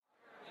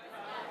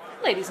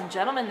Ladies and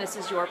gentlemen, this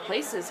is your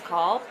places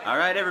call. All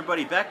right,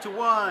 everybody, back to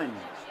one.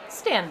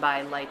 Stand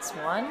by, lights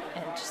one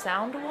and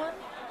sound one.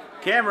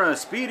 Camera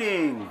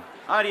speeding.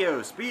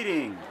 Audio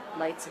speeding.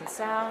 Lights and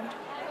sound,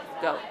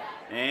 go.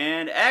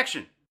 And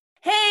action.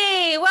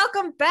 Hey,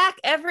 welcome back,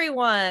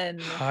 everyone.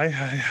 Hi.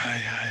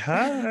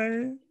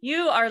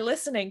 You are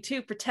listening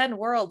to Pretend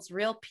Worlds,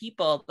 Real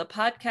People, the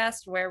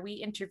podcast where we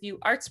interview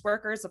arts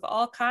workers of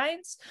all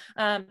kinds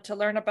to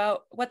learn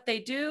about what they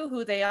do,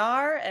 who they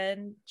are,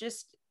 and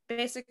just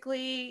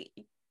basically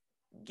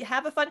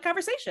have a fun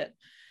conversation.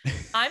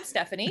 I'm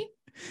Stephanie.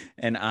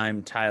 And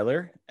I'm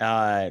Tyler.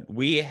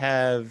 We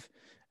have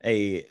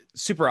a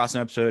super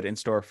awesome episode in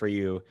store for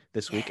you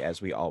this week,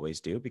 as we always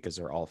do, because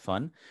they're all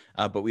fun.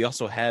 But we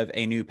also have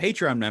a new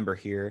Patreon member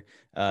here,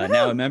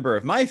 now a member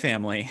of my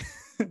family.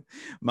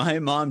 My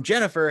mom,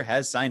 Jennifer,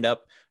 has signed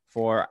up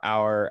for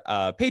our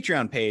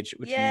Patreon page,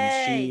 which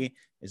means she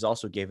is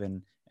also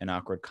given an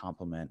awkward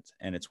compliment.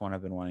 And it's one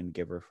I've been wanting to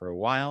give her for a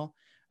while.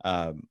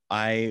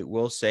 I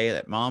will say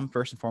that, Mom,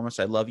 first and foremost,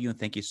 I love you and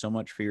thank you so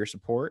much for your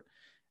support.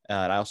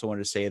 And I also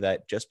wanted to say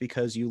that just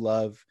because you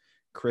love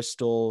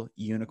crystal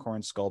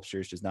unicorn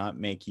sculptures does not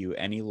make you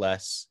any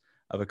less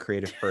of a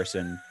creative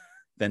person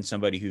than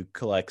somebody who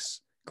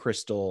collects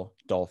crystal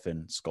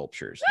dolphin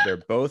sculptures. They're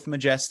both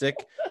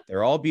majestic,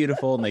 they're all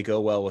beautiful, and they go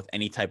well with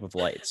any type of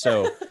light.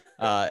 So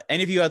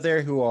any of you out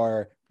there who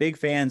are big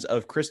fans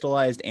of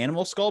crystallized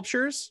animal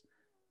sculptures,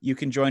 you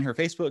can join her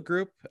Facebook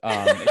group.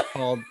 It's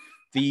called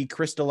The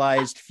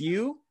Crystallized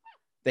Few.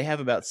 They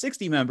have about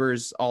 60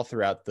 members all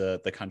throughout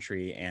the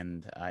country,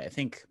 and I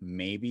think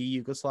maybe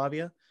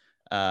Yugoslavia.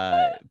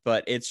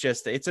 But it's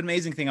an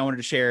amazing thing I wanted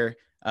to share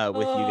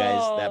with you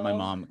guys that my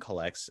mom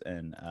collects,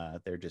 and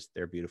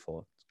they're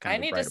beautiful. I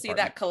need to see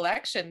that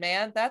collection,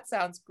 man. That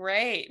sounds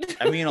great.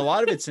 I mean, a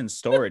lot of it's in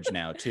storage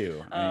now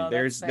too. I mean,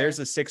 there's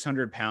a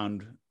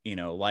 600-pound,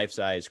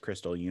 life-size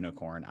crystal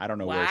unicorn. I don't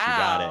know where she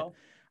got it.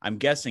 I'm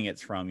guessing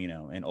it's from,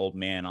 an old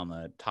man on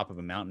the top of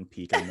a mountain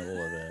peak in the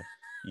middle of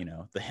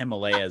the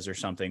Himalayas or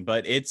something,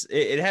 but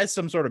it has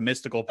some sort of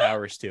mystical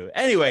powers to it.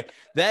 Anyway,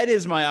 that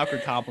is my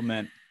awkward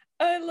compliment.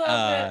 I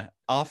love it.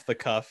 Off the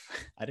cuff.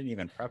 I didn't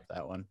even prep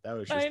that one. That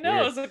was just I know,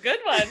 weird. It was a good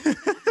one.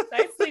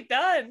 Nicely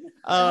done.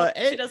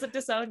 She doesn't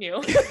disown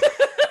you.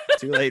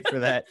 Too late for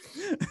that.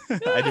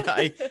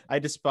 I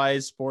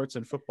despise sports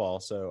and football,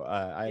 so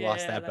I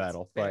lost that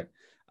battle. Fair.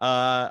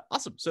 But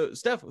awesome. So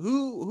Steph,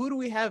 who do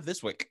we have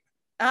this week?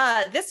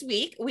 This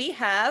week we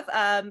have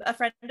a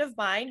friend of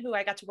mine who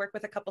I got to work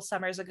with a couple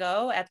summers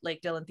ago at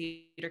Lake Dillon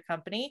Theater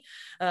Company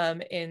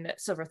in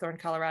Silverthorne,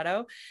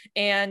 Colorado.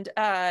 And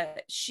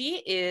she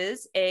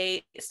is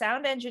a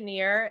sound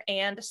engineer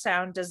and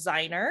sound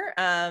designer.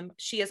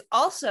 She is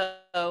also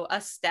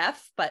a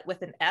Steph, but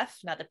with an F,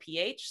 not a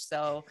PH.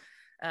 So,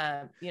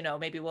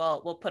 maybe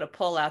we'll put a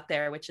poll out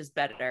there, which is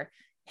better.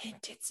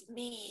 Hint, it's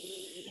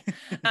me.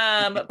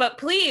 But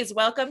please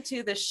welcome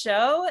to the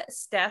show,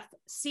 Steph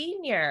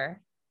Senior.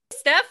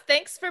 Steph,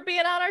 thanks for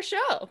being on our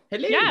show.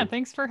 Hello. Yeah,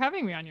 thanks for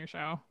having me on your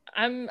show.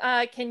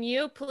 Can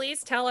you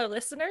please tell our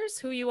listeners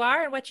who you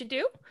are and what you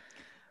do?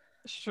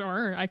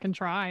 Sure, I can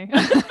try.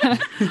 Or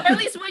at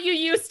least what you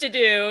used to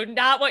do,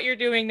 not what you're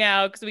doing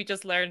now, because we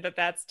just learned that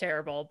that's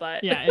terrible.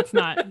 But yeah, it's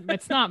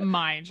not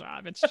my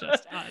job. It's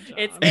just a job.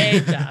 It's a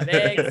job,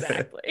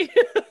 exactly.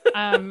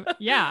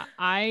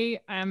 I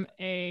am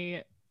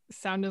a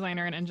sound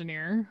designer and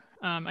engineer.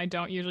 I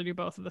don't usually do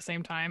both at the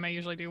same time. I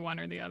usually do one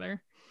or the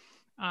other.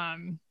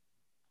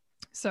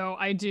 So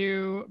I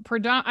do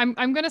I'm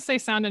going to say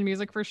sound and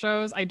music for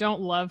shows. I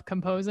don't love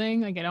composing.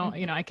 Like I don't,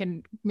 I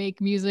can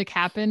make music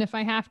happen if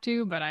I have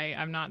to, but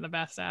I'm not the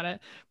best at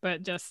it.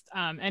 But just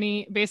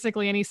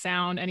basically any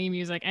sound, any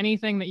music,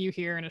 anything that you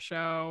hear in a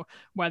show,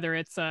 whether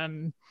it's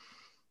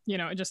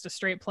just a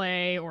straight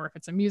play or if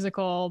it's a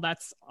musical,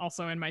 that's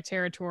also in my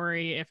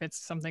territory. If it's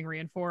something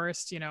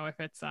reinforced, if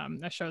it's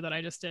a show that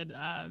I just did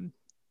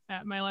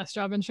at my last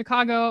job in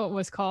Chicago,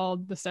 was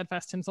called The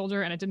Steadfast Tin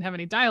Soldier, and it didn't have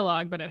any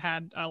dialogue, but it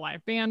had a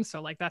live band.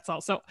 So like that's all.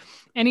 So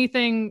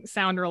anything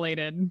sound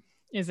related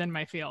is in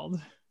my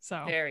field.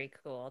 So very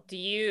cool. Do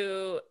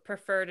you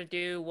prefer to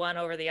do one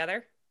over the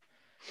other?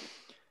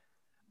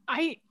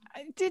 It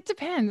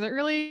depends. It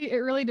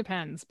really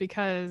depends,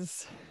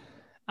 because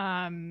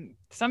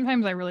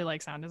sometimes I really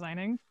like sound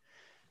designing,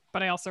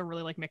 but I also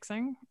really like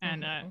mixing.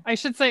 And I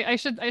should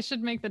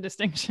make the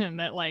distinction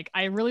that like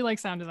I really like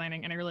sound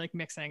designing and I really like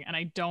mixing, and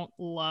I don't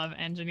love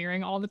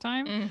engineering all the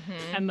time.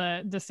 And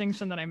the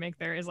distinction that I make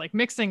there is like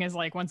mixing is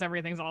like once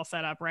everything's all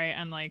set up, right?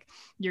 And like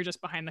you're just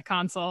behind the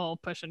console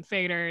pushing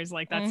faders,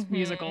 like that's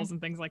musicals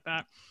and things like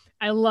that.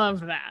 I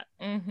love that.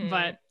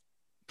 But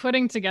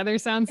putting together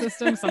sound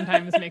systems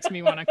sometimes makes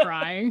me want to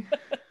cry.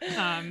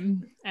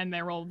 And I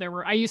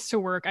actually used to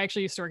work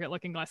at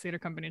Looking Glass Theater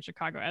Company in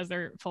Chicago as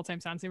their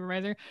full-time sound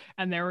supervisor.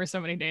 And there were so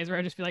many days where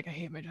I'd just be like, I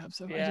hate my job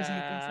so much. I just hate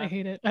this. I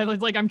hate it.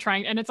 I'm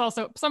trying. And it's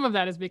also, some of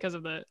that is because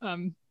of the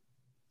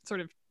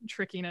sort of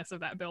trickiness of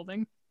that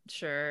building.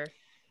 Sure.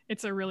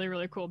 It's a really,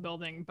 really cool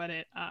building, but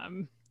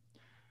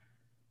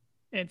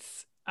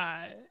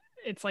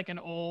it's like an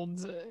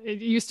old, it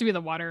used to be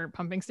the water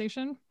pumping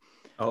station.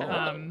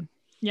 Oh.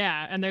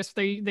 Yeah, and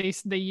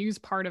they use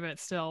part of it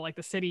still, like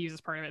the city uses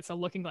part of it. So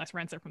Looking Glass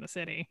rents it from the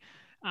city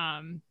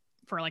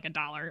for like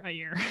 $1 a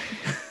year.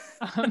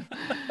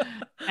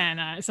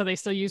 And so they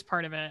still use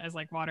part of it as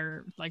like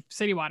water, like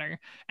city water.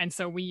 And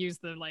so we use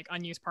the like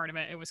unused part of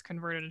it. It was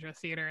converted into a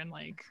theater in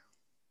like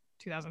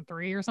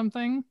 2003 or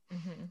something.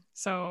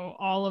 So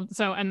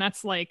and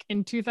that's like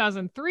in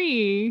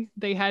 2003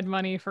 they had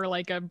money for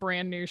like a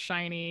brand new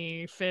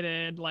shiny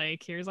fitted,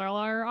 like here's all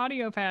our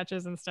audio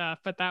patches and stuff,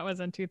 but that was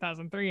in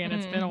 2003 and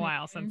it's been a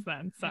while since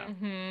then. So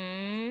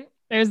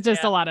there's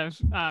just a lot of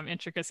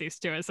intricacies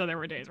to it. So there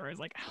were days where I was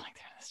like, I don't like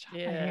doing this job. I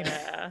hate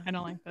it. I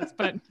don't like this.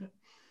 But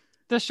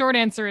the short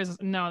answer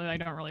is no, I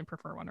don't really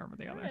prefer one over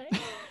the other.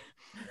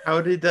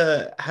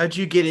 How'd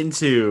you get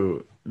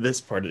into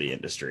this part of the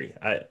industry?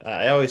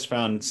 I always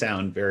found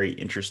sound very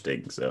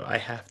interesting, so I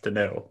have to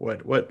know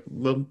what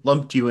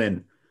lumped you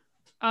in.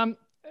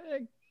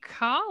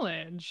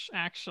 College,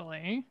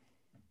 actually.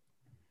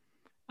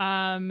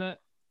 So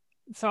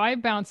I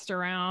bounced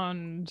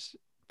around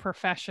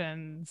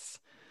professions.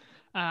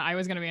 I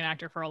was going to be an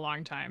actor for a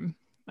long time,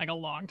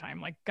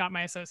 like got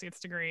my associate's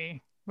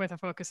degree with a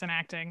focus in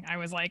acting. I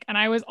was like, and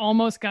I was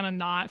almost going to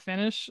not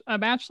finish a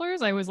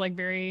bachelor's. I was like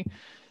very,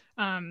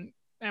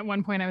 at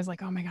one point I was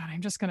like, oh my God,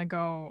 I'm just going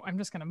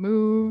to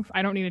move.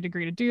 I don't need a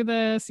degree to do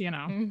this, you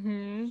know?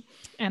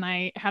 And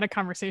I had a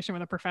conversation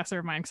with a professor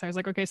of mine. Cause I was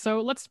like, okay, so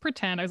let's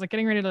pretend. I was like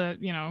getting ready to,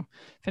 you know,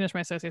 finish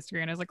my associate's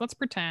degree. And I was like,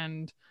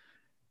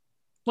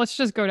 let's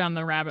just go down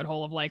the rabbit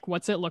hole of like,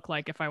 what's it look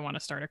like if I want to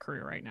start a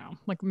career right now?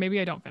 Like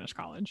maybe I don't finish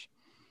college.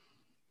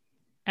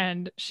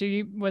 And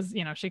she was,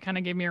 you know, she kind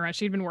of gave me a run.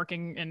 She'd been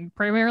working in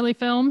primarily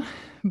film,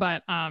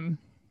 but, you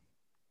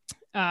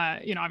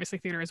know, obviously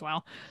theater as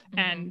well.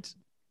 And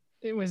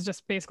it was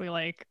just basically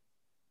like,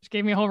 she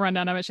gave me a whole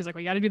rundown of it. She's like,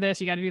 well, you got to do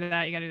this, you got to do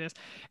that, you got to do this.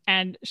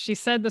 And she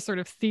said the sort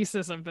of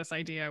thesis of this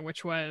idea,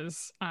 which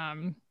was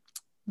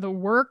the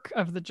work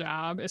of the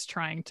job is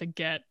trying to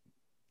get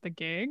the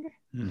gig.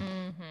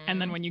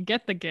 And then when you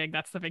get the gig,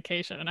 that's the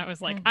vacation. And I was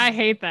like, I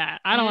hate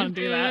that. I don't want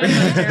to do that.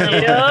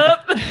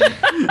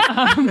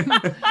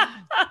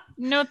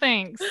 No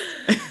thanks.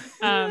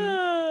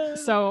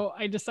 So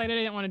I decided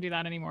I didn't want to do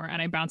that anymore.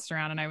 And I bounced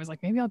around and I was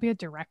like, maybe I'll be a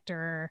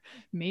director.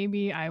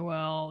 Maybe I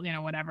will, you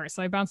know, whatever.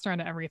 So I bounced around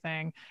to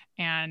everything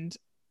and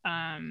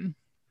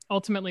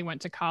ultimately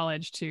went to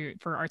college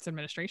for arts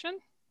administration.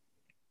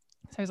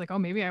 So I was like, oh,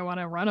 maybe I want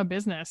to run a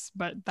business,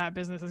 but that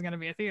business is going to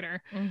be a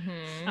theater.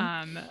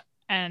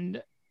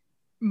 And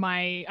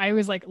I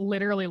was like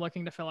literally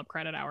looking to fill up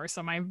credit hours.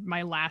 So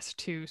my last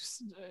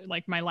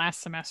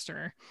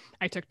semester,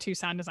 I took 2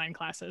 sound design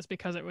classes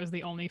because it was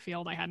the only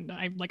field I hadn't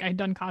done. I'd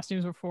done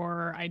costumes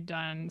before, I'd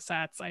done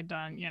sets, I'd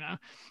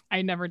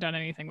never done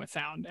anything with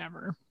sound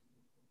ever.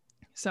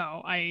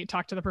 So I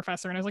talked to the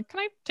professor and I was like, can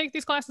I take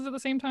these classes at the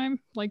same time?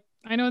 Like,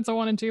 I know it's a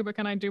 1 and 2, but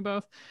can I do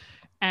both?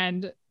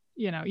 And,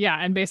 you know, yeah.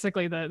 And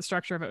basically the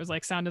structure of it was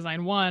like sound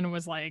design 1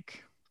 was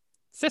like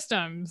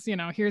systems, you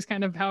know, here's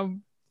kind of how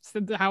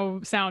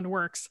sound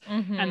works.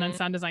 And then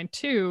sound design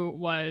 2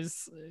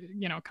 was,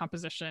 you know,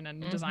 composition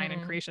and design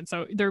and creation.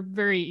 So they're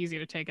very easy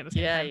to take at the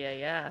same time.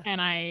 Yeah.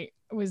 And I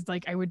was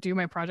like, I would do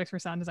my projects for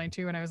sound design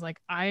 2. And I was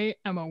like, I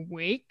am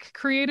awake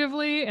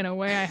creatively in a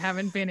way I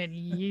haven't been in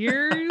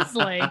years.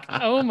 Like,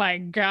 oh my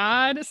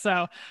God.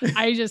 So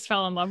I just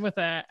fell in love with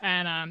it.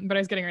 And, but I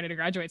was getting ready to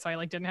graduate. So I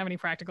like didn't have any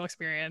practical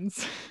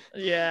experience.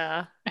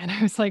 Yeah. And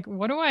I was like,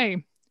 what do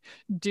I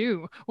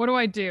do?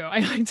 I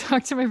like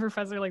talked to my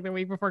professor like the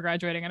week before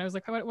graduating and I was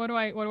like, what do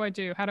I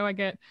do? How do I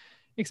get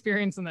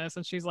experience in this?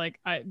 And she's like,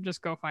 I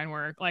just go find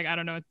work. Like, I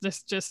don't know,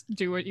 just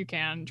do what you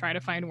can, try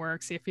to find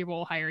work, see if people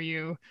will hire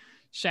you,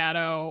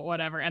 shadow,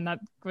 whatever. And that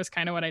was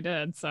kind of what I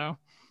did. So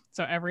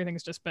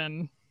everything's just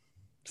been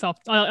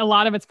a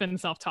lot of it's been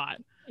self-taught.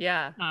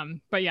 Yeah.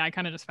 But yeah, I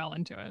kind of just fell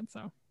into it.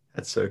 So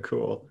that's so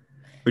cool.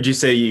 Would you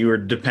say you were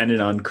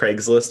dependent on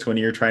Craigslist when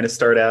you were trying to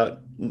start out,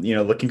 you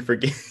know, looking for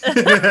gigs?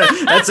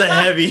 That's a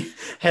heavy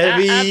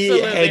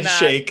head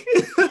shake.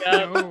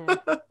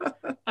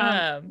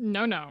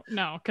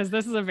 No, because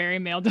this is a very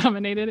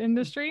male-dominated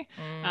industry.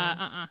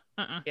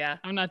 Yeah,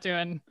 I'm not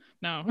doing.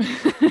 No.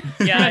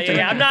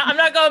 Yeah. I'm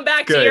not going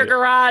back to your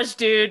garage,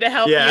 dude, to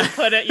help you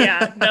put it.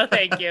 Yeah. No,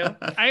 thank you.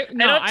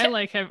 I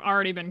like have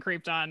already been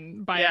creeped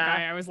on by a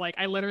guy. I was like,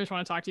 I literally just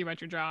want to talk to you about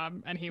your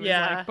job. And he was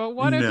like, but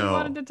what if you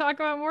wanted to talk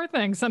about more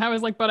things? And I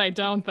was like, but I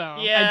don't though.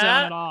 I don't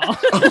at all.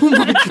 Oh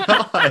my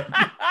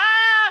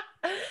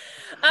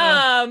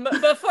God.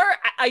 Before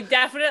I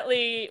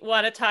definitely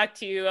want to talk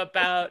to you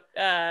about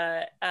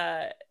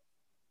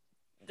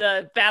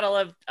the battle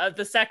of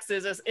the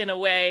sexes in a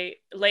way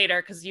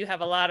later, because you have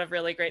a lot of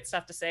really great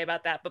stuff to say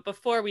about that. But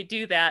before we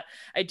do that,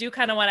 I do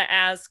kind of want to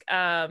ask,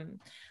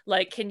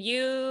 like, can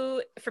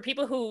you, for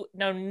people who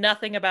know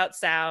nothing about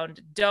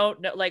sound,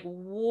 don't know, like,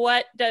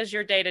 what does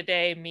your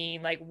day-to-day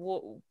mean? Like,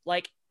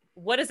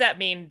 what does that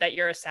mean that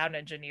you're a sound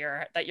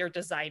engineer, that you're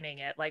designing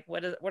it? Like,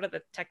 what are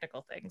the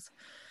technical things?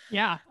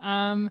 Yeah.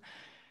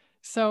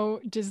 So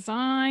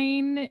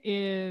design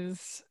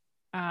is,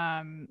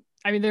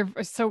 they're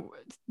so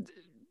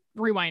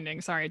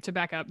rewinding, sorry, to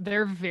back up.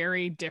 They're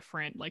very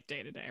different, like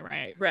day to day,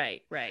 right?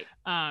 Right.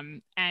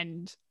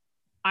 And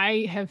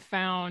I have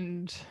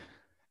found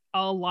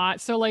a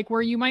lot. So like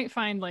where you might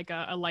find like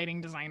a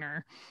lighting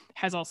designer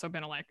has also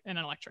been an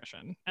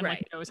electrician and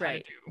like knows how to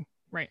do,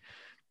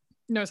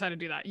 knows how to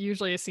do that.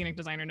 Usually a scenic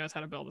designer knows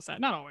how to build a set,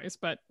 not always,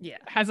 but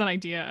has an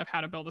idea of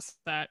how to build a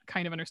set,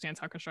 kind of understands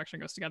how construction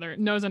goes together,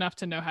 knows enough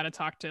to know how to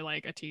talk to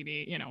like a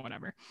TD,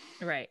 whatever.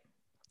 Right.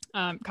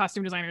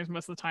 Costume designers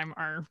most of the time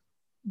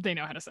they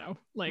know how to sew,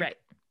 like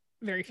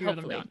very few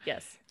Hopefully, of them don't.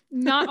 Yes.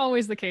 Not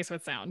always the case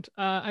with sound.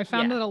 I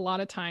found that a lot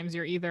of times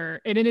you're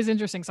either, and it is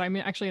interesting. So I'm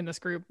actually in this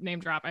group, name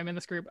drop. I'm in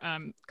this group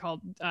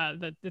called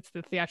it's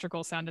the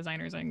Theatrical Sound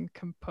Designers and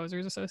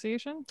Composers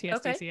Association,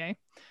 TSDCA.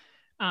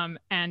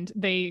 And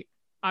they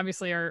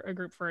obviously are a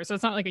group so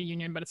it's not like a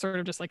union, but it's sort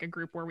of just like a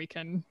group where we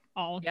can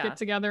all get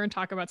together and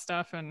talk about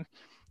stuff and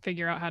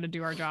figure out how to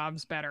do our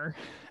jobs better.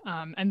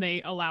 And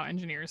they allow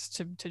engineers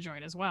to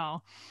join as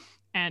well.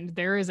 And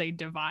there is a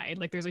divide.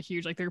 Like there's a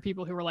huge, like there are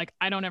people who are like,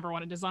 I don't ever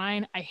want to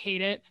design. I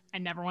hate it. I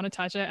never want to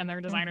touch it. And there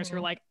are designers who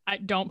are like,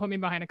 don't put me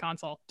behind a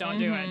console. Don't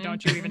do it.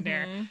 Don't you even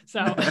dare.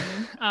 So,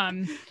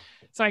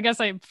 so I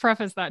guess I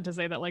preface that to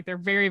say that like they're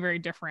very, very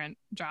different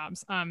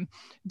jobs.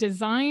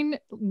 Design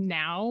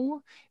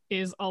now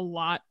is a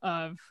lot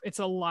of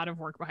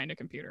work behind a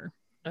computer.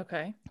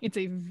 Okay. It's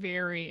a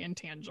very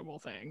intangible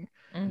thing.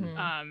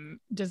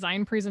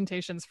 Design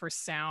presentations for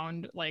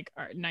sound, like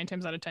 9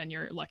 times out of 10,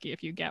 you're lucky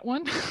if you get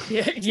one.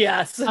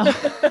 Yes.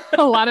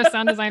 A lot of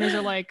sound designers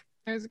are like,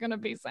 there's going to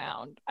be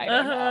sound. I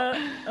don't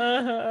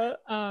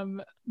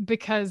know.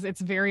 Because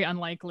it's very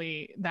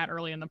unlikely that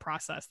early in the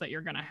process that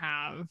you're going to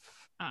have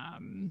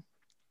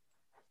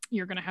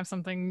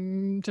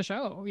something to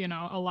show.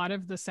 A lot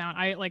of the sound,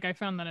 I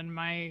found that in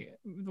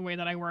the way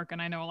that I work,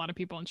 and I know a lot of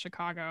people in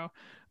Chicago,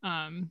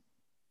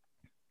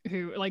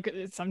 who like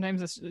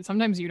sometimes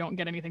you don't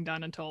get anything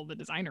done until the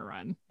designer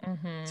run.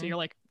 So you're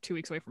like 2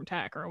 weeks away from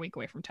tech or a week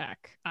away from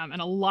tech.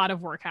 And a lot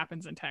of work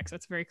happens in tech. So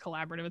it's very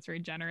collaborative. It's very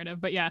generative,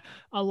 but yeah,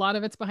 a lot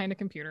of it's behind a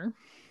computer.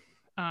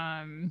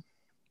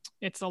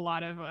 It's a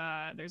lot of,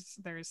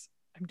 there's,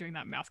 I'm doing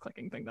that mouse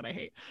clicking thing that I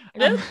hate.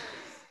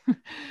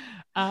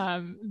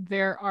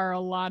 There are a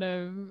lot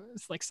of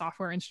like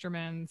software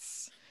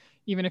instruments.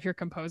 Even if you're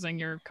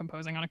composing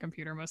on a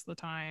computer most of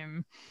the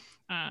time.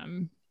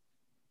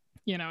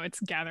 It's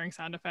gathering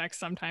sound effects.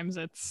 Sometimes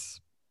I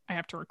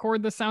have to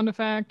record the sound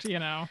effect,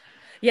 Yeah,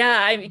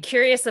 I'm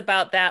curious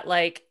about that.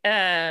 Like,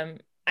 I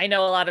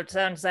know a lot of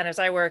sound designers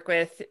I work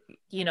with,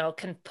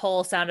 can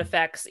pull sound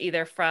effects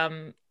either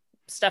from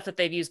stuff that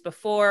they've used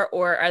before,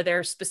 or are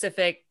there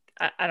specific,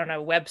 I don't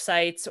know,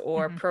 websites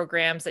or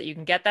programs that you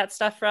can get that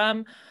stuff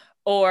from?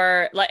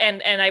 Or like,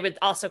 and I would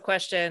also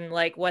question,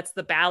 like, what's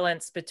the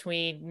balance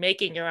between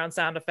making your own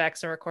sound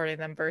effects and recording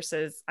them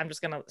versus I'm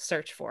just going to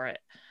search for it?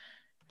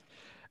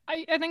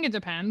 I think it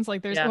depends.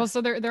 Like there's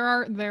so there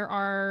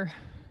are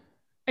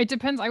it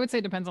depends. I would say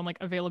it depends on like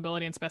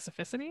availability and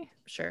specificity.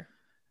 Sure.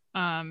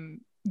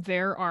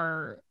 There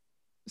are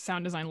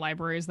sound design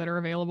libraries that are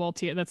available.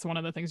 That's one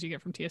of the things you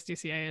get from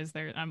TSDCA is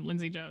there.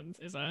 Lindsay Jones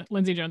is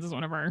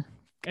one of our,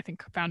 I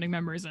think, founding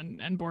members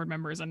and board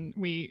members, and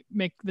we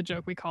make the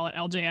joke, we call it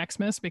LJ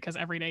Xmas, because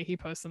every day he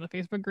posts in the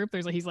Facebook group,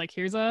 he's like,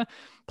 here's a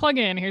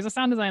plugin, here's a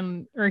sound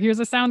design, or here's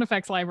a sound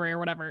effects library or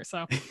whatever.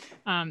 So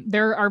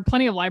there are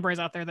plenty of libraries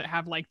out there that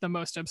have like the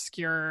most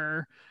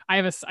obscure. I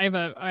have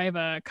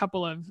a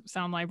couple of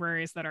sound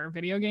libraries that are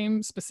video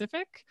game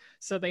specific,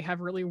 so they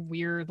have really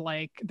weird,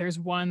 like there's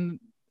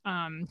one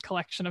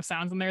collection of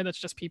sounds in there that's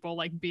just people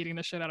like beating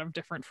the shit out of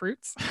different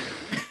fruits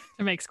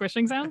to make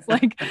squishing sounds,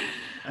 like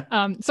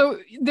so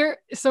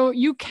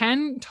you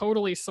can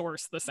totally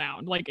source the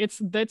sound. Like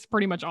that's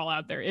pretty much all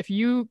out there. If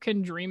you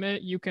can dream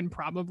it, you can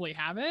probably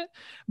have it.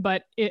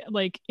 But it,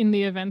 like, in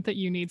the event that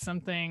you need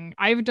something,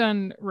 I've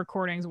done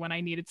recordings when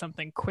I needed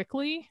something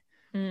quickly,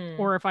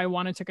 or if I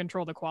wanted to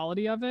control the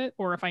quality of it,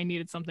 or if I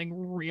needed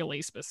something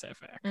really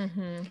specific.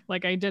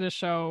 Like I did a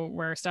show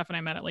where Steph and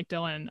I met at Lake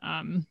Dillon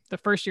the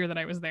first year that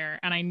I was there,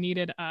 and I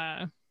needed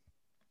a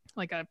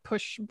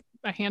push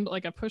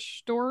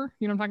door.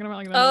 You know what I'm talking about?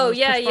 Like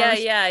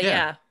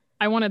yeah.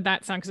 I wanted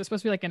that sound because it's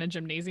supposed to be like in a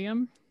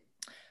gymnasium,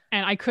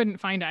 and I couldn't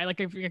find it. I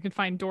could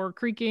find door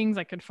creakings,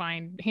 I could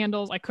find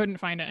handles. I couldn't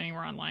find it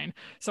anywhere online.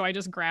 So I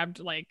just grabbed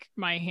like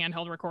my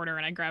handheld recorder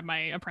and I grabbed my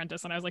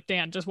apprentice and I was like,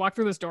 Dan, just walk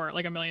through this door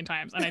like a million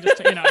times. And I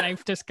just, and I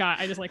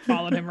just like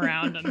followed him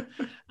around. And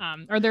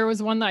or there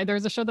was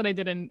a show that I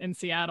did in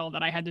Seattle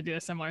that I had to do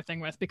a similar thing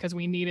with, because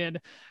we needed,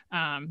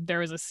 there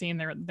was a scene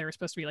there, they were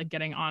supposed to be like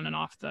getting on and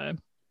off the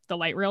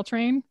light rail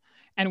train.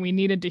 And we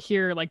needed to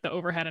hear like the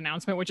overhead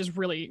announcement, which is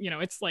really,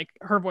 it's like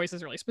her voice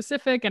is really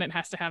specific and it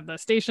has to have the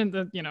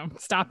station,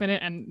 stop in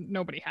it. And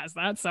nobody has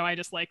that. So I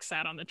just like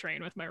sat on the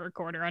train with my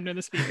recorder under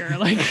the speaker.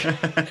 Like,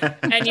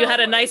 and you had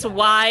a nice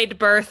wide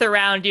berth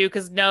around you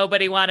because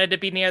nobody wanted to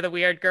be near the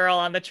weird girl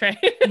on the train.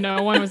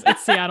 No one was,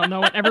 it's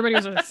Seattle. Everybody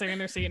was sitting in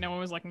their seat. No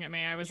one was looking at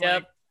me. I was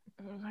like,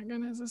 oh my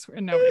goodness, this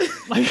weird. Nobody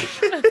like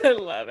I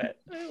love it.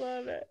 I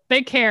love it.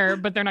 they care,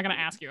 but they're not going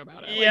to ask you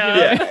about it.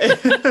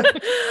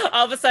 Yeah.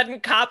 All of a sudden,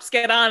 cops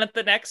get on at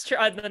the next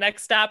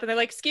stop, and they're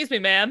like, "Excuse me,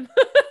 ma'am."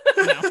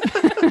 No.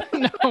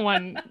 No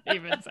one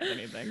even said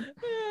anything.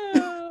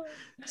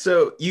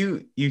 So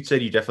you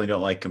said you definitely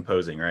don't like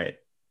composing, right?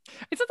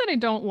 It's not that I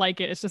don't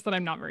like it. It's just that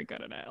I'm not very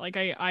good at it. Like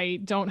I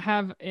don't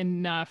have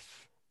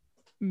enough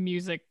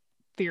music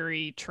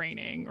theory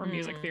training or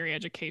music theory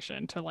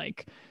education to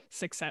like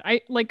success.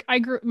 I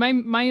grew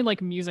my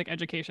like music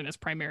education is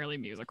primarily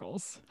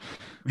musicals.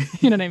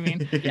 You know what I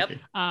mean? Yep.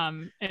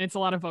 And it's a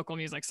lot of vocal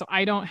music. So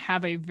I don't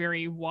have a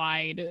very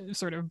wide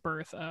sort of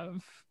berth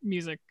of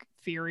music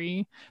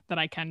theory that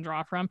I can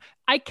draw from.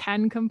 I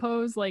can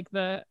compose, like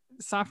the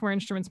software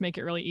instruments make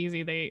it really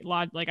easy.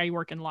 Like I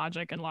work in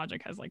Logic, and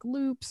Logic has like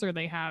loops, or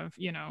they have,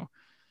 you know,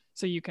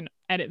 so you can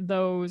edit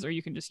those, or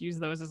you can just use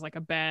those as like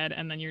a bed,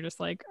 and then you're just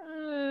like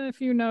a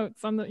few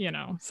notes on the, you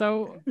know.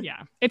 So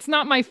yeah, it's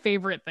not my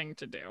favorite thing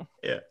to do.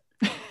 Yeah.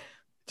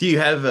 Do you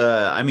have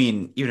I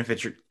mean, even if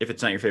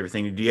it's not your favorite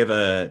thing, do you have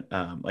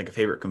a like a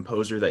favorite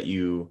composer that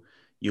you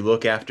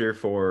look after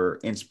for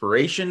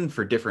inspiration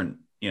for different,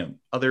 you know,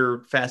 other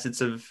facets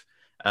of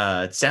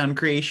sound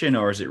creation?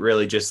 Or is it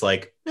really just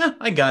like, yeah,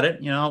 I got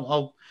it, you know,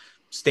 I'll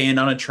stand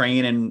on a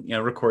train and, you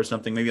know, record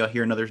something, maybe I'll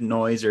hear another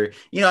noise, or,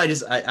 you know,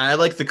 I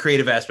like the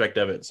creative aspect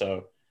of it.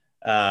 So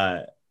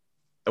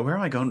where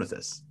am I going with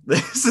this?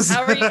 This is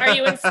How are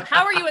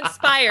you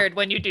inspired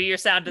when you do your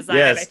sound design?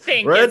 Yes. I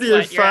think Where is do you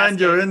what you're find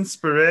your asking.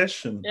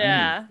 inspiration?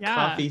 Yeah. Yeah.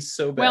 Coffee's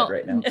so bad Well-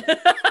 right now.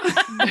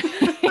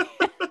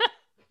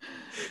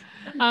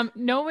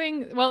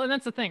 Knowing, well, and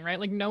that's the thing, right?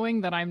 Like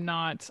knowing that I'm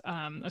not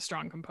a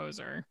strong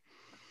composer.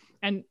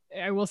 And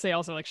I will say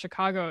also, like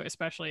Chicago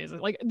especially is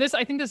like this.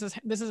 I think this is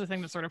a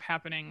thing that's sort of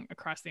happening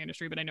across the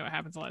industry, but I know it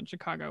happens a lot in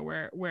Chicago,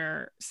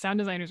 where sound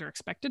designers are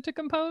expected to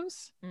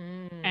compose,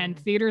 and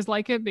theaters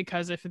like it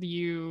because they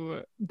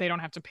don't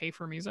have to pay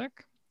for music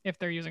if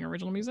they're using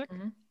original music.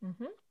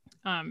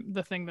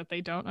 The thing that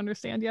they don't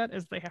understand yet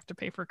is they have to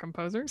pay for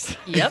composers.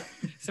 Yep.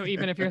 So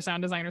even if your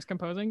sound designer's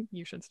composing,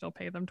 you should still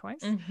pay them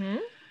twice.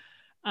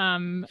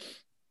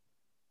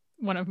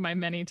 One of my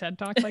many TED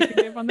Talks I could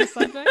give on this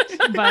subject.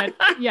 But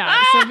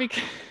yeah, so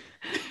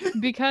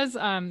because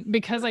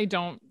I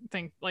don't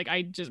think, like,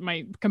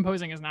 my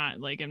composing is not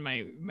like in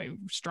my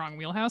strong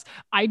wheelhouse.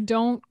 I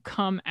don't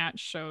come at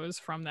shows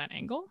from that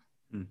angle.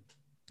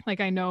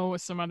 Like I know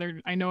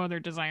other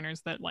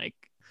designers that, like,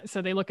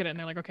 so they look at it and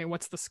they're like, okay,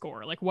 what's the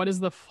score? Like, what is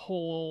the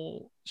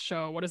whole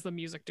show? What does the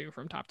music do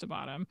from top to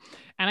bottom?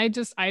 And I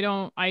just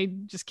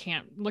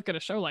can't look at a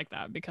show like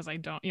that, because I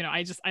don't, you know,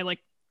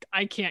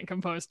 I can't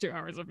compose 2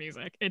 hours of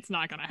music. It's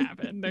not going to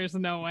happen. There's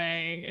no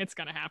way it's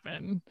going to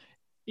happen,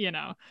 you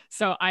know?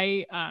 So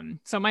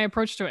so my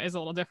approach to it is a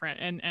little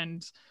different.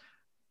 And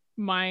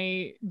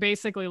my,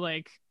 basically,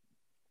 like,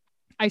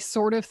 I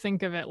sort of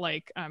think of it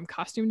like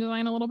costume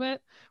design a little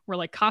bit, where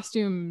like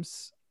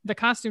the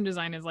costume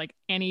design is like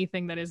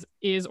anything that is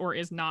or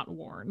is not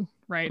worn,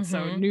 right?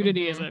 So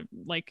nudity is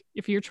like,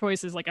 if your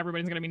choice is like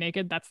everybody's going to be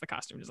naked, that's the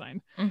costume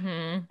design.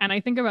 And I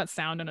think about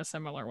sound in a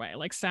similar way.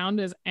 Like sound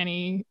is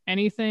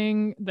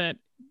anything that,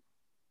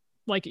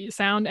 like,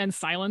 sound and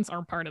silence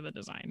are part of the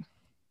design.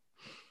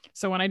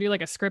 So when I do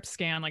like a script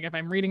scan, like if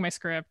I'm reading my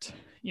script,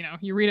 you know,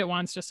 you read it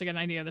once just to get an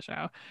idea of the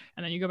show,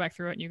 and then you go back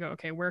through it and you go,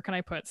 okay, where can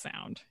I put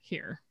sound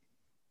here?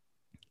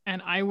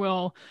 And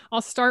I'll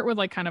start with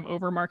like kind of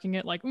overmarking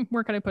it, like,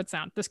 where can I put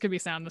sound? This could be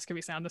sound, this could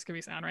be sound, this could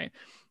be sound, right?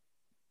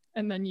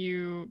 And then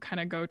you kind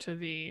of go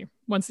to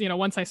once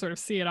I sort of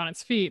see it on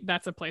its feet,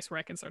 that's a place where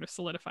I can sort of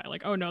solidify,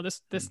 like, oh no,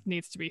 this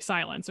needs to be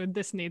silence, or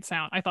this needs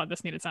sound. I thought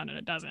this needed sound and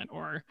it doesn't,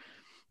 or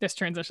this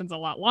transition's a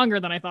lot longer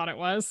than I thought it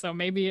was, so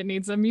maybe it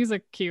needs a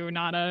music cue,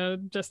 not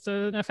just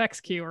an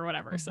effects cue or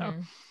whatever. So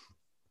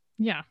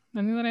yeah, I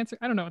think that answered.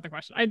 I don't know what the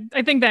question.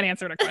 I think that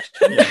answered a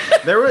question. Yeah.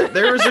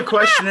 There was a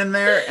question in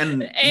there,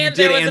 and you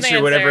did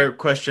answer whatever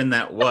question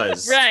that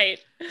was. Right.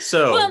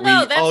 So well,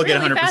 no, that's all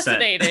get really 100%.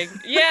 Fascinating.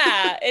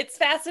 Yeah, it's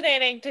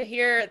fascinating to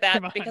hear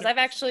that, 100%. because I've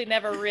actually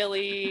never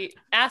really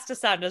asked a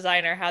sound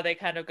designer how they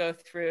kind of go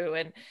through,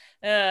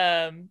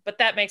 and but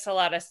that makes a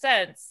lot of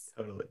sense.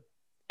 Totally.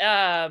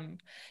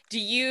 Do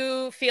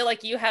you feel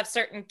like you have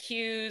certain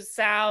cues,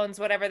 sounds,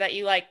 whatever, that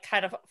you like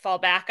kind of fall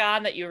back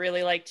on that you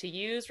really like to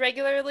use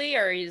regularly,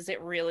 or is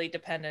it really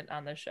dependent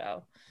on the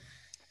show?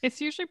 It's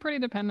usually pretty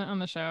dependent on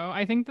the show.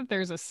 I think that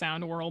there's a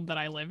sound world that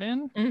I live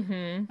in.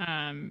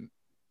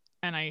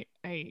 And I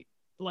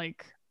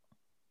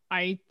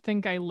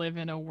think I live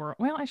in a world.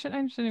 Well, I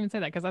shouldn't even say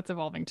that, because that's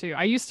evolving too.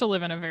 I used to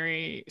live in a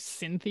very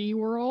synthy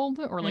world,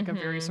 or like a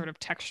very sort of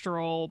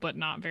textural but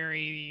not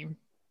very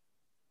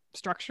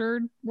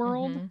structured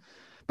world.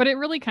 But it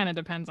really kind of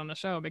depends on the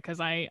show, because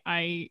I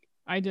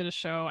did a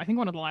show, I think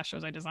one of the last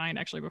shows I designed,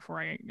 actually,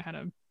 before I had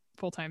a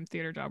full-time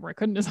theater job where I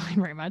couldn't design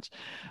very much,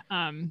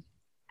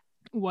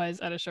 was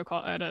at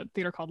a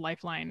theater called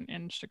Lifeline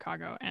in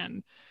Chicago.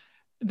 And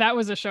that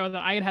was a show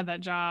that I had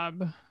that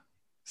job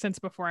since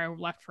before I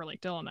left for Lake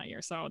Dillon that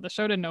year. So the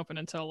show didn't open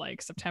until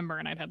like September,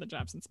 and I'd had the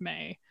job since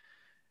May.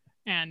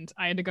 and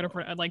I had to go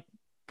to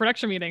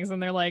production meetings,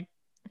 and they're like,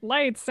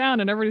 lights,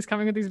 sound, and everybody's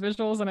coming with these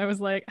visuals, and I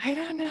was like, I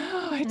don't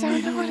know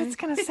what it's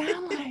gonna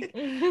sound like.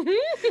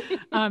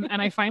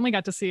 And I finally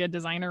got to see a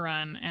designer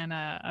run, and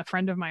a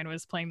friend of mine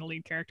was playing the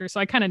lead character, so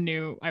I kind of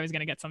knew I was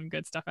gonna get some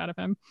good stuff out of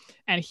him.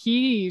 And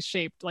he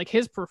shaped, like,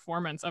 his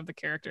performance of the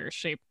character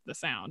shaped the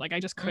sound. Like, I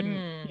just couldn't,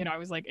 I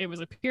was like, it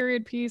was a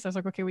period piece. I was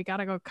like, okay, we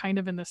gotta go kind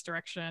of in this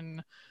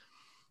direction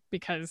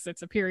because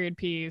it's a period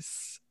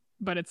piece,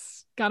 but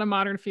it's got a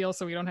modern feel,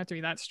 so we don't have to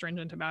be that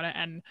stringent about it.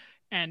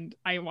 And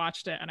I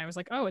watched it, and I was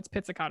like, oh, it's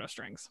pizzicato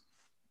strings.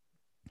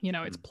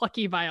 It's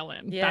plucky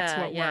violin.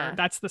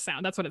 That's the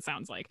sound. That's what it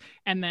sounds like.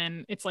 And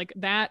then it's like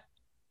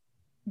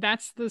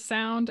that's the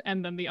sound.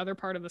 And then the other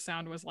part of the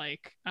sound was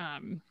like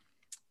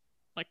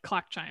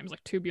clock chimes,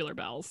 like tubular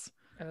bells.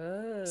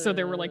 Oh. So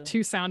there were like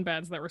two sound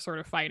beds that were sort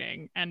of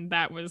fighting. And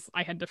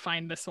I had to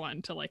find this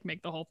one to like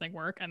make the whole thing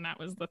work. And that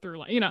was the through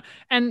line,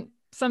 and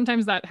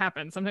sometimes that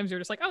happens. Sometimes you're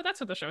just like, oh,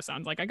 that's what the show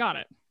sounds like. I got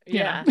it.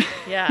 Yeah.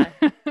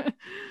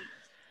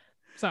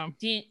 So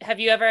have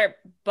you ever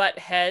butt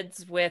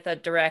heads with a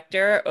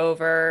director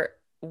over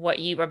what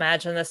you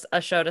imagine a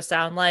show to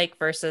sound like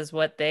versus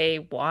what they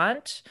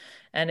want?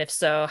 And if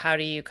so, how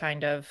do you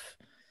kind of,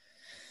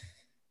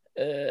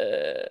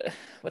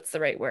 what's the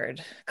right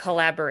word?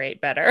 Collaborate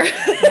better.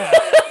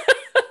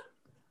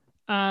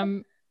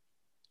 I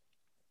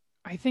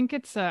think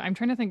it's, I'm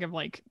trying to think of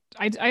like,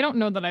 I don't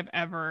know that I've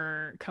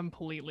ever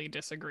completely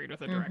disagreed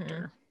with a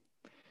director.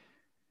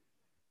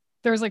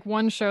 There was like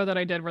one show that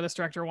I did where this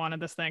director wanted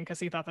this thing because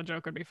he thought the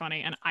joke would be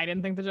funny, and I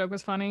didn't think the joke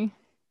was funny.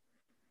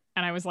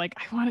 And I was like,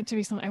 I want it to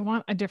be something, I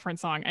want a different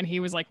song. And he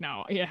was like,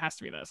 no, it has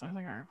to be this. I was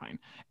like, all right, fine.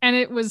 And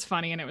it was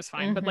funny, and it was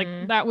fine. But like,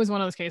 that was one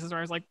of those cases where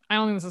I was like, I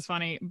don't think this is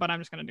funny, but I'm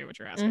just going to do what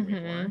you're asking me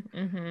for.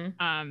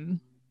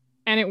 And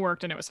it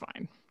worked, and it was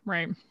fine.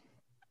 Right.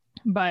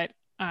 But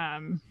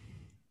I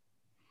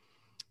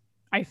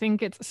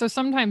think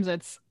sometimes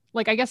it's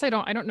like, I guess I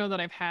don't know that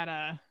I've had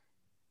a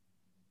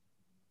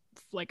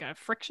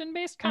friction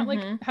based kind of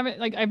like have it,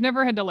 like I've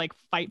never had to like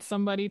fight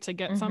somebody to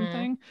get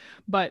something,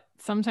 but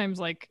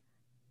sometimes like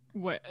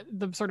what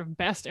the sort of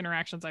best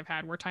interactions I've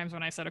had were times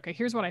when I said, okay,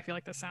 here's what I feel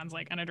like this sounds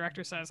like, and a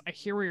director says, I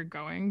hear where you're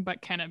going,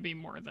 but can it be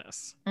more of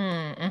this?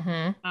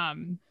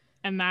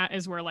 And that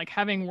is where, like,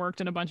 having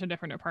worked in a bunch of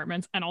different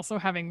departments and also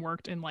having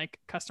worked in like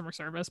customer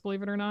service,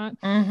 believe it or not,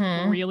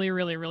 really,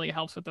 really, really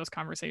helps with those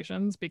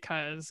conversations,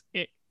 because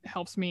it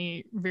helps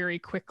me very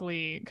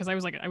quickly, because I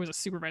was a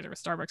supervisor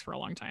with Starbucks for a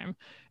long time,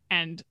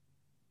 and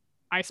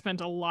I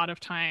spent a lot of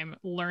time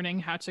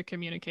learning how to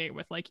communicate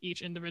with like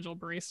each individual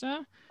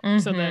barista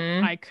so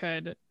that I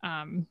could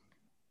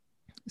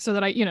so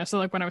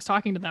like when I was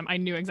talking to them, I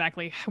knew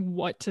exactly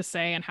what to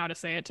say and how to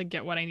say it to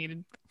get what I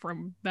needed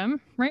from them,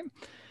 right?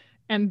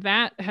 And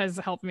that has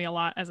helped me a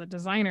lot as a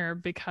designer,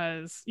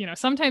 because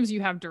sometimes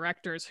you have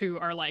directors who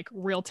are like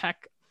real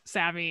tech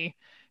savvy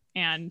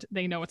and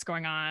they know what's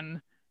going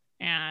on,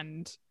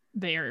 and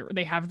they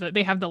have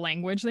the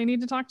language they need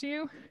to talk to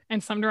you,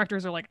 and some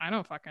directors are like, I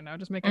don't fucking know,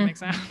 just make it make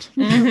sound.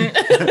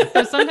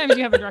 So sometimes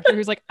you have a director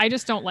who's like, I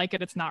just don't like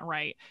it, it's not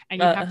right,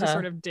 and you have to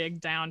sort of dig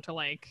down to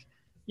like,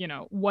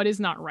 what is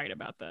not right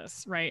about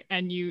this, right?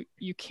 And you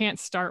can't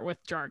start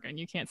with jargon.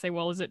 You can't say,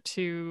 well, is it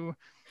too,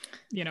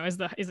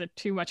 is it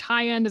too much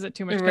high end, is it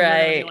too much,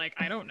 right? Like,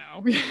 I don't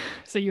know.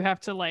 So you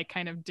have to like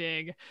kind of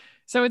dig.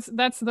 So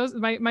that's those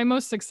my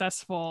most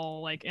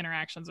successful like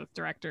interactions with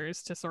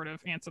directors, to sort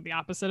of answer the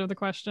opposite of the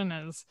question,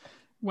 is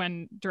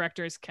when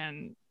directors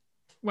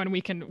when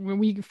we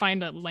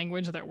find a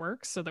language that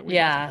works, so that we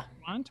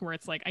want, where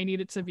it's like, I need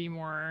it to be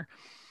more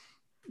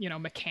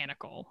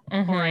mechanical,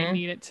 or I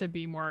need it to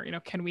be more,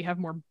 can we have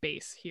more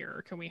bass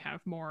here? Can we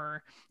have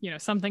more,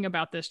 something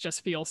about this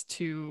just feels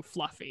too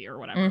fluffy or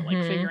whatever,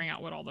 like figuring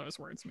out what all those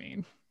words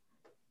mean.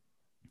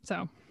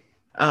 So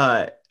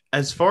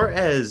as far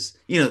as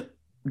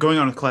going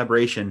on with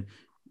collaboration,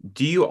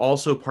 do you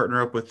also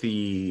partner up with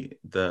the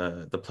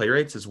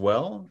playwrights as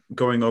well,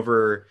 going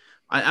over,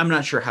 I'm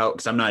not sure how,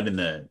 because I'm not in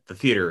the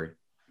theater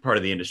part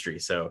of the industry,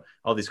 so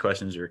all these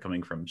questions are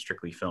coming from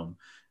strictly film,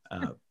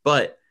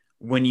 but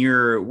when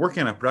you're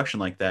working on a production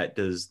like that,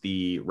 does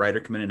the writer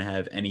come in and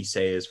have any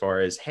say as far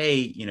as,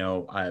 hey,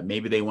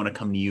 maybe they want to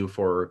come to you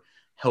for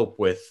help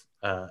with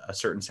a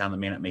certain sound that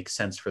may not make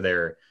sense for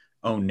their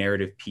own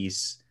narrative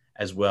piece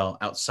as well,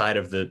 outside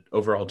of the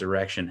overall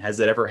direction? Has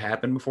that ever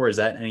happened before? Is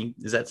that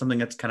something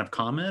that's kind of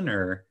common,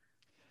 or?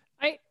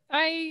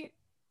 I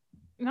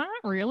not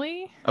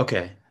really.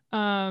 Okay.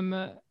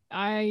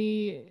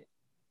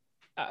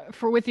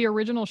 With the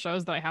original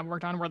shows that I have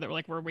worked on,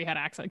 where we had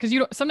access, because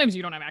sometimes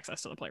you don't have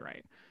access to the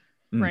playwright,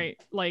 right?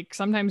 Like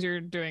sometimes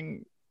you're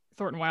doing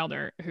Thornton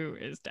Wilder, who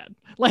is dead.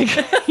 Like,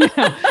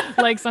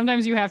 like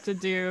sometimes you have to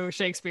do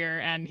Shakespeare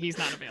and he's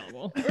not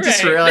available. I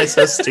just realized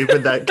how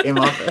stupid that came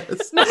off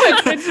as. No,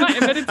 it's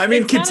fine,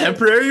 but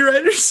contemporary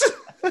writers.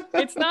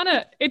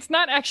 It's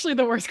not actually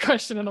the worst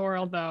question in the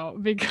world though,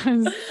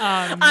 because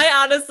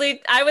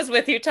I was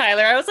with you,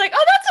 Tyler. I was like,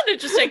 oh, that's an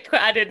interesting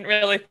I didn't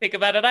really think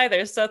about it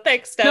either. So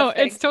thanks, Steph. No,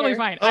 it's totally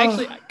fine.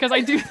 Actually, because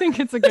I do think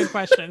it's a good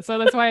question. So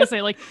that's why I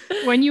say, like,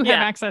 when you have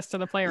access to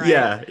the playwright.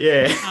 Yeah.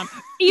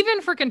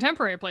 Even for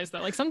contemporary plays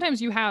though, like sometimes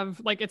you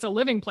have like it's a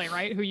living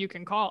playwright who you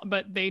can call,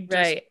 but they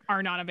just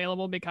are not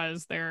available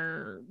because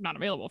they're not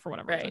available for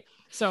whatever reason.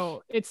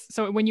 So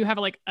when you have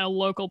like a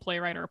local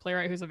playwright or a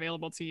playwright who's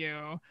available to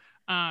you,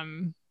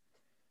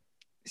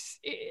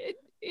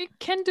 it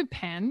can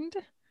depend.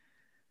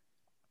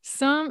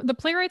 The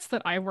playwrights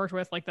that I've worked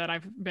with, like that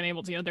I've been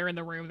able to, they're in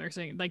the room, they're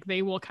saying like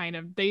they will kind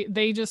of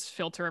they just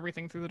filter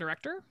everything through the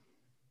director.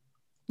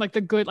 Like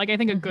I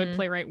think a good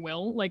playwright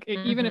will like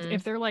even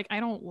if they're like, I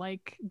don't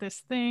like this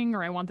thing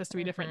or I want this to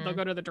be different, they'll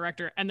go to the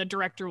director and the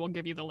director will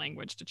give you the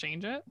language to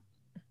change it.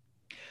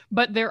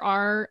 But there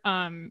are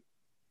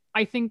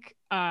I think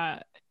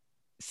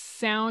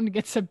sound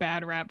gets a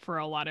bad rap for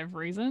a lot of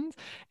reasons,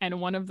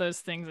 and one of those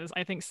things is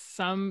I think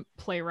some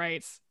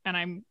playwrights, and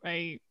I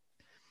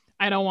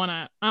don't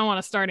want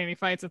to start any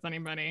fights with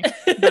anybody,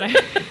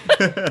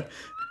 but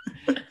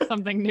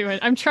something new.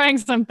 I'm trying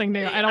something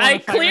new. I don't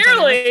want to fight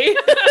clearly.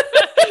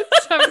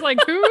 So I was like,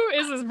 who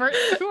is this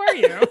who are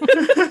you?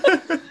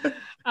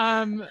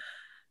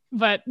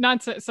 But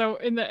not so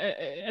in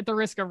at the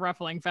risk of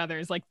ruffling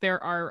feathers, like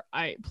there are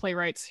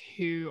playwrights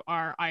who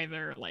are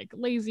either like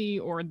lazy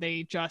or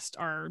they just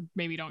are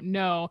maybe don't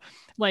know.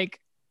 Like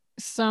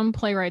some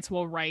playwrights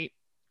will write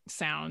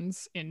they'll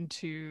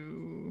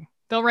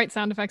write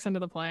sound effects into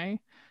the play,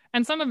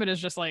 and some of it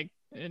is just like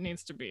it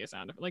needs to be a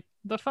sound effect, like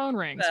the phone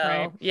rings,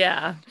 right?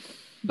 Yeah.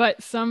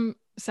 But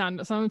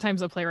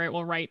sometimes a playwright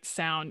will write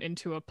sound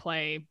into a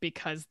play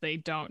because they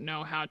don't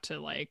know how to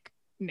like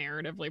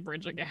narratively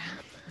bridge a gap.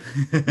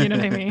 You know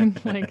what I mean?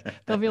 Like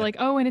they'll be like,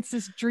 oh, and it's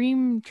this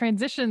dream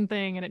transition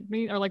thing, and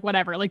or like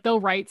whatever. Like they'll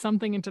write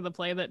something into the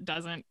play that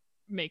doesn't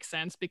make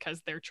sense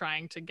because they're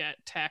trying to get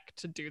tech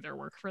to do their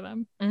work for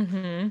them.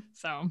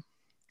 So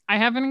I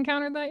haven't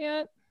encountered that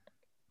yet.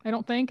 I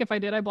don't think. If I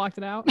did, I blocked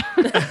it out.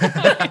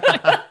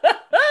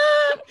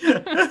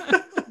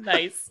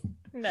 Nice.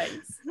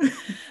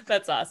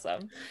 That's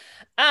awesome.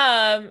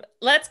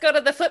 Let's go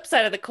to the flip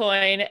side of the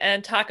coin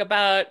and talk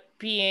about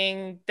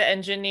being the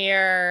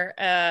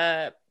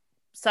engineer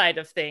side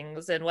of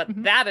things and what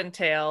that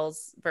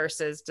entails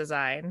versus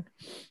design.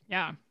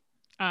 Yeah.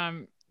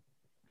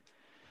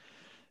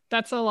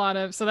 That's a lot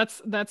of, so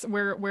that's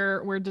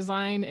where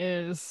design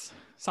is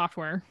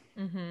software.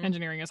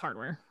 Engineering is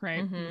hardware,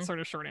 right? Sort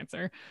of short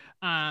answer.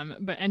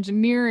 But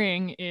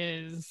engineering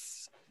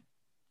is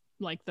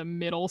like the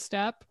middle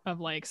step of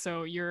like,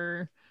 so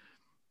you're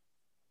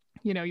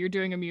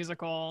doing a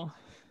musical,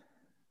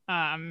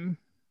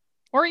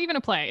 or even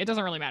a play. It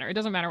doesn't really matter. It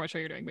doesn't matter what show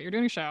you're doing, but you're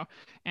doing a show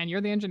and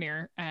you're the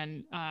engineer,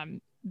 and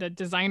the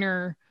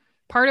designer,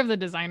 part of the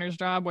designer's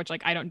job, which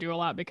like I don't do a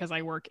lot because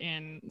I work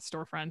in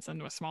storefronts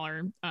and with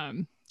smaller,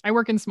 I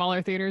work in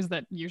smaller theaters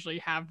that usually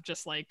have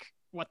just like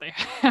what they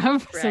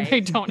have. Right. So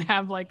they don't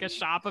have like a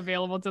shop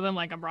available to them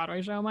like a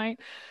Broadway show might.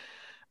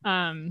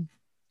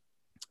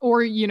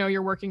 Or,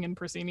 you're working in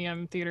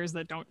proscenium theaters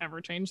that don't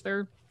ever change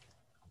their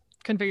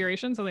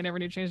configuration, so they never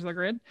need to change the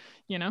grid.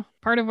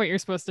 Part of what you're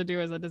supposed to do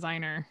as a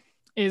designer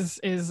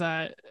is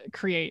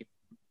create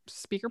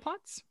speaker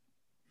plots.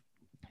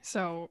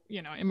 So,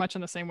 much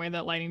in the same way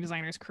that lighting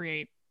designers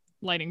create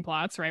lighting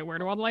plots, right? Where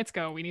do all the lights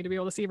go? We need to be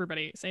able to see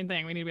everybody. Same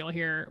thing. We need to be able to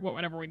hear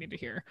whatever we need to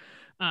hear.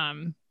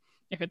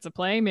 If it's a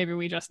play, maybe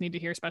we just need to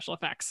hear special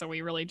effects. So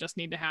we really just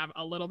need to have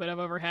a little bit of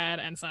overhead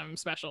and some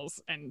specials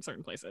in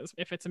certain places.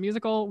 If it's a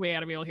musical, we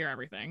got to be able to hear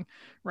everything,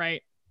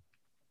 right?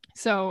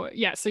 So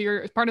yeah, so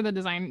you're part of the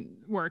design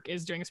work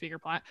is doing a speaker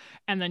plot,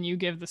 and then you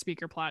give the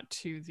speaker plot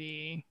to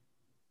the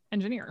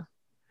engineer.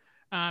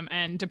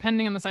 And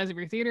depending on the size of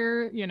your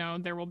theater,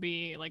 there will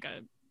be like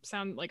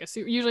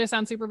usually a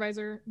sound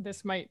supervisor.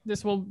 This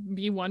will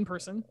be one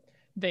person.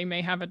 They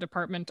may have a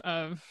department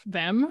of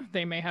them.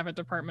 They may have a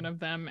department of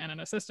them and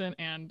an assistant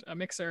and a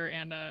mixer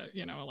and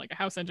like a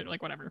house engineer,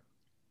 like whatever.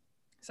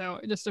 So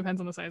it just depends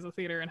on the size of the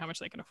theater and how much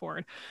they can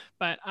afford.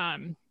 But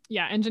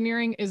yeah,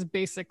 engineering is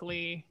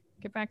basically,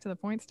 get back to the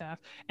point, Steph.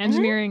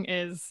 Engineering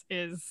is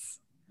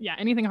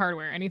anything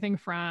hardware, anything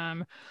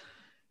from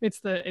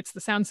it's the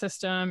sound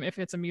system. If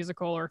it's a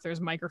musical or if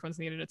there's microphones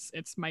needed,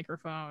 it's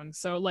microphones.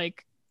 So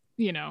like,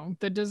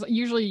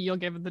 usually you'll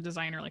give the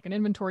designer like an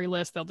inventory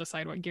list. They'll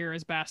decide what gear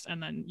is best,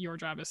 and then your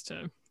job is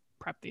to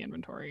prep the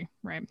inventory,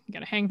 right? You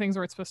got to hang things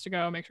where it's supposed to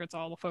go, make sure it's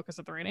all focused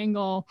at the right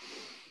angle,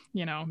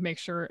 make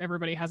sure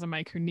everybody has a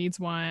mic who needs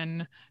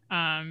one.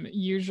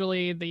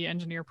 Usually the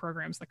engineer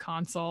programs the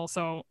console.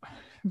 So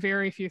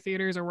very few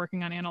theaters are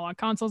working on analog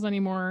consoles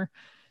anymore.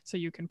 So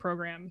you can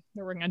program,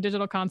 they're working on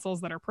digital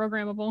consoles that are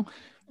programmable,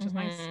 which is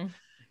nice.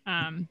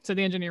 So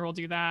the engineer will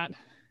do that.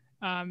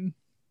 I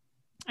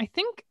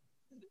think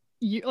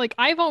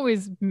I've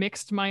always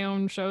mixed my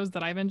own shows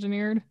that I've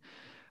engineered.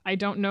 I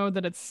don't know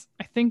that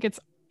I think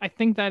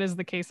that is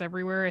the case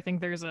everywhere. I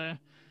think there's a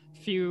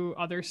few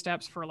other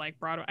steps for like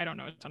Broadway. I don't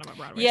know a ton about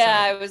Broadway.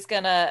 Yeah, so. I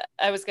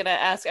was gonna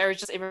ask.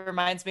 It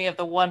reminds me of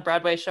the one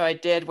Broadway show I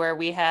did where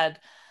we had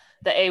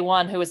the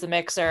A1 who was the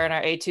mixer and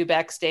our A2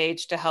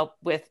 backstage to help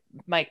with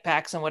mic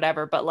packs and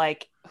whatever. But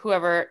like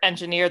whoever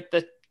engineered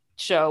the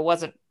show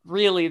wasn't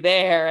really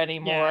there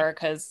anymore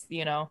because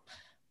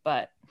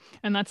but.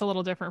 And that's a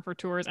little different for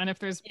tours. And if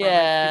there's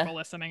people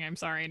listening, I'm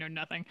sorry, I know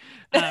nothing.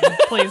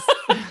 Please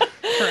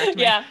correct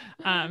me. Yeah.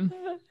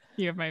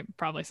 You have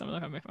probably some of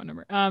them have my phone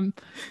number.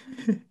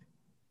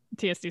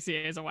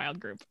 TSDCA is a wild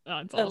group.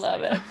 I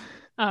love it.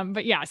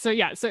 But yeah, so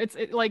it's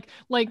like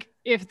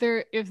if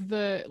the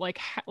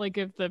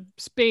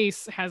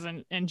space has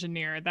an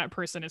engineer, that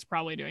person is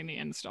probably doing the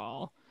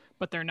install,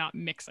 but they're not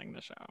mixing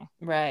the show.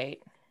 Right.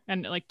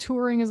 And like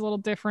touring is a little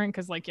different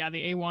because like, the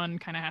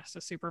A1 kind of has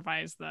to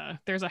supervise there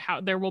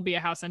will be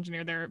a house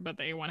engineer there, but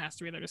the A1 has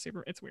to be there to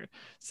it's weird.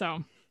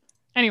 So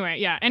anyway,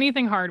 yeah,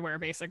 anything hardware,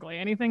 basically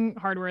anything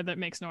hardware that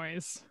makes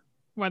noise,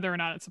 whether or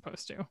not it's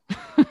supposed to.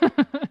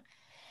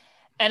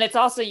 And it's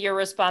also your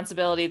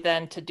responsibility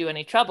then to do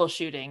any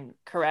troubleshooting,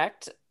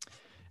 correct?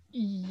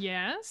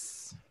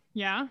 Yes.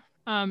 Yeah.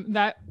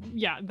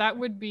 That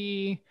would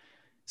be.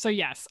 So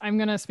yes, I'm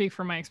going to speak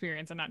from my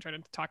experience and not try to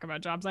talk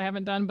about jobs I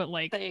haven't done, but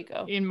like there you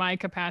go. In my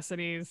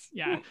capacities,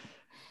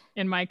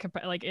 in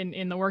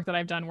the work that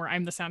I've done where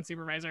I'm the sound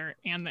supervisor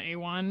and the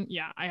A1,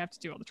 I have to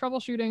do all the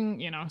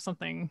troubleshooting.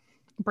 Something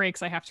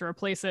breaks, I have to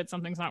replace it.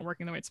 Something's not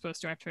working the way it's supposed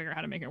to. I have to figure out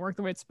how to make it work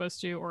the way it's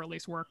supposed to, or at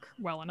least work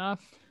well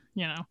enough,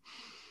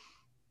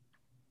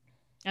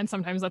 And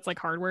sometimes that's like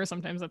hardware.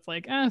 Sometimes that's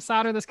like,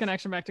 solder this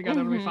connection back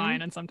together, it'll be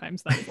fine. And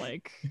sometimes that's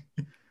like,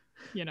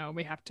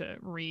 we have to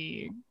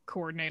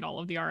re-coordinate all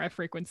of the RF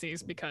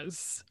frequencies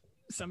because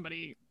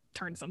somebody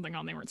turned something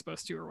on they weren't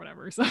supposed to or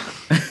whatever. So,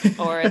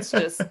 or it's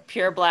just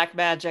pure black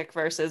magic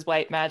versus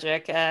white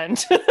magic,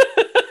 and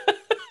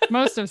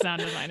most of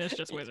sound design is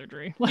just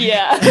wizardry.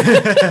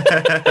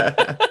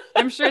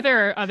 I'm sure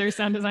there are other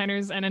sound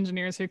designers and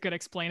engineers who could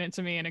explain it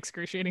to me in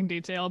excruciating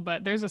detail,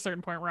 but there's a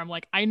certain point where I'm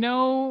like, I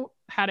know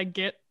how to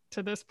get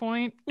to this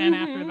point, and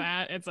after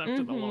that it's up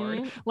to the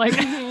Lord. Like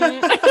I don't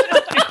know.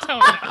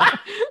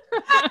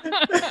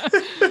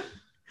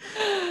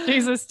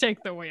 Jesus,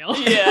 take the wheel.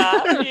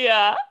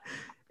 Yeah.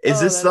 Is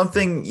this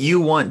something you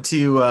want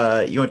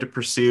to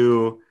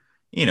pursue,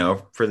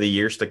 for the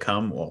years to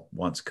come? Well,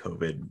 once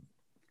COVID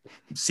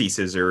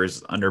ceases or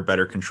is under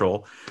better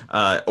control,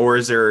 or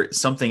is there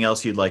something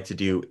else you'd like to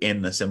do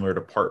in the similar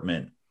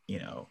department,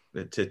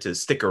 to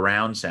stick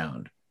around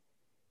sound?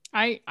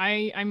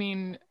 I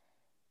mean,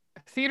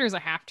 theater's a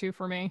have to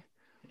for me.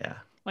 Yeah.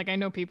 Like I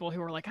know people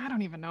who are like, I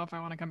don't even know if I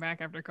want to come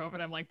back after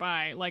COVID. I'm like,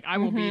 bye. Like I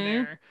will be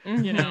there,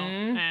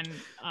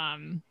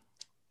 and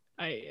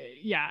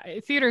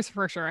theater's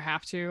for sure a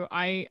have to.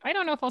 I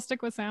don't know if I'll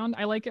stick with sound.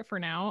 I like it for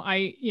now.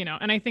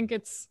 And I think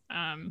it's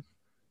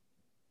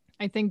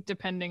I think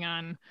depending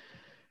on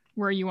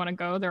where you want to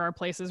go, there are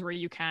places where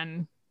you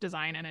can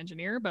design and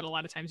engineer, but a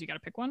lot of times you got to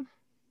pick one.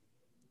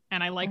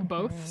 And I like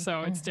both.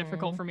 So it's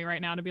difficult for me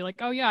right now to be like,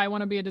 oh yeah, I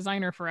want to be a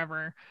designer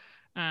forever.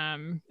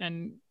 And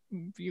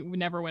you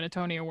never win a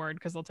Tony Award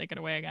because they'll take it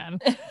away again.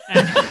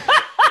 That's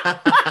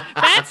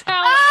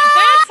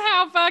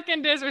how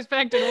fucking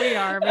disrespected we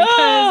are,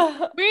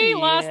 because we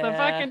lost the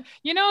fucking,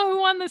 who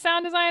won the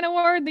sound design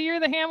award the year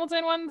that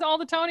Hamilton won all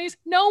the Tonys?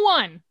 No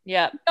one.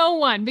 Yep. No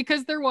one,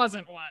 because there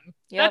wasn't one.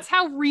 Yep. That's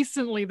how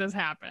recently this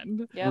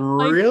happened. Yep.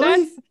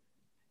 Really?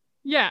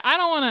 I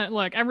don't want to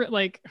look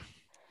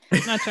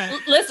not trying to...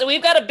 Listen,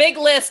 we've got a big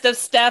list of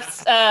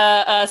Steph's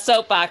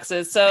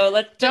soapboxes, so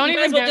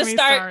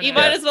you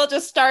might as well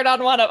just start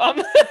on one of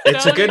them.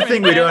 It's a good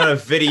thing we don't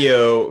have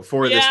video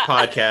for this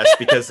podcast,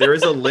 because there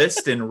is a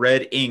list in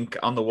red ink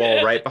on the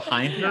wall right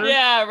behind her.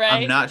 Yeah, right.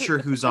 I'm not sure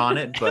who's on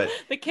it, but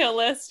the kill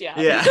list. Yeah.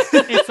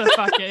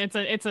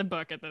 It's a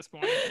book at this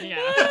point.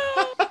 Yeah.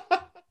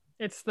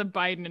 It's the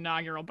Biden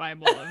inaugural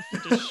Bible of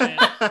just shit.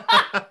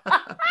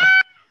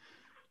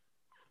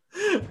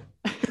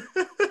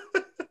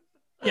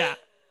 Yeah.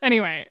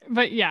 Anyway,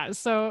 but yeah,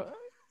 so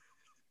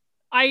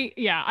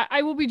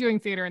I will be doing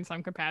theater in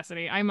some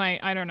capacity.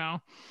 I don't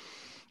know.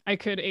 I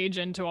could age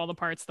into all the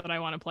parts that I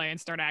want to play and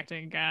start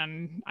acting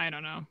again. I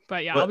don't know.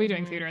 But yeah, I'll be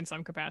doing theater in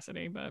some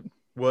capacity, but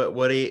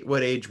what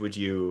age would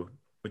you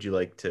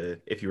like to,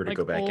 if you were to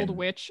go back old and...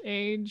 witch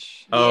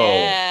age? Oh,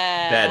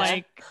 yeah, that's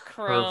like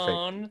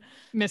Crone,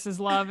 Mrs.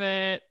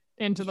 Lovett,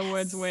 Into the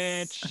Woods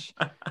Witch,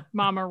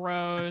 Mama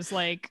Rose,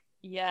 like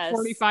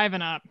 45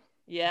 and up.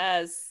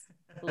 Yes.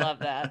 Love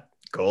that.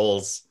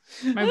 Goals.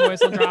 My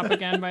voice will drop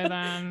again by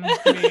then.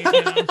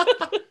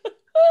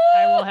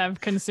 I will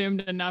have consumed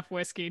enough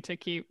whiskey to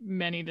keep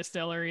many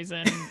distilleries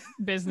in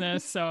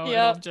business, so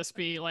it'll just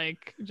be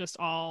like just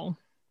all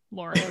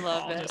Laura. I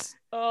love it.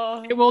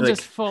 It will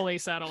just fully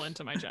settle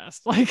into my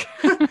chest. Like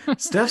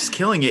Steph's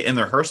killing it in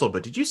the rehearsal,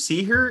 but did you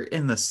see her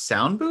in the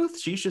sound booth?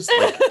 She's just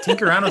like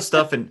tinkering around with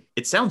stuff, and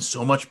it sounds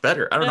so much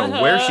better. I don't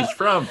know where she's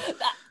from.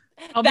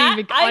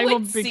 I will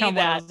become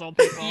one of those old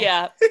people.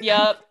 Yeah,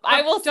 yep.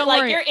 I will. Don't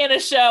like worry. You're in a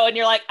show and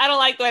you're like, I don't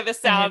like the way this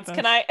sounds.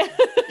 Can I?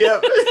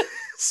 Yep.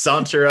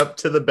 saunter up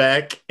to the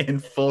back in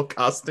full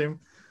costume.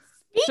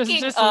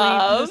 Speaking Just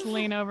of,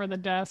 lean over the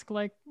desk,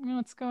 like,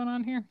 what's going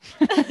on here?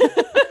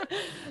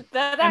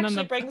 that And then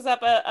actually brings up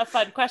a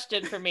fun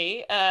question for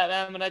me.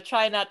 I'm going to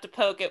try not to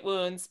poke at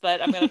wounds,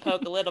 but I'm going to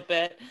poke a little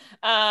bit.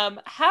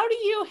 How do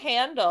you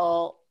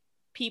handle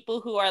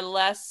people who are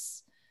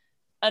less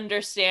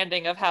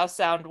understanding of how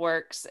sound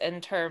works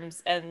in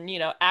terms, and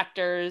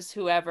actors,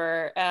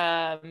 whoever,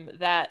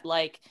 that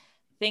like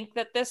think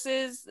that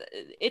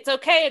it's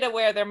okay to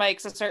wear their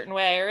mics a certain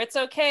way, or it's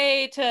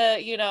okay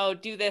to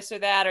do this or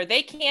that, or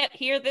they can't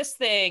hear this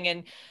thing,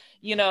 and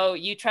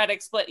you try to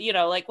explain,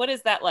 like, what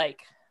is that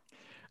like?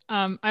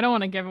 I don't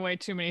want to give away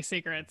too many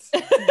secrets,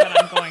 but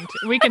I'm going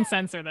to. We can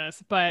censor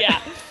this, but Yeah.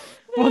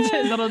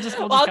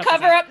 I'll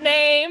cover up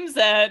names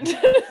and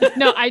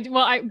no,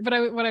 what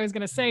I was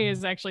gonna say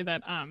is actually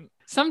that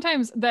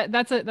sometimes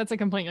that's a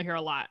complaint you'll hear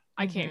a lot.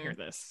 I can't hear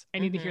this. I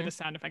need to hear the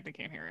sound effect. I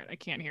can't hear it. I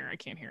can't hear.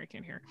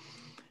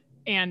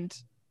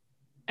 And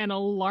an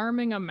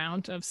alarming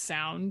amount of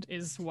sound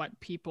is what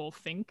people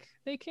think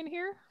they can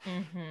hear,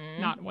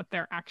 not what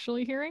they're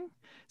actually hearing.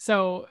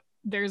 So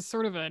there's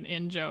sort of an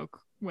in-joke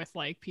with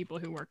like people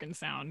who work in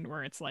sound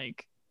where it's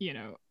like,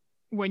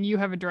 when you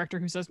have a director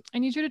who says, I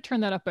need you to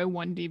turn that up by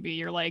 1 dB,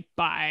 you're like,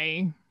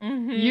 bye.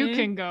 You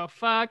can go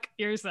fuck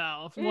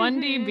yourself.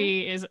 1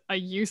 dB is a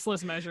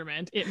useless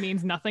measurement. It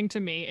means nothing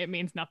to me. It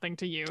means nothing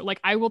to you. Like,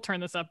 I will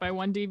turn this up by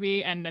 1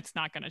 dB and it's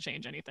not going to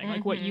change anything.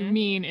 Like, what you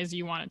mean is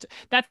you want it to.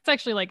 That's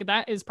actually like,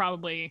 I would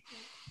say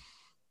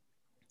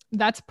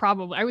that's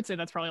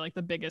probably like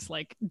the biggest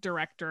like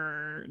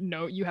director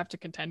note you have to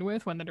contend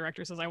with when the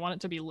director says, I want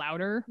it to be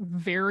louder.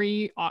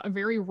 Very,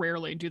 very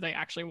rarely do they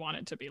actually want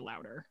it to be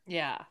louder.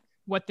 Yeah.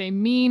 What they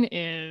mean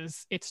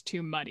is it's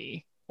too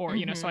muddy, or,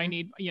 so I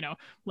need,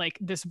 like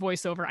this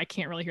voiceover, I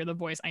can't really hear the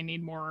voice. I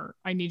need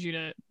you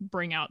to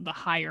bring out the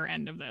higher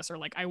end of this, or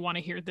like, I want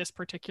to hear this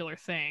particular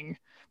thing.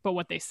 But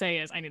what they say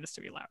is, I need this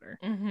to be louder,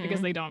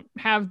 because they don't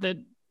have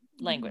the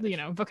language,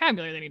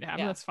 vocabulary they need to have.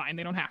 Yeah. That's fine.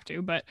 They don't have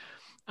to, but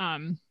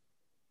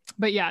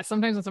yeah,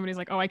 sometimes when somebody's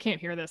like, oh, I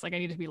can't hear this, like, I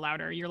need to be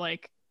louder. You're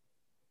like,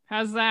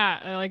 how's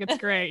that? Like, it's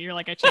great. You're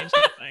like, I changed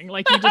nothing.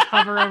 Like, you just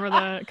hover over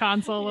the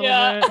console a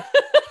little bit.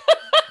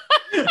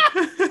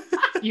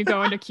 You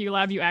go into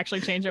QLab, you actually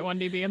change it 1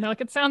 dB, and they're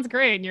like, it sounds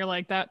great. And you're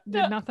like, that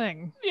did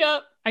nothing.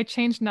 Yep. I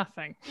changed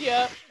nothing.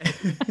 Yep.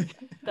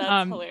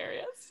 That's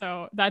hilarious.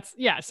 So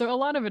so a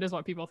lot of it is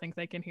what people think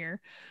they can hear.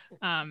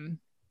 And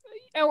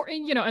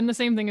the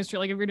same thing is true.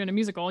 Like, if you're doing a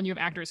musical and you have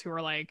actors who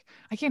are like,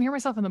 I can't hear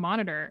myself in the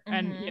monitor.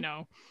 And,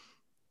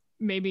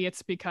 maybe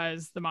it's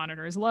because the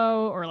monitor is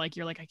low, or like,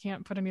 you're like, I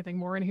can't put anything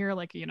more in here.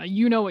 Like,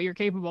 what you're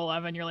capable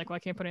of. And you're like, well, I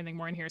can't put anything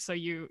more in here. So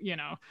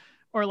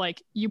or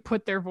like you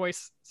put their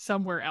voice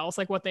somewhere else.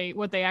 Like what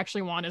they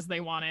actually want is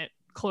they want it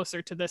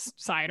closer to this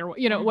side, or,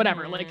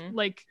 whatever.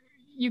 Like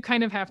you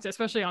kind of have to,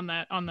 especially on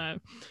the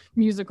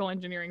musical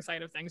engineering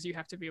side of things, you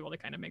have to be able to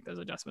kind of make those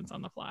adjustments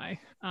on the fly.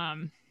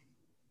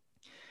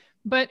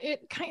 But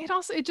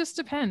it just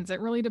depends. It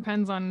really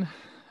depends on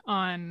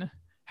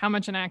how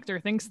much an actor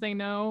thinks they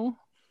know,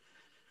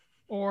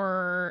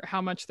 or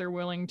how much they're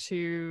willing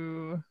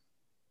to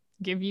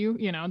give you.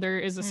 There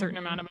is a certain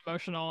amount of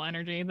emotional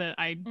energy that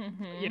I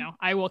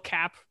will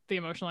cap the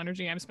emotional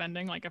energy I'm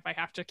spending. Like, if I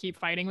have to keep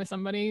fighting with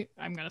somebody,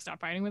 I'm going to stop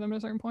fighting with them at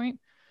a certain point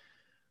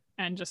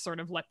and just sort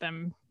of let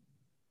them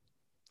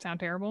sound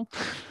terrible,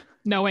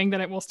 knowing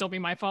that it will still be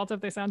my fault if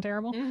they sound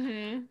terrible.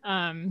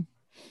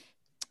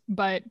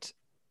 But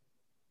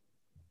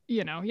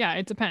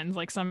it depends.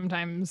 Like,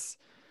 sometimes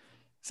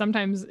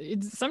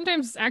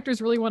actors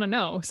really want to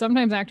know.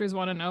 Sometimes actors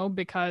want to know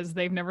because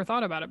they've never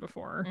thought about it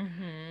before.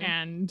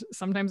 And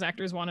sometimes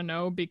actors want to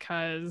know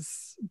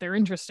because they're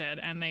interested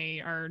and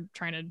they are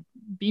trying to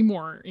be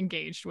more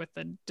engaged with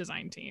the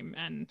design team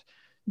and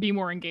be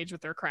more engaged with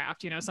their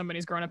craft.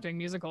 Somebody's grown up doing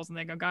musicals and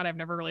they go, God, I've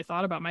never really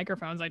thought about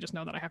microphones. I just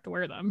know that I have to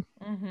wear them.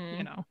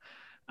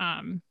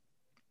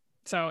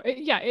 So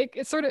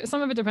it sort of,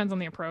 some of it depends on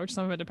the approach.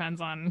 Some of it depends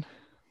on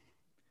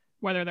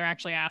whether they're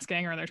actually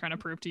asking or they're trying to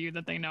prove to you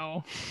that they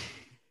know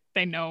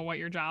what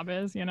your job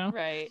is,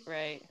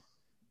 Right.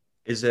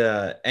 Is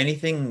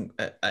anything,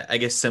 I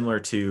guess, similar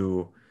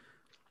to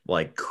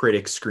like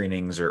critic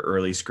screenings or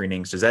early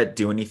screenings? Does that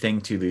do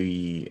anything to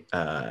the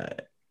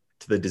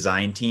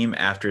design team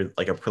after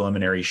like a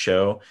preliminary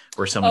show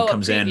where someone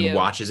comes in and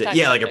watches it?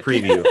 Yeah, like a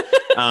preview.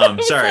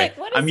 Sorry,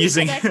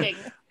 like,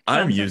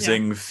 I'm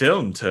using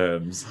film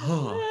terms.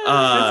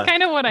 That's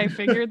kind of what I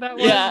figured that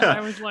was. Yeah.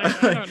 I was like,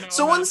 I don't know.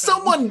 So when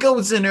someone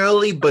goes in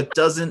early but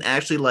doesn't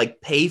actually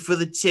like pay for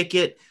the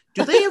ticket,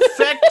 do they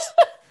affect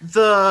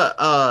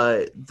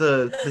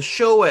the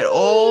show at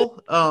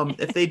all?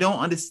 If they don't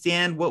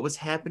understand what was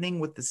happening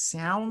with the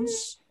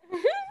sounds?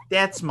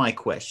 That's my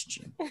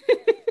question.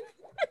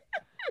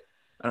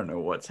 I don't know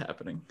what's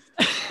happening.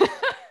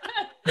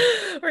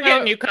 We're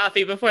getting you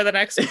coffee before the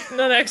next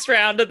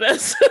round of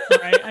this.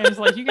 Right. I was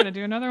like, you got to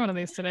do another one of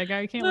these today,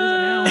 guy. You can't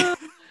lose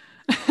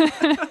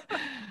it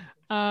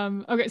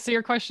Okay, so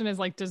your question is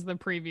like, does the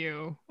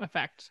preview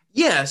affect?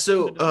 Yeah,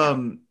 so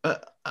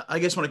I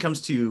guess when it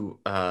comes to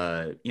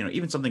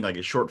even something like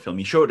a short film,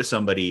 you show it to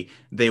somebody,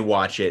 they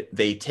watch it,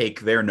 they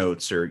take their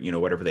notes or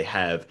whatever they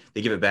have,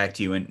 they give it back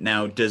to you. And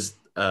now does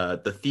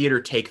the theater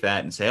take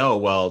that and say, oh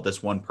well,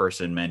 this one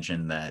person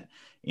mentioned that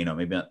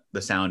maybe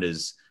the sound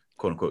is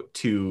quote unquote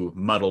too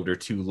muddled or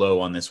too low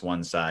on this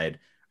one side?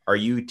 Are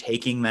you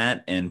taking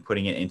that and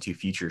putting it into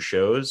future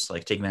shows,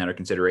 like taking that under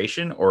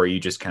consideration, or are you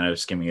just kind of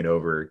skimming it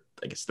over,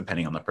 I guess,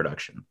 depending on the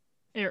production?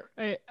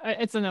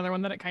 It's another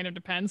one that it kind of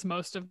depends.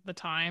 Most of the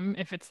time,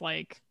 if it's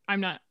like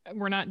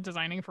we're not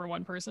designing for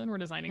one person, we're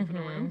designing for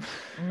the room.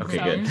 Okay,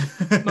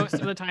 so good. most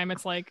of the time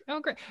it's like, oh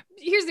great.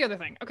 Here's the other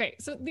thing. Okay,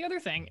 so the other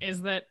thing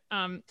is that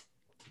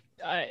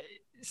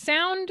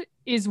sound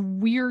is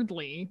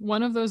weirdly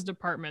one of those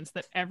departments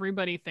that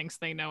everybody thinks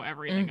they know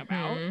everything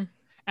about,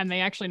 and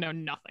they actually know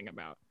nothing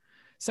about.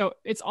 So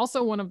it's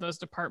also one of those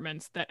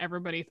departments that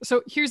everybody.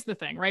 So here's the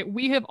thing, right?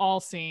 We have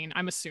all seen,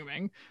 I'm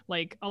assuming,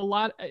 like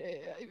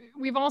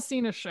we've all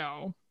seen a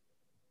show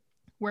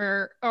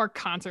or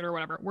concert or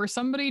whatever, where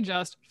somebody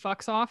just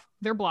fucks off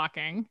their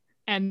blocking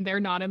and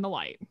they're not in the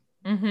light,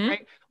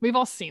 right? We've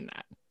all seen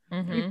that.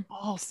 We've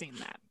all seen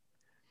that.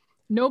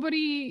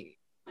 Nobody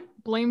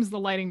blames the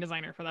lighting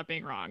designer for that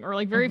being wrong, or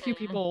like very few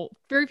people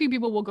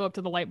will go up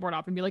to the light board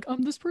op and be like,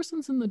 this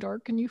person's in the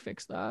dark, can you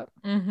fix that?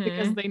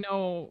 Because they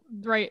know,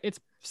 right, it's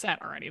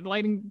set already. The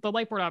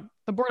light board op,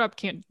 the board op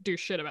can't do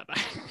shit about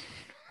that.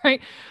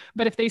 Right?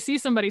 But if they see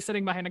somebody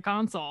sitting behind a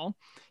console,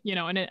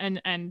 and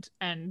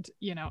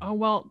oh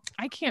well,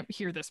 I can't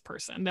hear this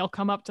person, they'll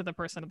come up to the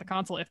person at the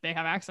console if they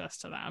have access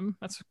to them.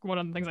 That's one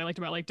of the things I liked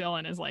about like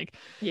Dylan is like,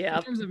 in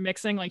terms of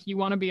mixing, like you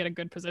want to be at a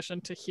good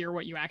position to hear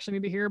what you actually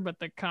need to hear, but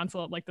the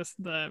console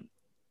the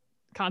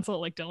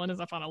console like Dylan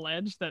is up on a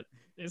ledge that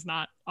is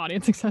not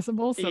audience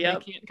accessible, so they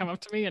can't come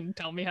up to me and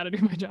tell me how to do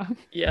my job,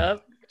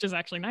 which is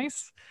actually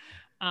nice.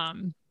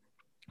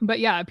 But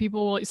yeah,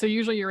 so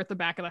usually you're at the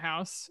back of the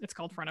house. It's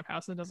called front of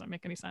house. It doesn't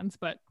make any sense,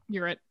 but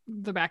you're at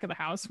the back of the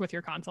house with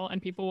your console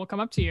and people will come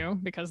up to you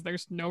because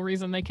there's no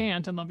reason they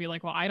can't. And they'll be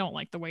like, well, I don't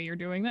like the way you're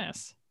doing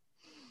this.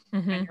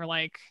 And you're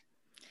like,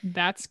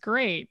 that's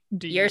great.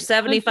 You're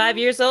 75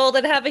 years old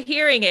and have a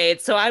hearing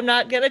aid, so I'm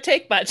not going to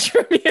take much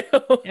from you.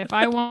 If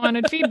I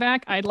wanted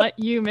feedback, I'd let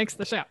you mix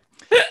the show.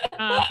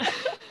 My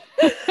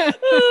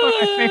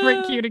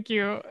favorite Q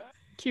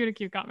to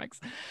Q comics.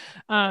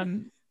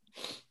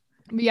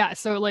 Yeah,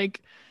 so like,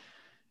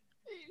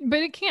 but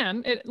it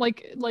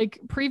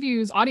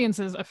previews,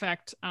 audiences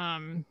affect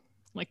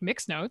like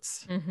mix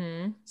notes.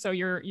 So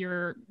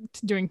you're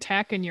doing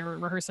tech and you're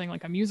rehearsing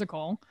like a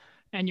musical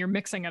and you're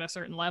mixing at a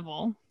certain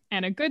level,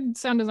 and a good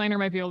sound designer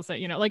might be able to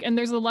say, and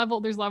there's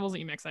levels that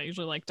you mix at.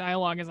 Usually like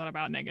dialogue is at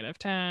about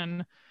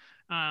 -10,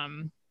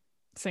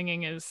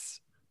 singing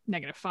is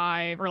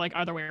 -5, or like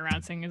other way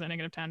around, singing is at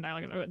 -10,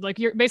 dialogue like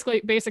you're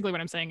basically what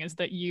I'm saying is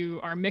that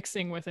you are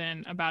mixing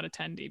within about a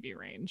 10 dB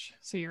range,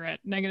 so you're at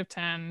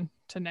 -10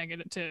 to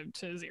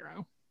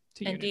 0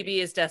 to and unity. dB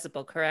is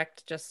decibel,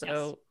 correct? Just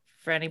so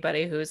for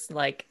anybody who's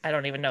like, I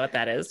don't even know what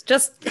that is,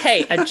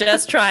 I'm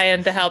just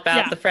trying to help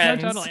out the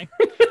friends. No, totally.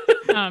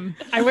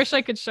 I wish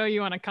I could show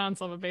you on a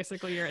console, but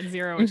basically you're at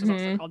 0, which is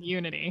also called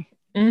unity.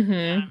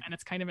 And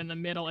it's kind of in the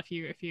middle if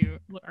you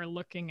are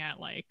looking at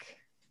like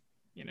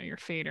your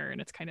fader,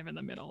 and it's kind of in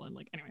the middle, and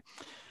like anyway.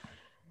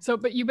 So,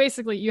 but you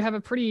basically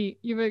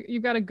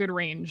you've got a good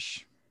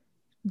range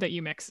that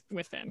you mix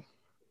within,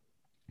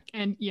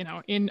 and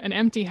in an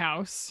empty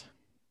house,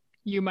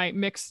 you might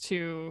mix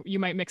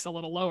a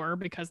little lower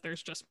because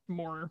there's just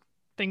more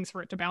things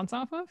for it to bounce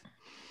off of.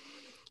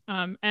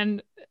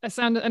 And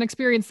an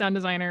experienced sound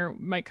designer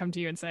might come to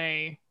you and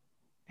say,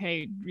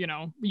 hey,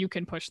 you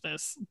can push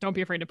this. Don't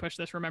be afraid to push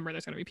this. Remember,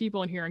 there's going to be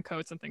people in here in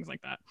coats and things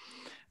like that,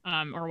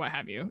 or what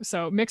have you.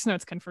 So mix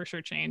notes can for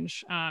sure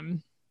change.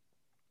 I've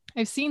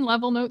seen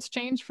level notes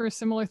change for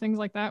similar things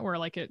like that, where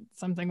like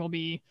something will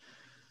be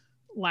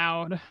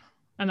loud,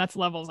 and that's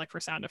levels like for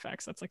sound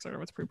effects. That's like sort of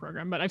what's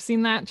pre-programmed. But I've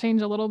seen that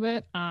change a little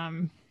bit.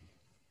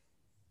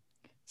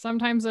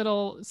 Sometimes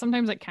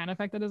it can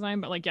affect the design,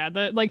 but like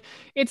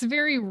it's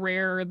very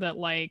rare that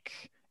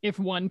like if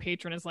one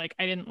patron is like,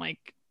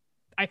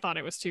 I thought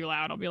it was too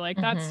loud, I'll be like,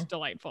 that's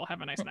delightful,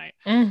 have a nice night.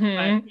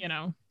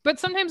 But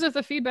sometimes if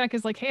the feedback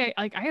is like, hey,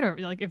 like I had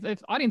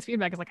if audience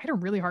feedback is like, I had a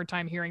really hard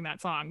time hearing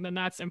that song, then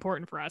that's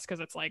important for us,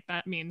 because it's like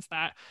that means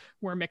that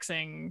we're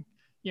mixing,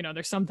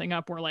 there's something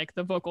up where like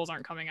the vocals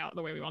aren't coming out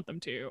the way we want them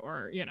to,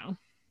 or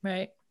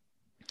right.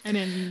 And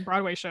in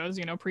Broadway shows,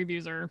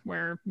 previews are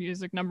where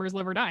music numbers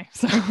live or die.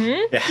 So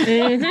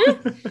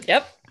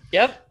Yep.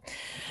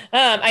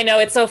 I know,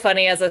 it's so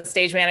funny as a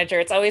stage manager,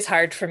 it's always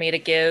hard for me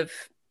to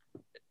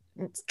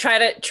try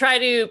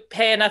to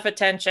pay enough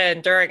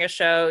attention during a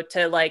show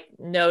to like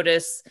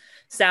notice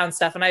sound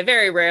stuff. And I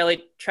very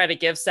rarely try to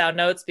give sound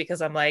notes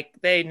because I'm like,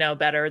 they know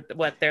better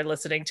what they're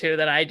listening to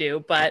than I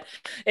do. But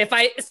if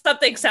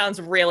something sounds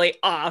really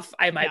off,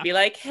 I might be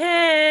like,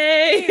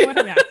 hey.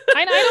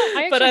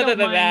 I but other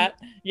than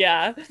that,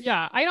 yeah,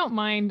 I don't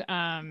mind.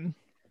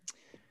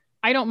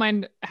 I don't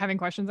mind having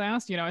questions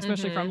asked, you know,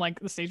 especially from Mhm. like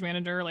the stage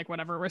manager, like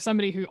whatever, or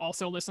somebody who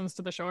also listens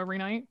to the show every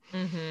night.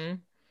 Mhm.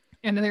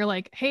 And then they're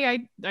like,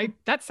 hey, I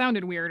that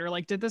sounded weird, or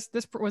like, did this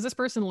was this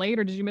person late,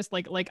 or did you miss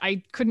like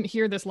I couldn't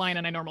hear this line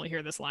and I normally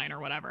hear this line or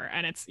whatever.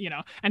 And it's, you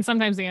know, and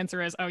sometimes the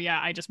answer is, oh yeah,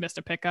 I just missed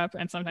a pickup,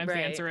 and sometimes the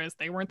Right. answer is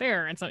they weren't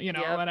there, and so, you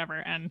know, Yep. whatever.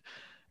 And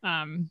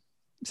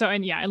so,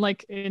 and yeah, and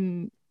like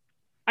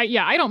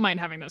I don't mind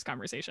having those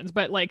conversations,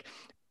 but like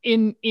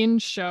in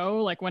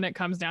show, like when it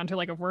comes down to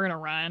like if we're in a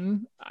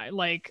run,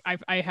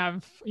 I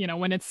have, you know,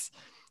 when it's,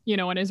 you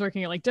know, when I was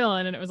working at like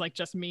Dylan and it was like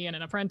just me and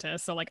an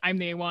apprentice, so like I'm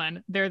the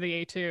A1, they're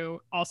the A2,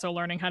 also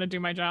learning how to do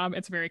my job.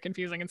 It's very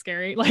confusing and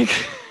scary, like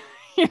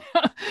you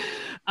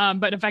know?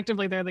 But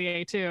effectively they're the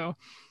A2,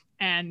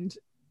 and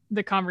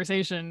the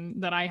conversation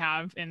that I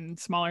have in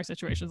smaller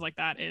situations like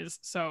that is,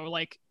 so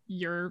like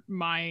you're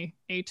my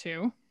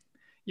A2,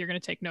 you're going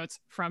to take notes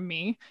from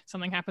me.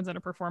 Something happens at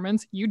a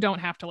performance, you don't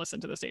have to listen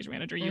to the stage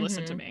manager, you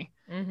listen to me.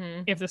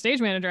 If the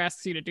stage manager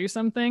asks you to do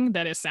something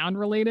that is sound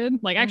related,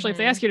 like actually if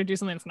they ask you to do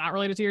something that's not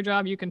related to your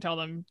job, you can tell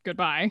them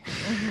goodbye.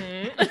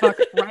 Fuck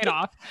right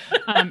off.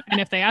 And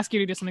if they ask you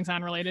to do something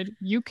sound related,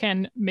 you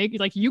can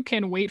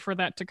wait for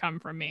that to come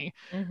from me.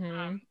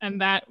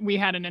 And that we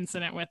had an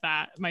incident with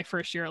that my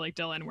first year like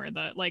Dylan, where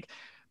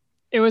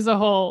it was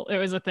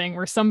a thing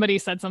where somebody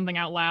said something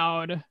out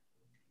loud.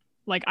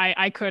 Like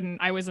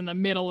I was in the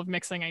middle of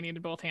mixing. I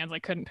needed both hands. I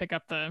couldn't pick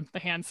up the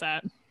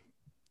handset.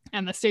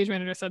 And the stage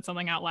manager said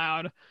something out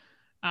loud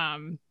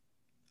on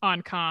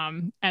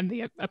comm, and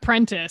the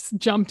apprentice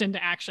jumped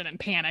into action and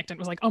panicked and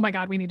was like, oh my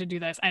God, we need to do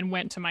this. And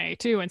went to my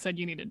A2 and said,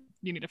 you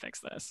need to fix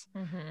this.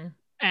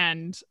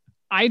 And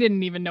I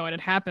didn't even know it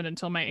had happened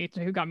until my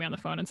A2 got me on the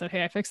phone and said,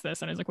 hey, I fixed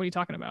this. And I was like, what are you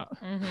talking about?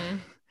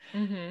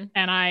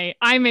 And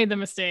I made the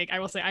mistake. I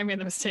will say I made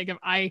the mistake of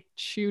I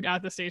chewed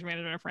out the stage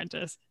manager and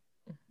apprentice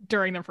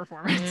during the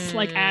performance,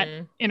 like at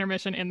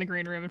intermission in the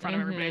green room in front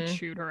of everybody. I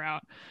chewed her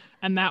out,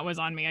 and that was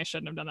on me. I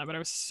shouldn't have done that, but I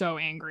was so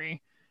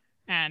angry,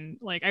 and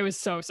like I was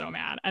so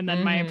mad. And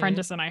then my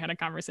apprentice and I had a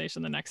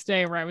conversation the next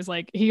day where I was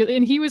like,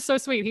 he was so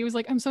sweet. He was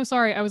like, I'm so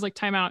sorry. I was like,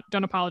 time out,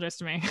 don't apologize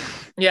to me.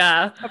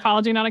 Yeah.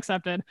 Apology not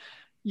accepted.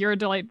 You're a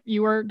delight.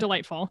 You were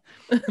delightful.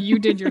 You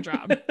did your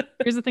job.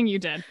 Here's the thing you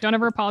did. Don't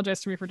ever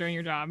apologize to me for doing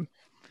your job.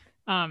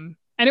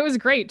 And it was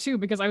great too,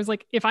 because I was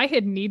like, if I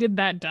had needed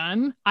that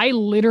done, I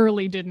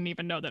literally didn't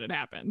even know that it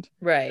happened.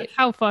 Right. That's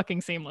how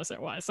fucking seamless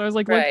it was. So I was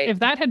like, Right. if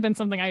that had been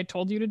something I had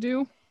told you to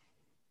do,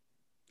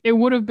 it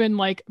would have been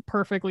like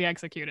perfectly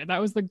executed. That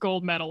was the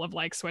gold medal of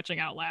like switching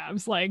out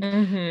labs. Like,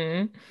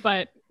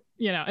 but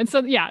you know, and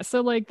so yeah,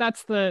 so like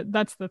that's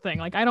the thing.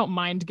 Like I don't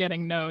mind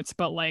getting notes,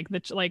 but like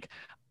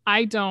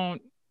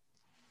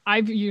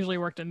I've usually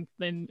worked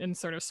in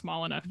sort of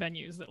small enough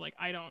venues that like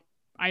I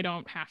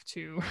don't have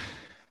to.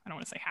 I don't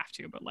want to say have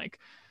to, but like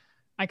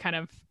I kind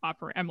of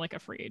operate. I'm like a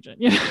free agent,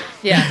 you know?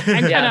 Yeah.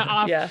 I'm kind of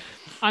off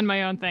on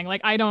my own thing.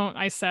 Like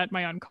I set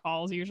my own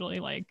calls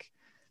usually, like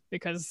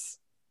because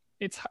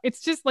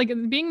it's just like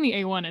being the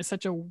A1 is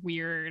such a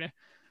weird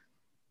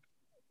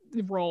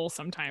role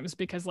sometimes,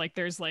 because like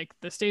there's like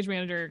the stage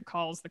manager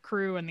calls the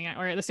crew and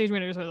the stage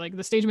managers are like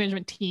the stage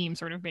management team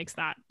sort of makes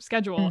that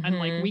schedule, and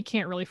like we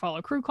can't really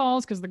follow crew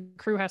calls because the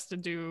crew has to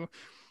do.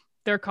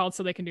 They're called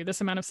so they can do this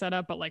amount of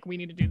setup, but like we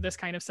need to do this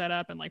kind of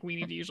setup, and like we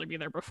need to usually be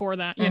there before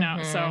that, you know.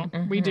 So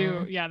we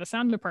do, the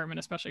sound department,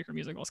 especially for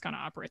musicals, kind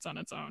of operates on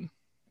its own,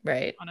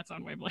 right, on its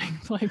own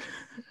wavelength. Like,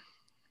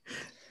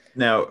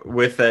 now,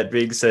 with that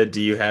being said,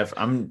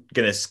 I'm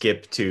gonna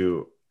skip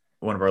to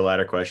one of our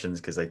latter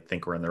questions because I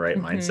think we're in the right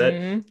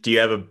mindset. Do you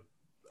have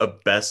a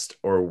best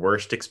or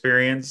worst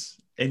experience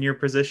in your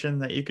position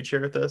that you could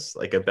share with us,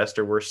 like a best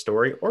or worst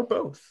story, or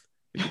both?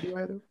 You can do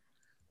either.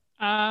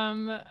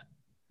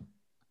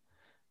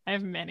 I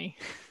have many.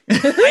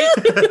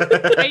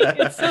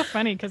 It's so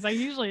funny because I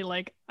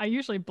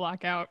usually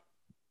block out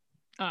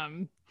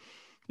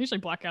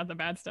the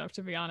bad stuff,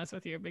 to be honest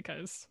with you,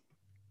 because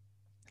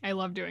I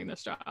love doing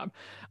this job.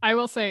 I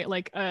will say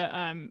Lake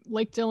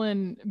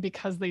Dylan,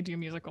 because they do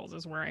musicals,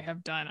 is where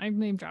I'm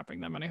name dropping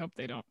them, and I hope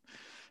they don't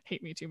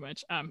hate me too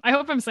much. I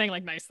hope I'm saying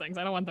like nice things.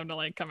 I don't want them to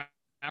like come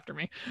after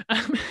me.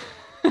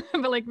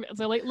 But Lake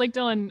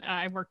Dylan,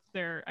 I worked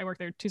there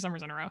 2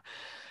 summers in a row,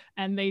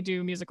 and they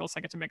do musicals. So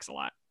I get to mix a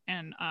lot,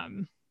 and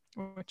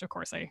which of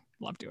course I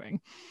love doing.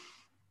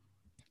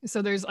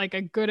 So there's like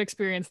a good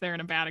experience there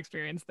and a bad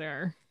experience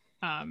there,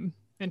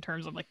 in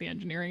terms of like the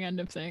engineering end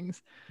of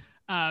things.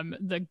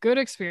 The good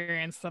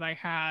experience that I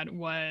had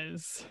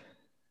was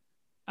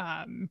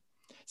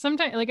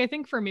sometimes, like I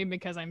think for me,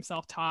 because I'm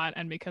self-taught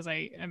and because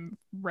I am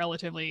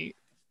relatively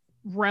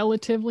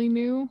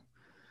new,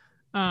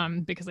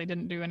 because I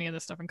didn't do any of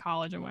this stuff in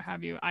college and what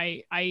have you,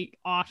 I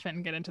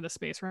often get into the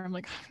space where I'm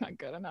like, I'm not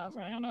good enough,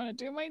 I don't know how to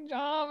do my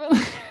job.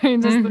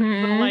 And just the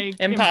like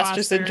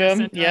imposter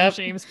syndrome,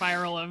 shame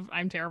spiral of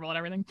I'm terrible at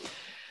everything.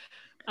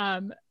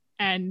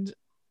 And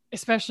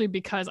especially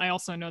because I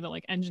also know that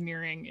like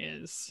engineering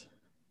is,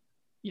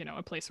 you know,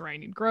 a place where I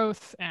need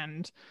growth,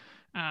 and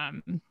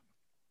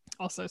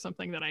also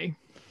something that I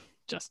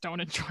just don't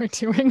enjoy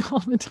doing all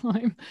the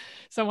time.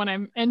 So when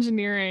I'm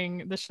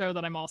engineering the show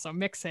that I'm also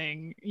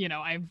mixing, you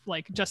know, I've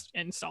like just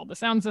installed the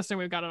sound system,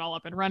 we've got it all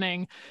up and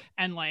running,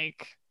 and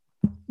like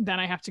then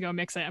I have to go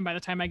mix it. And by the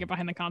time I get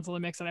behind the console to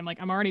mix it, I'm like,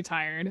 I'm already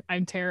tired.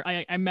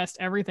 I messed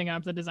everything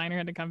up. The designer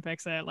had to come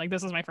fix it. Like,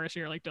 this is my first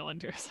year, like Dylan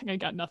too. Like, I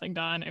got nothing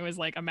done. It was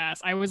like a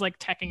mess. I was like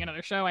teching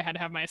another show. I had to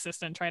have my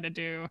assistant try to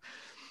do,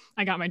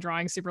 I got my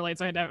drawing super late.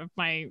 So I had to have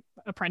my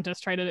apprentice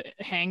try to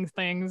hang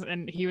things.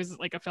 And he was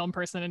like a film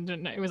person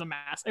and it was a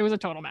mess. It was a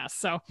total mess.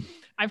 So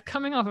I'm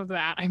coming off of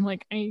that. I'm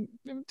like, I'm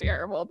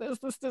terrible at this.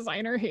 This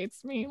designer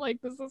hates me.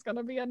 Like, this is going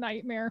to be a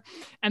nightmare.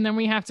 And then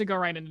we have to go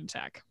right into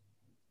tech.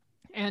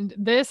 And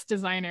this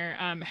designer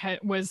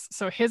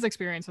his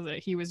experience was that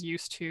he was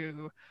used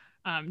to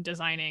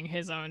designing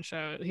his own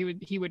show.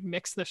 He would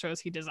mix the shows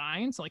he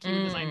designed. So like he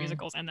would design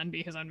musicals and then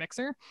be his own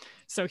mixer.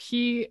 So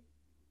he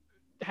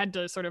had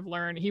to sort of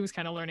learn, he was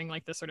kind of learning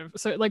like this sort of,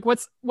 so like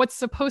what's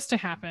supposed to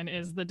happen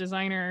is the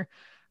designer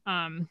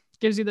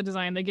gives you the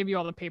design, they give you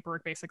all the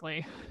paperwork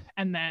basically,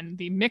 and then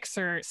the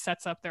mixer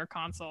sets up their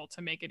console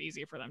to make it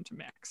easy for them to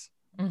mix.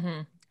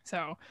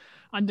 So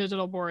on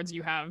digital boards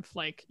you have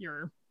like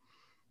your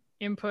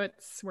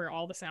inputs where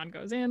all the sound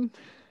goes in,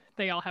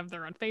 they all have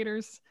their own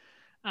faders,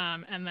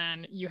 and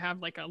then you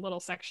have like a little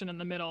section in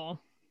the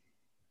middle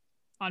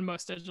on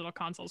most digital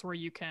consoles where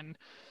you can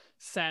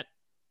set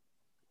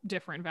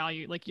different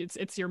value, like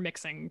it's your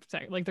mixing,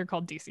 like they're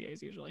called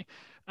DCAs usually,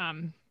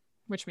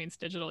 which means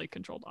digitally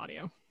controlled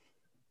audio.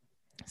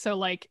 So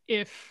like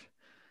if,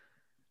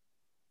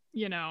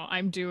 you know,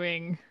 I'm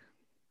doing,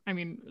 I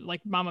mean,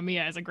 like Mamma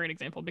Mia is a great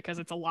example because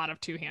it's a lot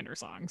of two-hander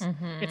songs.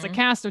 It's a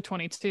cast of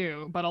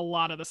 22, but a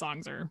lot of the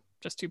songs are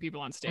just two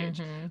people on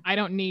stage. I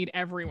don't need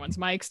everyone's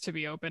mics to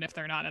be open if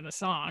they're not in the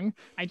song.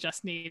 I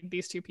just need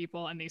these two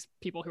people and these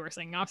people who are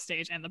singing off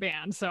stage and the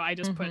band. So I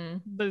just put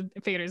the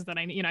faders that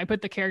I need, you know, I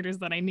put the characters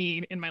that I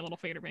need in my little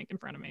fader bank in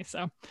front of me.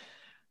 So,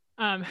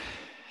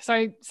 so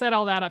I set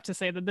all that up to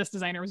say that this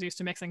designer was used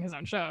to mixing his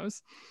own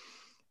shows.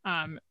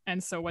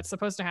 And so what's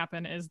supposed to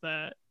happen is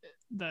the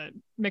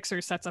mixer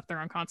sets up their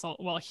own console.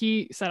 Well,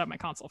 he set up my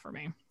console for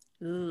me.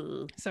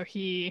 Ooh. So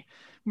he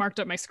marked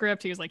up my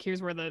script. He was like,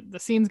 here's where the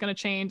scene's going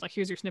to change. Like,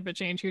 here's your snippet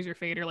change. Here's your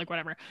fader, like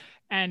whatever.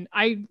 And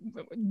I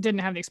didn't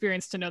have the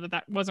experience to know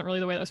that wasn't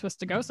really the way that was supposed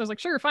to go. So I was like,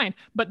 sure, fine.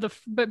 But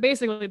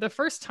basically the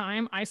first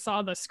time I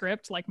saw the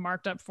script like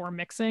marked up for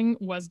mixing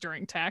was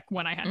during tech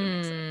when I had to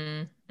mix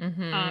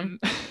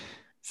it.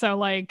 So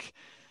like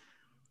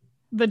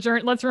the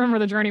journey, let's remember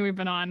the journey we've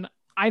been on.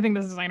 I think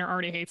this designer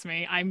already hates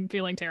me. I'm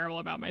feeling terrible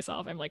about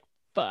myself. I'm like,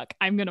 fuck,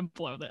 I'm gonna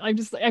blow this.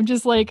 I'm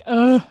just like,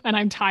 ugh, and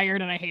I'm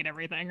tired and I hate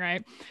everything,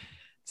 right?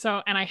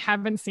 So, and I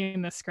haven't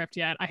seen this script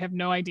yet. I have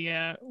no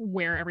idea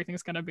where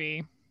everything's gonna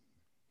be.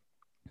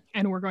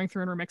 And we're going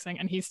through and we're mixing,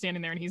 and he's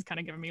standing there and he's kind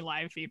of giving me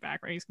live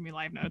feedback, right? He's giving me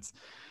live notes.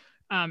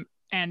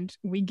 And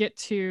we're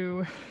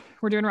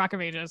doing Rock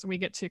of Ages. We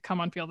get to Come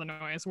On Feel the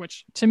Noise,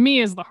 which to me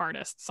is the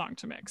hardest song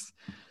to mix,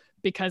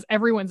 because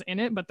everyone's in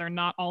it, but they're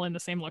not all in the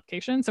same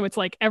location. So it's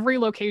like every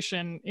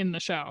location in the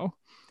show,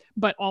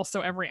 but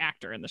also every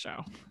actor in the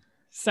show.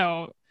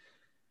 So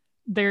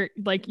they're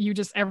like, you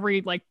just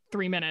every like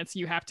 3 minutes,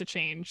 you have to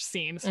change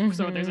scenes.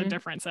 So there's a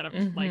different set of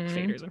like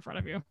faders in front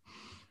of you.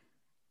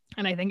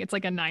 And I think it's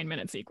like a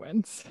 9-minute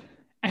sequence.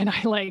 And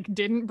I like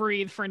didn't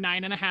breathe for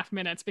 9.5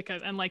 minutes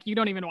and like, you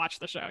don't even watch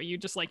the show. You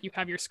just like, you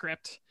have your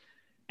script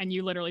and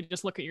you literally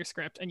just look at your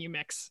script and you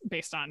mix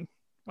based on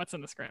what's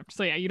in the script.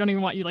 So yeah, you don't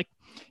even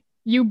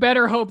you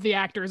better hope the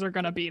actors are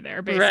going to be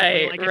there, basically.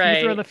 Right, like if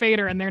you throw the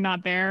fader and they're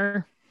not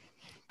there,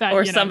 that,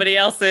 or somebody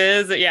else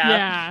is.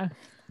 Yeah.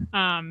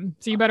 So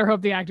you better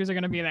hope the actors are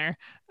going to be there.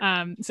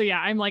 So yeah,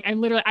 I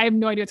have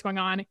no idea what's going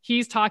on.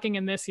 He's talking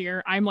in this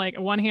here. I'm like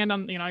one hand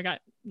on, I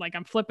got like,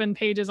 I'm flipping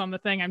pages on the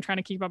thing. I'm trying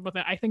to keep up with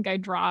it. I think I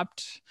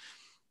dropped,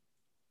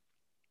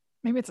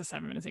 maybe it's a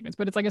 7-minute sequence,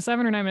 but it's like a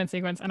 7 or 9-minute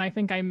sequence. And I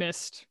think I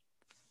missed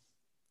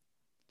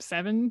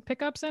 7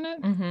 pickups in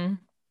it.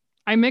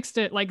 I mixed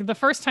it like the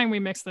first time we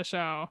mixed the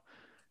show,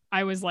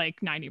 I was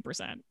like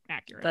 90%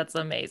 accurate. That's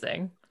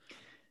amazing.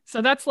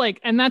 So that's like,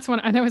 and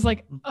I was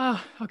like,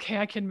 oh, okay,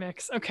 I can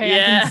mix. Okay, I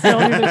can still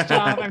do this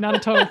job. I'm not a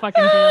total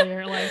fucking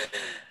failure. Like,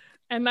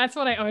 and that's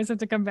what I always have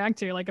to come back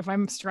to. Like, if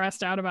I'm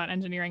stressed out about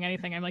engineering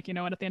anything, I'm like, you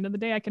know what? At the end of the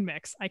day, I can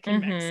mix. Mix.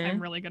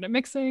 I'm really good at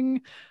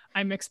mixing.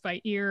 I mix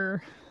by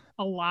ear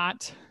a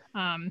lot.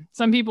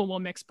 Some people will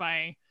mix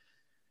by,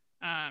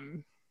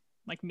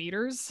 like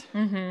meters.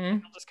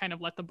 They'll just kind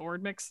of let the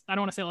board mix. I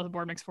don't want to say let the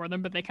board mix for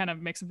them, but they kind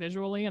of mix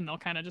visually, and they'll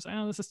kind of just,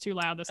 oh, this is too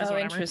loud. This is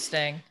whatever.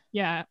 Interesting.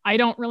 Yeah, I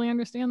don't really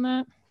understand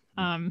that.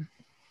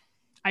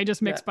 I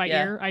just mix by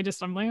ear.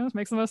 I'm like, oh, this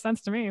makes the most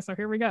sense to me. So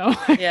here we go.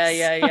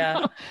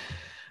 Yeah.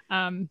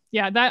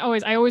 I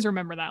always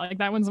remember that. Like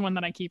that one's the one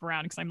that I keep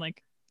around because I'm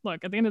like,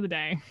 look, at the end of the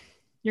day,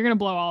 you're gonna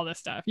blow all this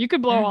stuff. You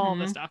could blow all of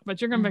this stuff,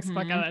 but you're gonna mix the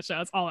fuck out of that show.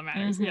 That's all that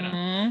matters,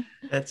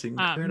 That's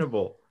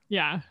incredible.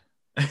 Yeah.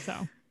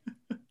 So.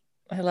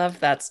 I love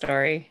that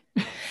story.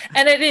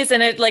 And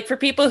it like for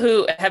people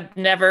who have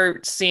never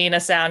seen a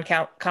sound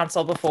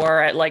console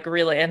before, like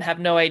really, and have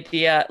no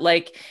idea,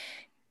 like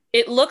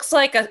it looks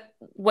like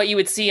what you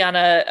would see on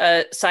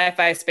a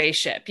sci-fi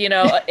spaceship, you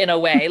know, in a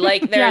way.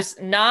 Like there's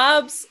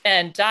knobs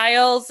and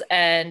dials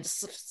and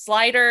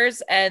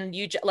sliders, and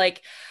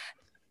like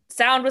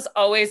sound was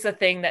always the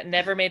thing that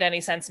never made any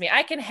sense to me.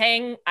 I can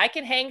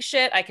hang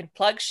shit, I can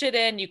plug shit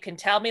in, you can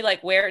tell me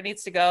like where it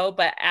needs to go,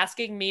 but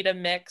asking me to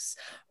mix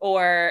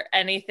or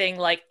anything,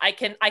 like I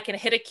can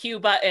hit a cue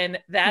button,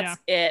 that's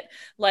it.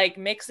 Like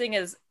mixing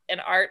is an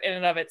art in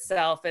and of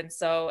itself. And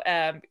so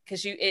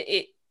because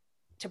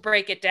to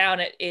break it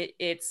down,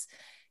 it's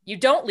you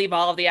don't leave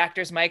all of the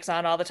actors' mics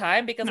on all the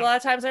time because a lot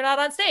of times they're not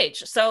on stage.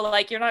 So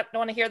like you're not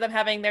want to hear them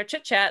having their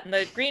chit chat in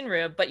the green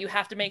room, but you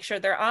have to make sure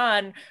they're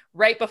on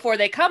right before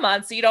they come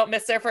on so you don't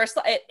miss their first.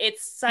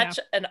 It's such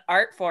an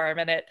art form,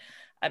 and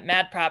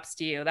mad props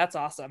to you. That's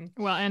awesome.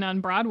 Well, and on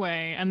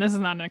Broadway, and this is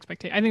not an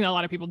expectation, I think a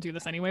lot of people do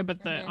this anyway,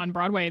 but on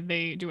Broadway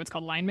they do what's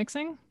called line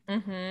mixing.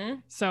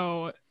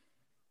 So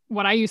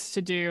what I used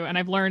to do, and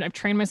I've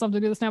trained myself to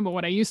do this now, but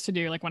what I used to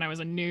do, like when I was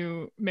a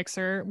new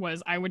mixer,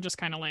 was I would just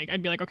kind of like,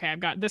 I'd be like, okay, I've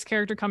got this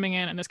character coming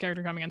in and this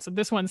character coming in. So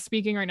this one's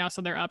speaking right now,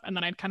 so they're up. And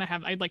then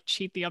I'd like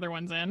cheat the other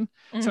ones in.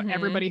 So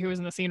everybody who was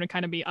in the scene would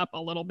kind of be up a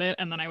little bit.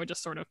 And then I would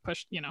just sort of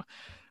push, you know.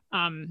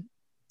 And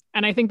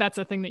I think that's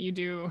a thing that you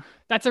do.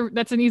 That's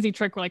an easy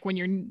trick. Like when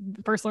you're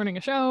first learning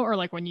a show, or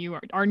like when you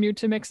are new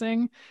to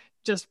mixing,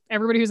 just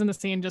everybody who's in the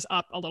scene just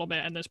up a little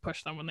bit and just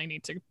push them when they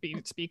need to be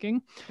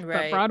speaking.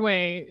 Right. But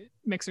Broadway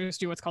mixers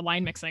do what's called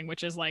line mixing,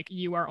 which is like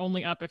you are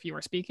only up if you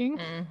are speaking.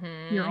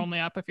 You're only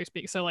up if you're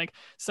speaking. So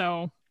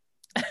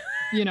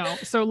you know,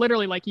 so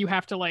literally like you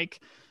have to like,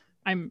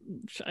 I'm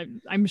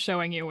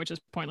showing you, which is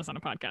pointless on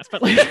a podcast,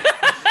 but like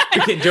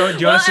do you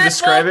want us to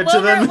describe it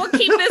to them? We'll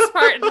keep this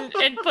part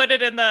and put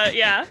it in the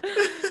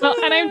Well,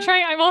 and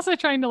I'm also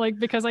trying to like,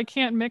 because I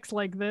can't mix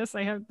like this.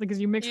 I have, because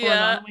you mix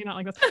horizontally, not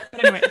like this.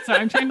 But anyway, so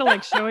I'm trying to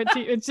like show it to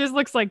you. It just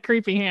looks like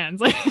creepy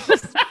hands. Like it's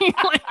just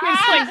like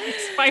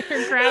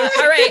spider crab.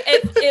 All right,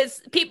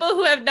 it's people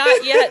who have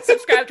not yet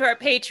subscribed to our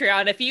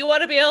Patreon. If you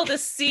want to be able to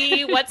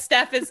see what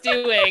Steph is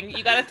doing,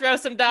 you got to throw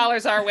some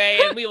dollars our way,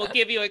 and we will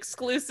give you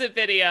exclusive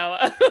video.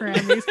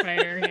 Crabby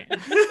spider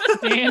hands,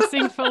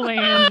 dancing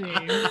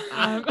phalanges.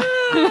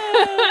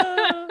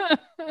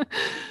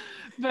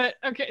 But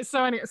okay,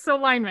 so anyway, so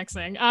line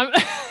mixing.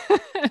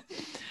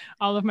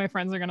 All of my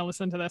friends are gonna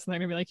listen to this and they're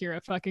gonna be like, "You're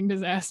a fucking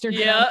disaster."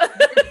 Yeah.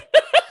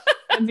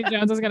 Lindsay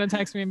Jones is gonna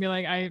text me and be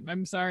like,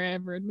 "I'm sorry I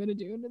ever admitted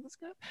you into this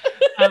crap."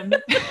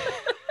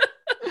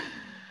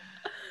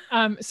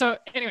 So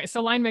anyway,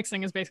 so line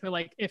mixing is basically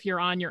like if you're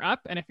on, you're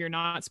up, and if you're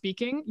not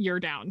speaking, you're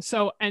down.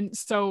 So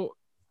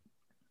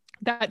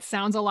that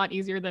sounds a lot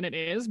easier than it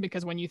is,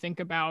 because when you think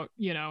about,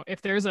 you know,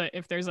 if there's a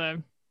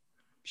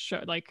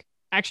show, like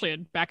actually a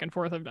back and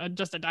forth of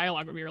just a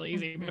dialogue would be really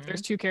easy. But if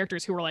there's two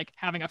characters who are like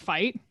having a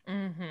fight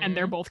and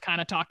they're both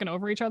kind of talking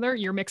over each other,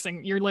 you're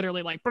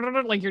literally like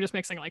you're just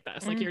mixing like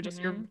this, like you're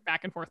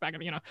back and forth,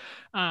 you know.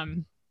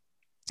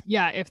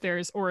 If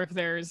there's,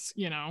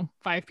 you know,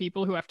 5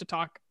 people who have to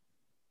talk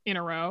in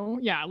a row,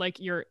 like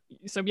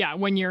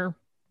when you're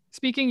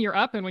speaking, you're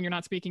up, and when you're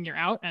not speaking, you're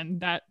out,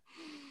 and that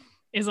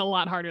is a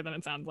lot harder than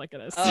it sounds like it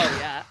is. Oh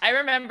yeah, I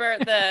remember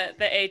the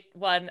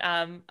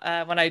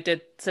A1 when I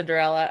did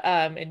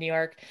Cinderella in New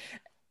York.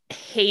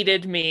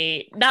 Hated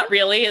me. Not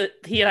really.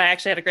 He and I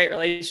actually had a great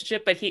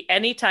relationship, but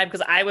anytime,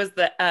 because I was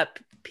the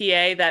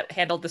PA that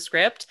handled the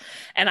script,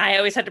 and I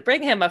always had to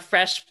bring him a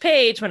fresh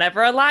page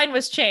whenever a line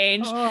was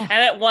changed. And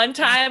at one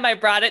time I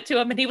brought it to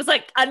him and he was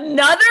like, "Another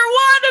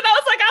one?" And I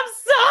was like, "I'm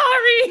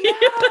sorry."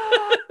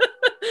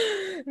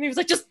 And he was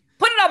like, "Just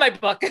put it on my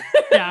book."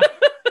 Yeah.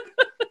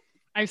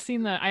 I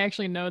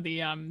actually know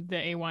the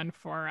A1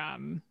 for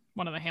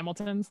one of the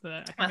Hamiltons.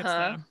 It doesn't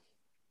matter.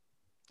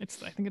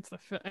 It's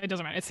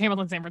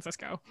Hamilton, San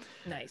Francisco.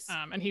 Nice.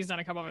 And he's done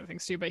a couple of other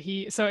things too. But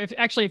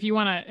if you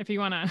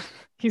wanna,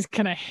 he's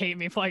gonna hate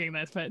me plugging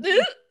this, but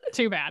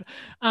too bad.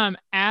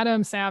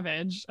 Adam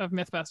Savage of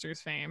MythBusters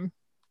fame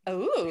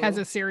has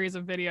a series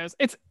of videos.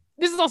 This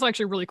is also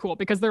actually really cool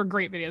because they're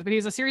great videos. But he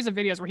has a series of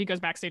videos where he goes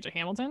backstage at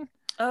Hamilton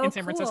in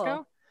San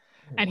Francisco.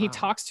 And he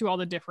talks to all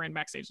the different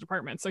backstage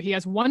departments. So he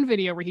has one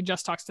video where he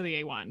just talks to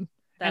the A1.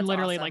 That's and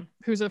literally awesome. Like,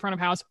 who's at the front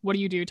of house? What do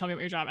you do? Tell me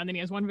about your job. And then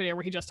he has one video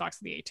where he just talks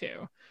to the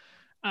A2,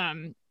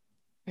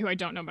 who I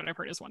don't know, but I've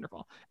heard is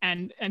wonderful.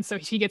 And so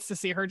he gets to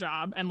see her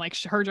job. And like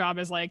her job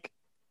is like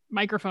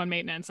microphone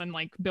maintenance and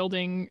like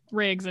building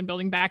rigs and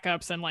building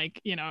backups and like,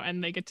 you know,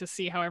 and they get to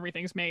see how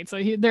everything's made. So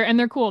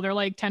they're cool. They're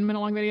like 10-minute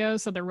long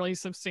videos. So they're really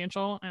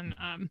substantial. And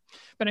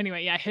but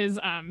anyway, yeah,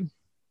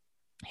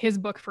 his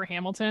book for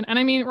Hamilton, and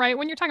I mean, right,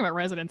 when you're talking about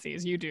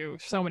residencies, you do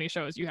so many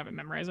shows you haven't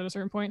memorized at a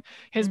certain point.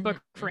 His book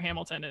for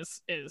Hamilton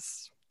is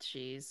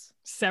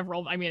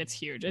several, I mean, it's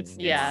huge. It's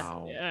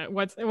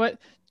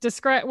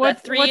describe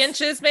what 3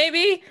 inches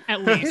maybe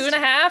at least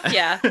 2.5,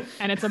 yeah.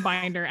 And it's a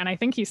binder, and I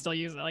think he still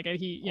uses it. Like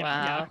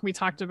we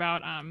talked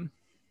about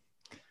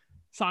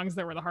songs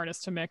that were the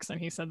hardest to mix, and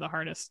he said the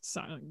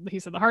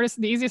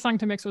easiest song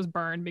to mix was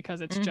Burn, because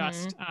it's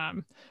just why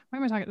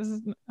am I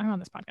talking, I'm on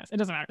this podcast, it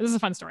doesn't matter, this is a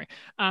fun story.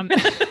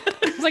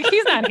 was like,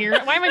 he's not here.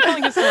 Why am I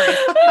telling his story?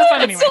 It's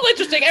fun anyway. It's still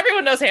interesting.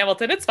 Everyone knows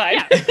Hamilton. It's fine.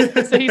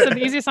 Yeah. So he said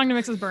the easiest song to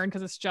mix is Burn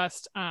because it's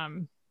just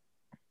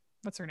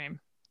what's her name?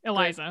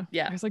 Eliza.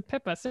 Yeah. I was like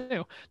Pippa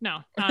Sue. No,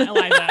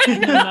 Eliza.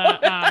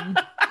 And then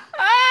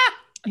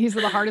he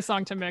said the hardest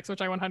song to mix,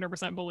 which I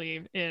 100%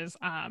 believe, is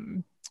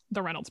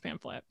the Reynolds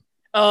Pamphlet.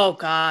 Oh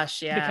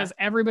gosh, yeah. Because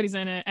everybody's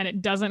in it, and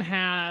it doesn't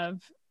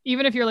have.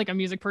 Even if you're like a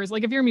music person,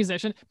 like if you're a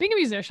musician, being a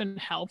musician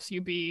helps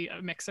you be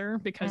a mixer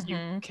because you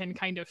can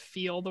kind of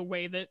feel the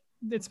way that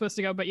it's supposed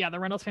to go. But yeah, the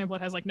Reynolds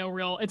Pamphlet has like no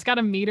real, it's got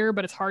a meter,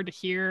 but it's hard to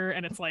hear.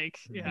 And it's like,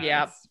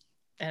 yeah.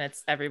 And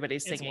it's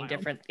everybody's singing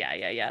different. Yeah.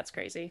 It's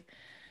crazy.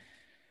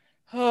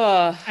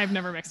 Oh, I've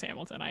never mixed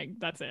Hamilton.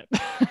 That's it.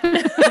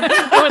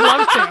 I would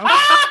love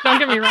to. Don't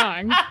get me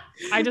wrong.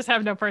 I just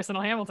have no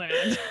personal Hamilton.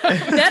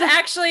 That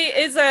actually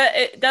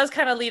it does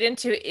kind of lead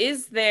into,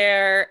 is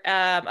there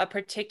a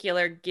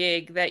particular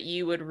gig that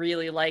you would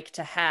really like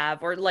to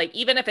have, or like,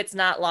 even if it's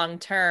not long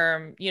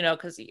term,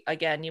 because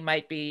again, you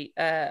might be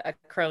a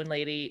crone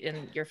lady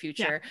in your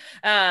future.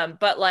 Yeah.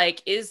 But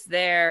like, is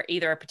there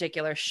either a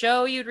particular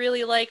show you'd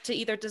really like to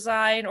either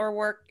design or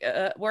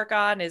work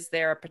on? Is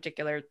there a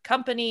particular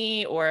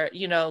company, or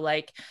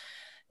like,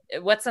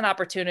 what's an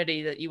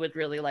opportunity that you would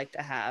really like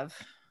to have?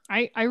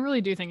 I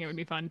really do think it would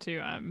be fun to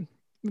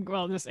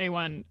this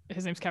A1,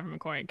 his name's Kevin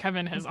McCoy.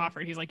 Kevin has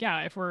offered, he's like,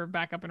 yeah, if we're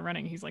back up and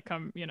running, he's like,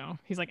 come,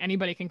 he's like,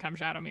 anybody can come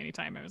shadow me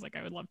anytime. I was like,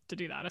 I would love to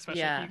do that,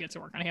 especially if you get to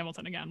work on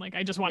Hamilton again. Like,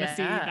 I just want to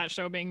see that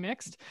show being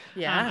mixed.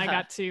 Yeah. I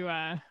got to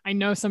I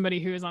know somebody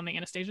who is on the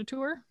Anastasia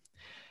tour.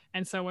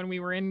 And so when we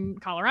were in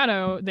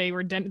Colorado, they were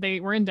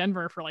in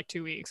Denver for like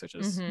 2 weeks, which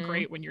is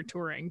great when you're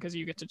touring because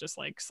you get to just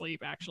like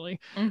sleep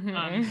actually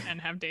and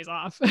have days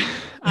off.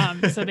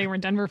 So they were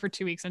in Denver for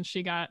 2 weeks, and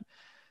she got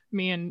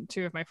me and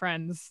two of my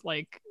friends,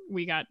 like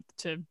we got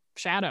to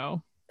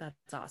shadow.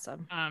 That's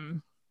awesome.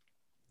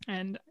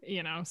 And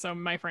so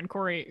my friend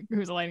Corey,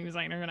 who's a lighting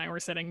designer, and I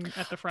were sitting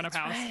at the front of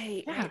house.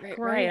 Right.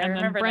 Corey, and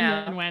then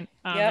Brendan now. Went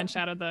and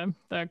shadowed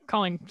the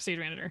calling stage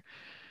manager.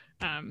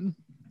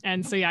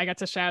 And so, yeah, I got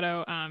to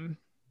shadow, I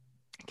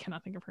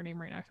cannot think of her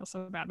name right now. I feel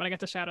so bad, but I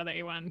got to shadow the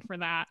A1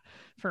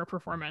 for a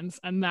performance.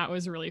 And that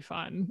was really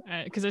fun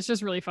because it's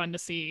just really fun to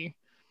see.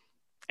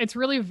 It's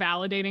really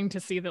validating to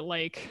see that,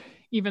 like,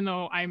 even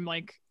though I'm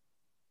like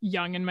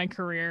young in my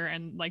career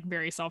and like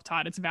very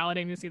self-taught, it's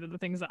validating to see that the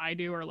things that I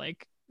do are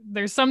like,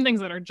 there's some things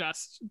that are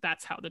just,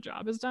 that's how the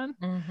job is done,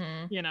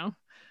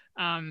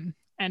 and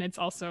it's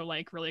also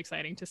like really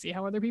exciting to see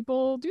how other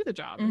people do the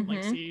job and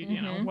like see,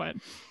 what.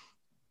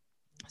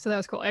 So that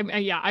was cool.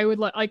 I would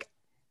like,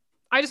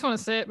 I just want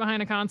to sit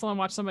behind a console and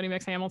watch somebody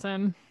mix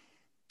Hamilton.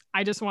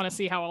 I just want to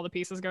see how all the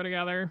pieces go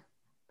together.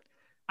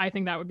 I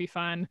think that would be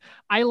fun.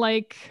 I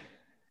like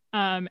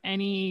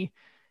any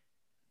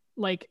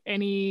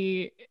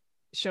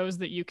shows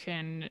that you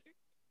can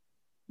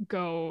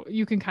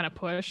kind of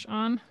push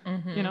on,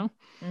 and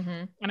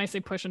I say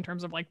push in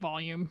terms of like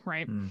volume,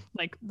 right?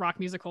 Like rock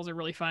musicals are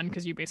really fun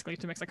because you basically have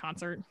to mix a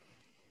concert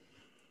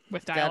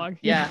with dialogue.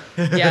 Yeah.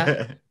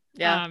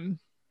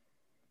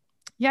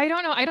 I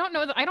don't know. I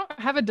don't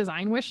have a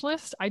design wish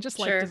list. I just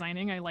like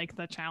designing. I like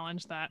the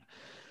challenge that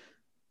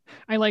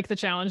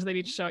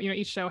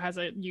each show has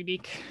a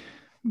unique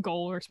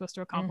goal we're supposed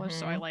to accomplish.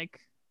 So I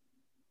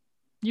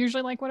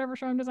usually like whatever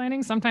show I'm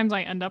designing. Sometimes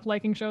I end up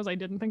liking shows I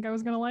didn't think I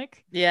was going to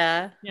like.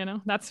 Yeah.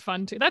 That's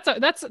fun too.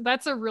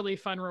 That's a really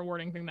fun,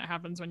 rewarding thing that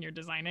happens when you're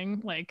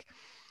designing. Like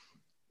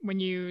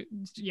when you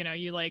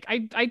like,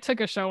 I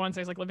took a show once.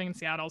 I was like living in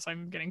Seattle, so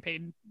I'm getting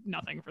paid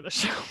nothing for the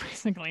show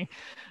basically.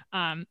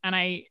 And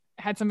I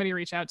had somebody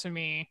reach out to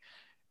me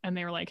and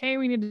they were like, hey,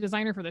 we need a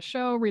designer for the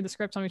show, read the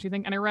script, tell me what you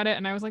think. And I read it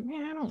and I was like,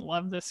 man, I don't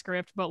love this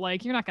script, but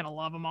like, you're not going to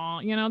love them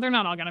all. They're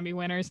not all going to be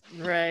winners.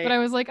 Right. But I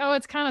was like, oh,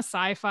 it's kind of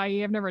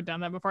sci-fi. I've never done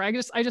that before. I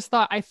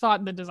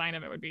thought the design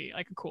of it would be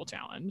like a cool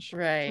challenge.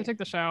 Right. So I took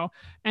the show,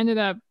 ended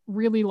up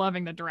really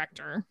loving the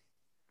director,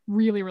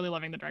 really, really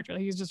loving the director.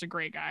 He's just a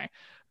great guy.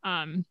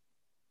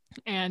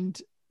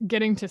 And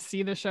getting to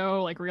see the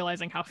show, like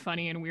realizing how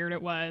funny and weird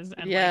it was,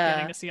 and like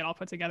getting to see it all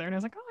put together, and I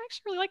was like, oh, I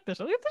actually really like this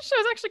show. This show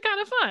is actually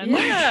kind of fun.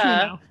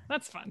 Yeah.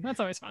 That's fun.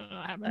 That's always fun when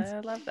that happens. I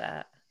love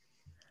that.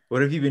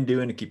 What have you been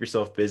doing to keep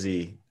yourself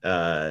busy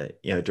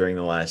during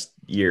the last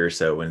year or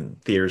so when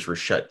theaters were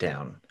shut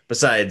down,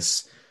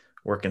 besides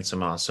working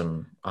some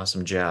awesome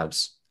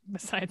jobs?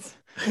 Besides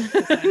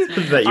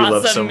that you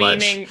love so much.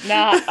 Meaning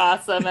not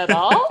awesome at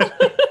all.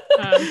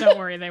 Don't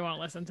worry, they won't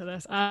listen to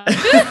this. Burn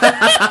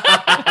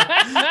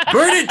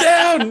it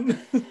down.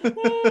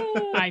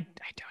 I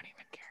don't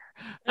even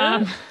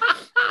care.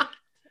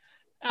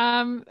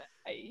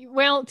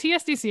 Well,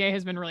 TSDCA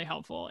has been really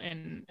helpful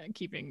in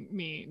keeping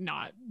me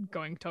not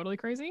going totally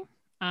crazy.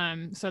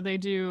 So they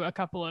do a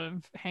couple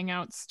of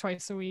hangouts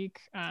twice a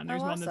week.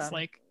 There's one that's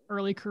like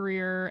early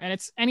career, and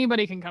it's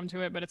anybody can come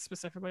to it, but it's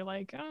specifically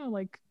like, oh,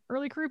 like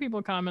early career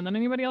people come, and then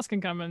anybody else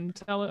can come and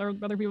tell other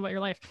people about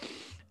your life.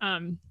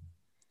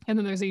 And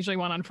then there's usually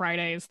one on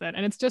Fridays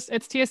and it's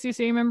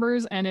TSCCA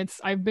members, and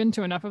I've been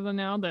to enough of them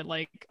now that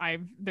like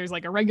there's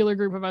like a regular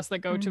group of us that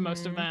go to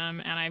most of them,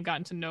 and I've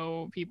gotten to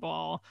know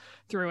people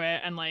through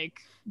it. And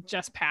like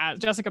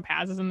Jessica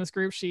Paz is in this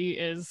group.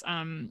 She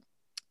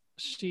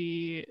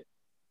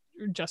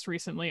just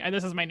recently,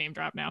 this is my name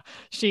drop now,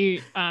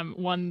 she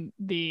won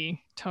the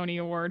Tony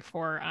Award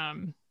for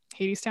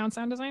Hadestown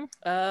sound design.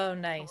 Oh,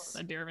 nice.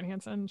 Dear Evan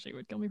Hansen, she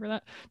would kill me for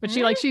that. But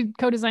she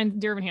co-designed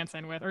Dear Evan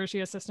Hansen with, or she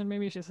assisted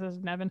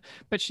Nevin.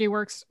 But she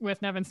works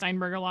with Nevin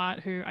Steinberg a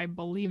lot, who I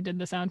believe did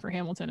the sound for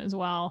Hamilton as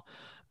well.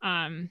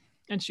 And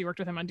she worked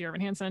with him on Dear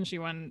Evan Hansen.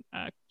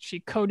 She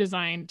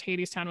co-designed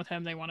Hadestown with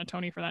him. They won a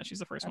Tony for that. She's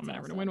the first woman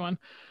ever to win one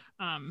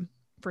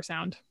for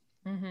sound.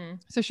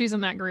 So she's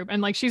in that group,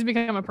 and like she's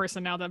become a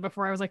person now that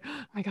before I was like,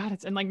 oh my god,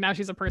 and like now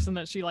she's a person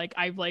that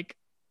I've like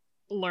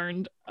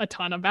learned a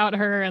ton about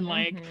her, and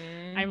like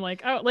I'm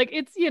like, oh, like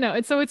it's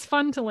it's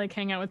fun to like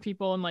hang out with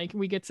people, and like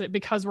we get to,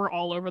 because we're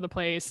all over the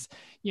place,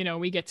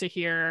 we get to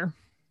hear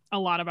a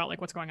lot about like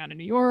what's going on in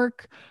New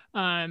York,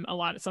 some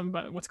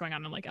about what's going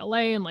on in like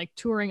LA, and like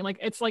touring. Like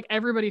it's like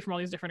everybody from all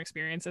these different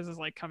experiences is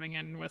like coming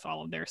in with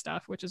all of their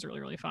stuff, which is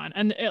really, really fun.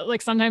 And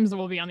like sometimes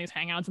we'll be on these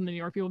hangouts and the New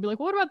York people will be like,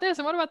 well, what about this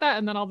and what about that?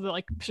 And then all the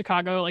like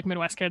Chicago, like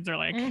Midwest kids are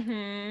like,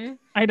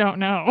 I don't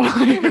know.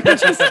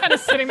 Just kind of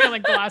sitting there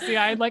like glassy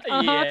eyed, like,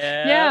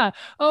 yeah,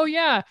 oh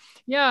yeah.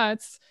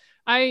 It's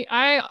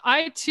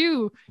I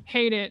too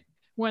hate it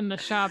when the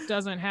shop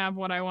doesn't have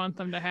what I want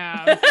them to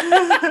have. You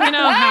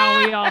know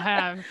how we all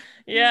have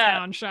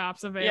sound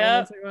shops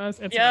available to us.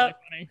 It's really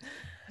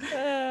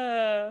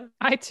funny.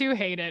 I too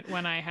hate it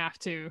when I have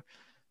to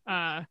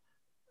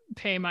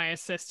pay my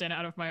assistant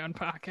out of my own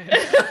pocket.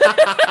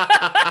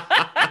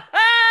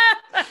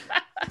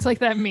 It's like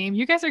that meme.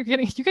 You guys get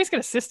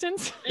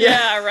assistants?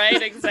 Yeah,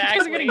 right, exactly. You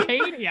guys are getting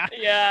paid?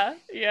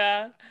 Yeah.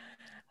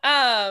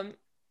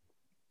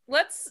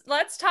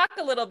 Let's talk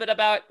a little bit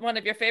about one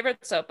of your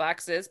favorite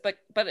soapboxes, but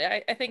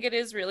I think it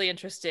is really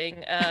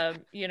interesting.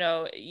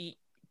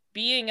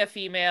 Being a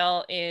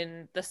female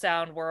in the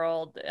sound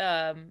world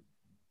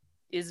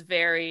is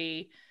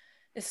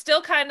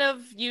still kind of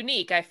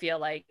unique. I feel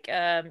like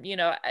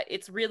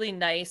it's really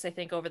nice. I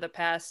think over the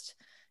past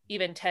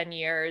even 10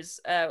 years,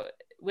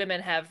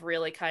 women have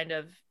really kind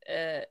of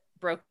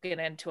broken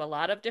into a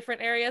lot of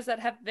different areas that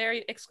have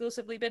very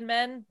exclusively been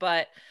men,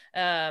 but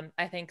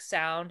I think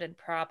sound and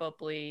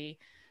probably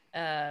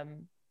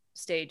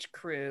stage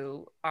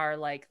crew are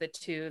like the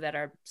two that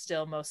are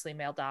still mostly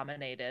male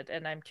dominated,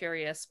 and I'm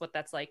curious what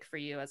that's like for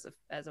you as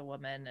a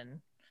woman. And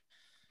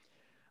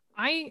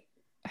I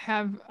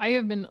have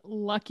been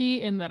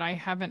lucky in that I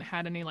haven't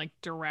had any like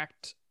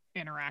direct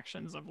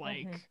interactions of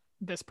like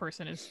this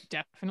person is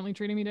definitely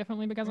treating me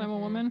differently because I'm a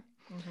woman.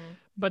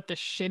 But the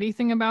shitty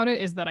thing about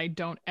it is that I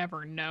don't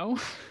ever know.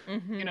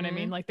 You know what I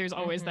mean? Like there's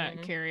always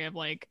that carry of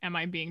like, am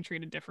I being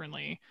treated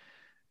differently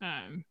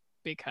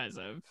because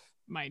of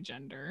my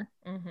gender?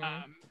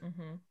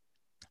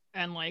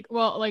 And like,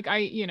 well, like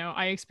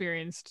I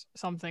experienced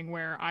something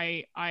where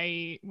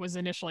I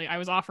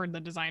was offered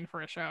the design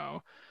for a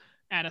show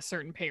at a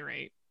certain pay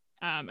rate.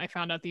 I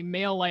found out the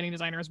male lighting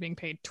designer was being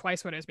paid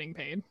twice what I was being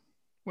paid,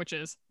 which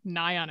is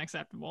nigh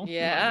unacceptable.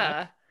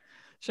 Yeah.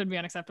 Should be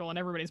unacceptable in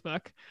everybody's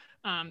book.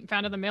 Found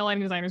out the male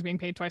lighting designer was being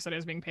paid twice what I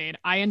was being paid.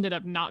 I ended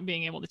up not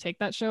being able to take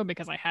that show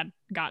because I had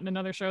gotten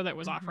another show that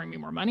was offering me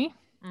more money.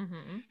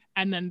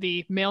 And then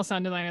the male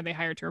sound designer they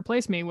hired to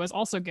replace me was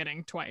also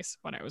getting twice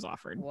what I was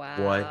offered.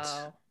 Wow.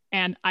 What?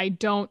 And I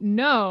don't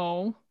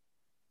know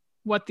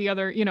what the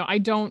other,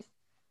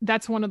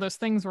 that's one of those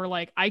things where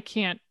like, I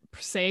can't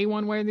say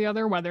one way or the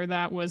other, whether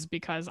that was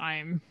because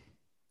I'm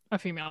a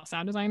female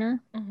sound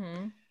designer.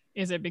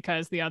 Is it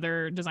because the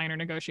other designer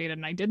negotiated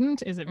and I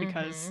didn't? Is it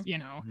because,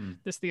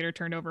 this theater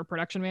turned over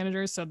production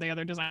managers, so the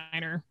other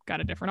designer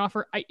got a different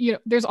offer?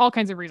 There's all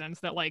kinds of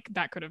reasons that like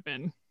that could have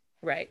been.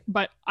 Right.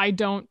 But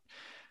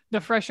the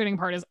frustrating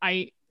part is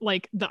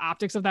the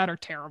optics of that are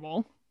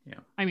terrible. Yeah.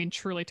 I mean,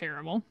 truly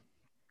terrible.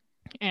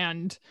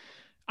 And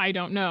I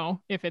don't know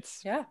if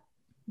it's,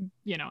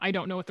 I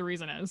don't know what the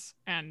reason is.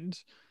 And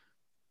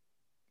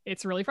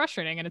it's really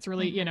frustrating. And it's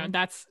really,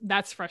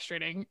 that's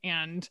frustrating.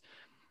 And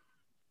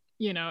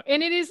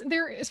and it is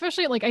there,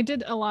 especially like I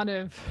did a lot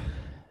of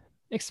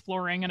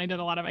exploring and I did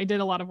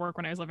a lot of work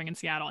when I was living in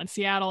Seattle, and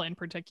Seattle in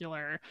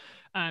particular,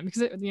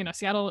 because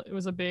Seattle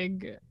was a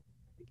big,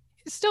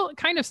 still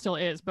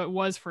is, but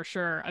was for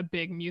sure a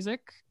big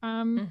music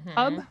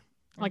hub,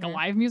 like a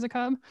live music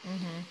hub.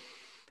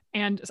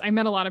 And I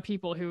met a lot of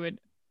people who would,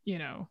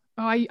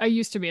 I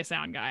used to be a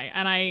sound guy.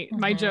 And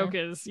my joke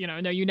is,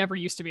 no, you never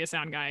used to be a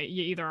sound guy.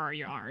 You either are or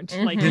you aren't.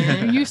 Like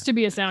you used to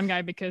be a sound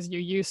guy because you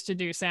used to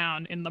do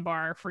sound in the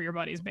bar for your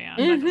buddy's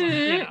band.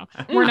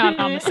 We're not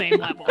on the same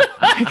level.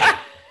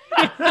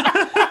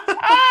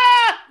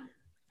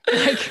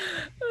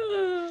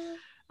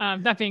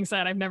 That being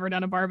said, I've never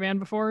done a bar band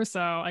before. So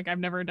like, I've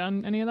never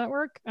done any of that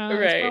work.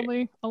 It's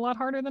probably a lot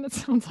harder than it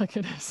sounds like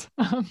it is.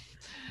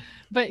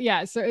 But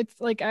yeah, so it's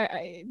like,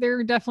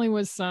 there definitely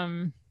was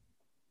some,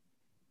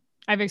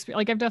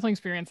 I've definitely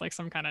experienced like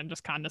some kind of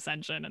just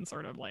condescension and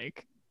sort of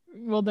like,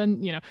 well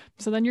then,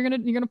 so then you're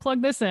gonna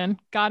plug this in.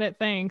 Got it.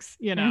 Thanks.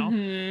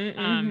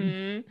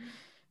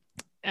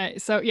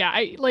 So yeah,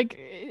 I like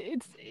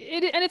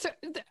it's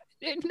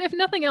if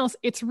nothing else,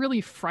 it's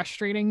really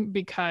frustrating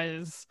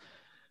because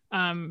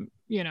even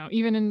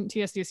in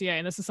TSDCA,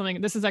 and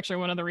this is actually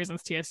one of the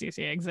reasons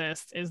TSDCA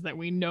exists, is that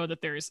we know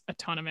that there's a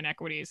ton of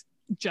inequities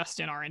just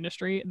in our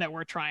industry that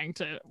we're trying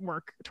to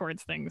work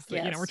towards things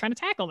that, we're trying to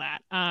tackle that.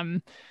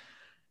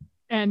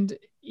 And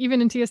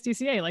even in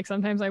TSDCA, like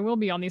sometimes I will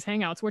be on these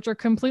hangouts, which are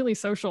completely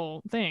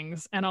social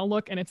things, and I'll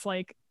look and it's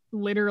like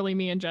literally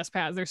me and Jess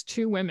Paz. There's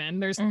 2 women.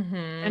 There's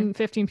and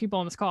 15 people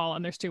on this call,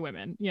 and there's 2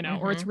 women.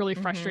 Or it's really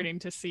frustrating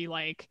to see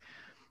like,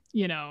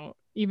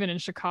 even in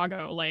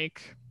Chicago,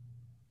 like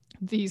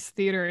these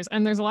theaters,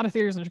 and there's a lot of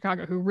theaters in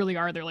Chicago who really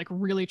are. They're like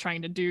really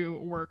trying to do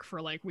work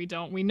for like we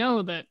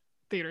know that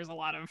theater's a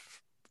lot of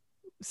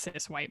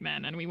cis white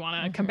men, and we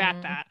want to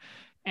combat that,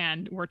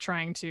 and we're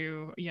trying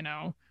to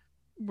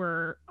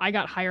I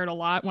got hired a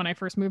lot when I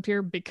first moved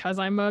here because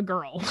I'm a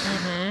girl,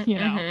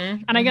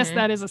 and I guess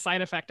that is a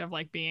side effect of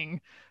like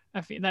being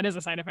a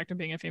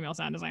female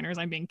sound designer, is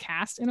I'm being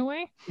cast in a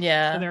way.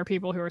 Yeah. So there are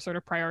people who are sort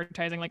of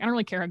prioritizing, like, I don't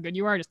really care how good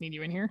you are, I just need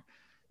you in here,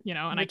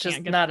 and which I can't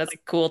is get not as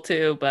like, cool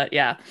too, but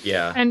yeah.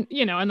 And,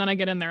 and then I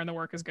get in there and the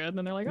work is good. And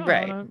then they're like, oh,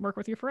 I want to work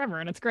with you forever.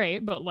 And it's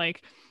great. But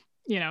like,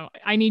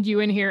 I need you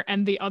in here,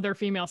 and the other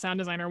female sound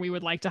designer we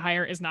would like to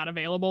hire is not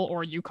available,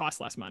 or you cost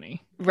less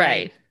money.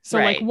 Right. So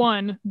like,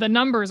 one, the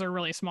numbers are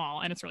really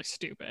small and it's really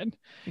stupid.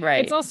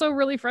 Right. It's also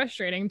really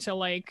frustrating to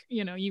like,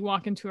 you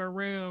walk into a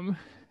room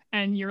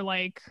and you're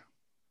like,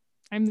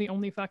 I'm the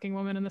only fucking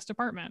woman in this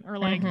department. Or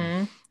like,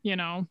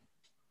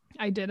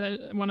 I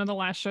did one of the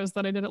last shows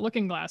that I did at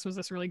Looking Glass was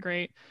this really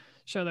great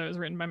show that was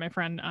written by my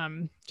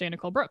friend Jay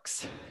Nicole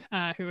Brooks,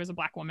 who is a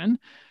Black woman,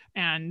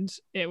 and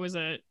it was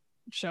a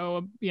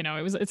show,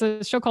 it's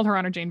a show called Her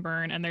Honor Jane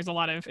Byrne, and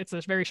it's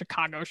a very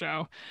Chicago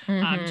show.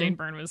 Jane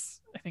Byrne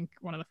was, I think,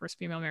 one of the first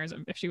female mayors.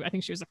 I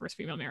think she was the first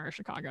female mayor of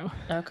Chicago.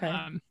 Okay.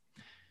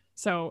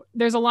 So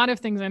there's a lot of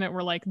things in it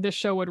where like this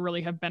show would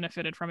really have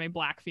benefited from a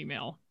Black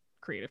female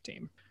creative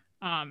team,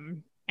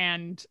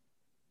 and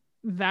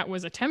that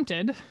was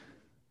attempted,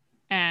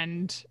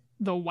 and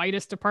the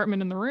whitest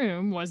department in the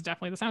room was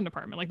definitely the sound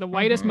department. Like the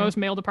whitest, most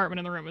male department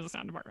in the room was the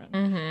sound department.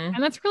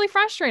 And that's really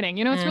frustrating.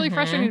 It's really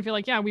frustrating to feel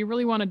like, yeah, we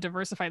really want to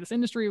diversify this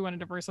industry. We want to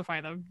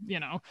diversify the,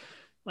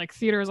 like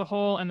theater as a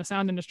whole and the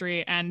sound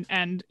industry. And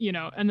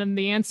then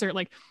the answer,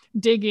 like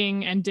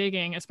digging,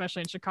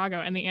 especially in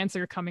Chicago, and the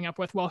answer coming up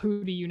with, well,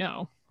 who do you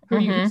know? Who are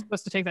you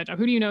supposed to take that job?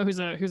 Who do you know who's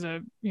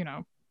a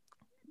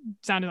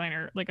sound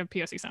designer, like a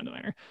POC sound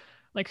designer?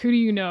 Like, who do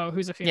you know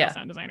who's a female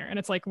sound designer? And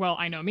it's like, well,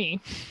 I know me.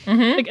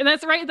 Like, and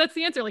that's right. That's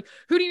the answer. Like,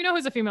 who do you know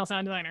who's a female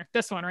sound designer?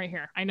 This one right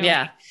here. I know.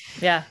 Yeah. Me.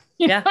 Yeah.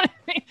 You Yeah. know what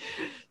I mean?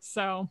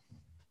 So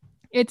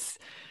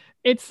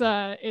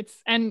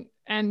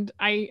and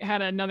I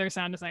had another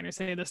sound designer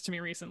say this to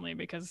me recently,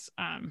 because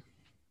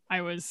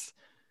I was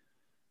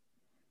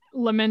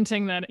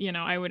lamenting that,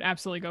 I would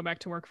absolutely go back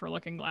to work for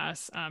Looking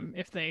Glass.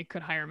 If they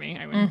could hire me,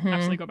 I would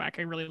absolutely go back.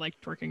 I really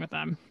liked working with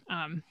them.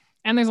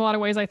 And there's a lot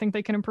of ways I think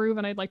they can improve,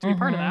 and I'd like to be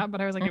part of that. But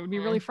I was like, it would be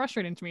really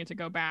frustrating to me to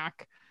go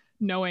back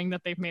knowing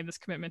that they've made this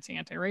commitment to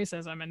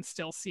anti-racism and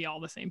still see all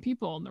the same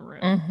people in the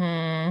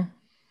room.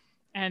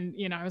 And,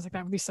 I was like,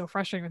 that would be so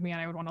frustrating with me,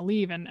 and I would want to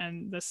leave.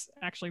 And this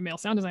actually male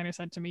sound designer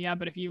said to me, yeah,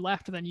 but if you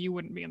left, then you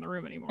wouldn't be in the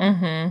room anymore.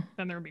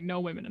 Then there would be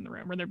no women in the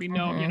room, or there'd be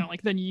no,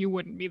 like, then you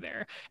wouldn't be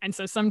there. And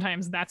so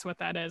sometimes that's what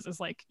that is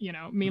like,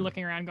 me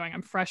looking around going,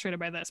 I'm frustrated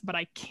by this, but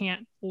I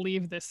can't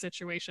leave this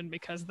situation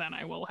because then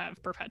I will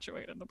have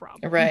perpetuated the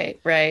problem.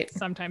 Right.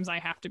 Sometimes I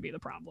have to be the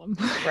problem.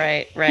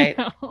 Right.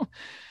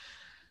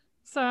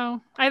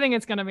 So I think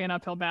it's going to be an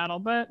uphill battle,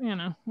 but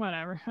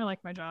whatever. I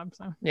like my job.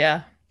 So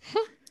yeah.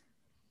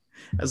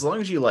 As long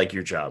as you like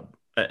your job,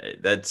 I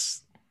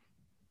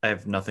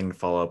have nothing to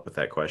follow up with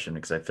that question,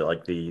 because I feel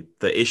like the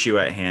issue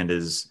at hand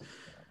is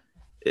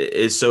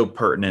so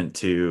pertinent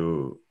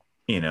to,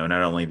 not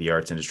only the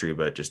arts industry,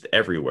 but just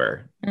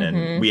everywhere.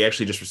 And we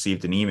actually just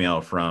received an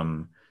email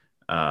from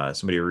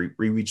somebody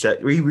we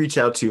reached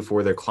out to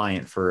for their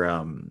client for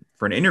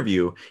an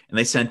interview, and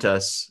they sent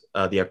us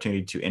the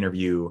opportunity to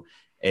interview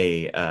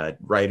a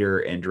writer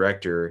and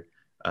director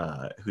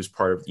who's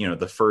part of,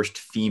 the first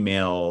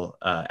female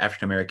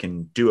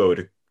African-American duo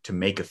to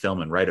make a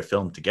film and write a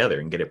film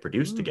together and get it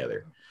produced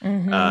together.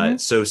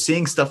 So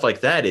seeing stuff like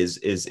that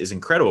is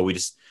incredible.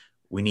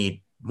 We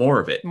need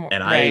more of it.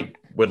 And I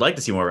would like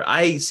to see more of it.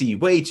 I see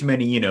way too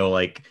many,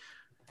 like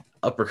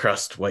upper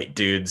crust white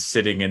dudes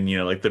sitting in,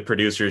 like the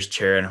producer's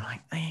chair. And I'm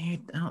like, I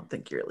don't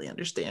think you really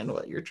understand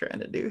what you're trying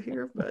to do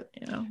here, but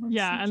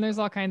yeah. And there's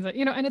all kinds of,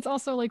 and it's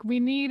also like,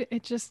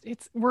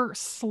 we're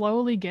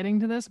slowly getting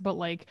to this, but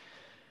like,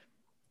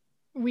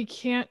 we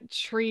can't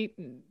treat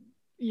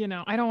you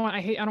know, I don't want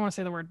to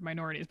say the word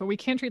minorities, but we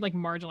can't treat like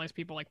marginalized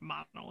people like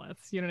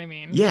monoliths. You know what I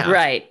mean? Yeah.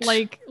 Right.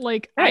 Like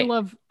Right.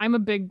 I'm a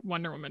big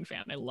Wonder Woman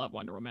fan. I love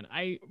Wonder Woman.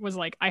 I was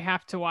like, I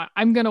have to watch,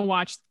 I'm going to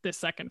watch this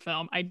second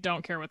film. I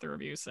don't care what the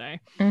reviews say.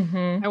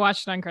 Mm-hmm. I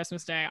watched it on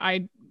Christmas Day.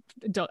 I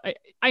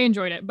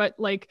enjoyed it, but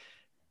like,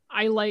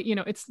 I like, you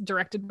know, it's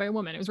directed by a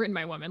woman. It was written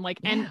by a woman. Like,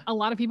 and a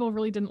lot of people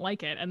really didn't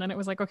like it. And then it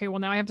was like, okay, well,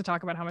 now I have to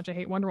talk about how much I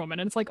hate Wonder Woman.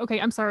 And it's like, okay,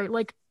 I'm sorry.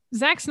 Like,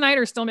 Zack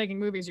Snyder's still making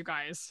movies, you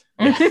guys.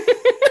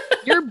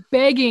 You're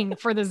begging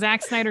for the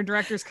Zack Snyder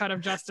director's cut of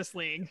Justice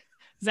League.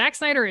 Zack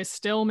Snyder is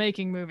still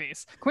making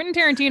movies. Quentin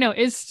Tarantino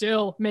is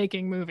still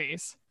making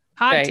movies.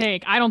 Hot Right.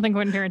 take. I don't think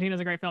Quentin Tarantino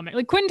is a great filmmaker.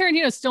 Like, Quentin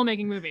Tarantino is still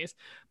making movies,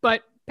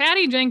 but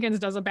Patty Jenkins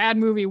does a bad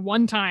movie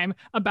one time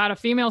about a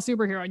female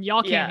superhero and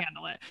y'all can't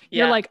handle it.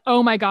 You're like,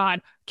 oh my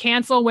God,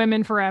 cancel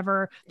women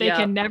forever. They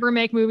can never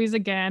make movies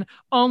again.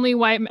 Only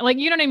white, like,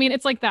 you know what I mean?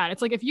 It's like that.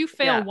 It's like, if you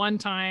fail one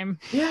time,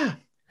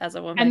 As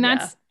a woman,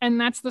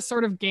 and that's the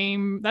sort of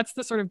game,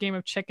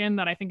 of chicken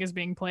that I think is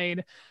being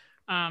played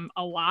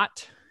a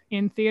lot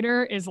in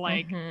theater, is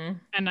like,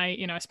 and I,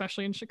 you know,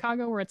 especially in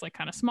Chicago where it's like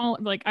kind of small,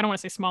 like, I don't want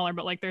to say smaller,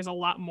 but like there's a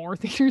lot more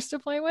theaters to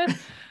play with.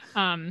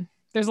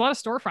 There's a lot of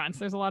storefronts.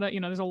 There's a lot of, you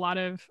know, there's a lot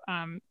of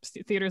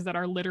theaters that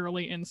are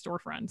literally in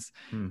storefronts,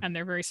 and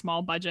they're very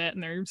small budget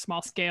and they're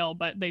small scale,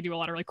 but they do a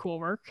lot of really cool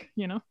work,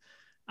 you know?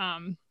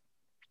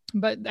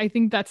 But I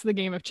think that's the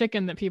game of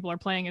chicken that people are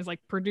playing, is like,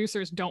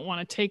 producers don't want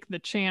to take the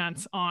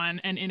chance on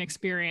an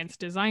inexperienced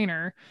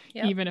designer,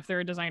 even if they're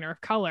a designer of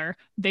color.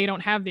 They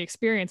don't have the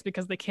experience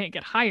because they can't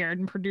get hired,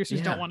 and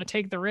producers don't want to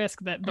take the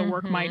risk that the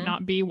work might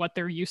not be what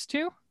they're used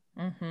to.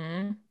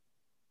 And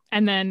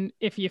then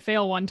if you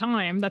fail one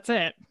time, that's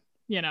it.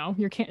 You know,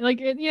 you can't, like,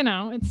 it, you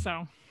know, it's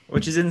so.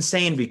 Which is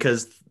insane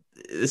because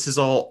this is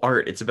all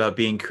art. It's about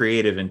being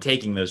creative and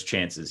taking those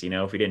chances. You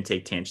know, if we didn't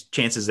take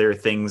chances, there are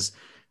things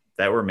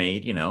that were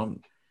made, you know,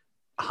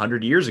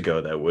 100 years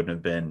ago that wouldn't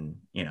have been,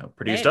 you know,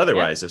 produced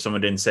otherwise. If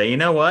someone didn't say, you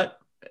know what,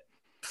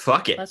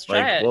 fuck it. Let's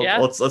try it.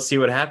 Well, let's see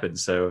what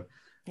happens. So,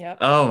 yeah.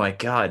 Oh my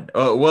God.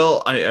 Oh,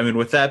 well, I mean,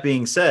 with that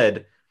being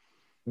said,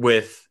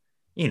 with,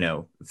 you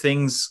know,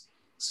 things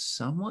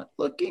somewhat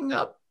looking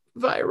up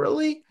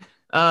virally,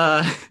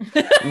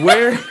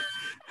 where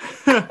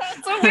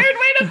That's a weird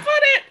way to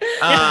put it.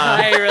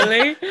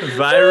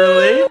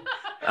 Virally,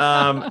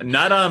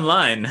 not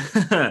online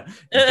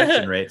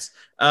infection rates.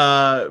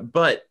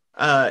 But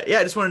I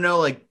just want to know,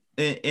 like,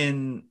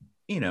 in,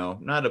 you know,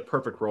 not a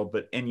perfect world,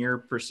 but in your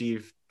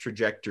perceived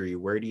trajectory,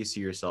 where do you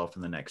see yourself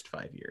in the next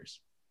 5 years?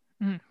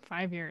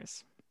 5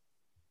 years.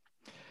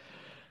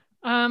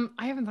 I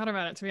haven't thought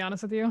about it, to be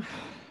honest with you.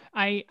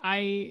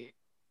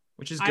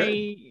 Which is good.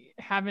 I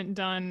haven't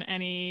done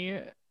any,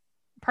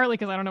 partly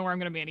because I don't know where I'm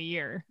going to be in a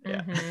year.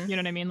 Yeah. You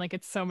know what I mean? Like,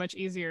 it's so much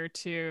easier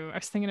I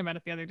was thinking about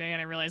it the other day, and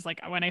I realized, like,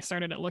 when I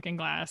started at Looking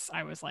Glass,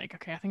 I was like,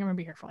 okay, I think I'm going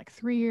to be here for like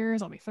 3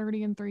 years. I'll be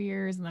 30 in 3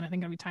 years. And then I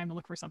think it'll be time to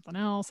look for something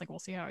else. Like, we'll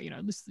see how, you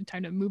know, this is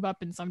time to move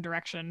up in some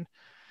direction.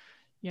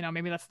 You know,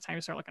 maybe that's the time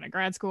to start looking at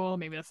grad school.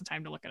 Maybe that's the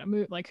time to look at a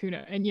move, like, who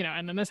knows? And, you know,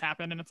 and then this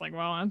happened, and it's like,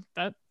 well,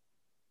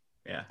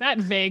 that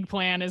vague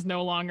plan is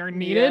no longer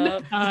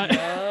needed.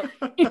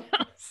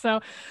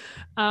 So,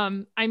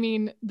 I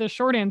mean, the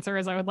short answer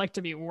is I would like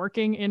to be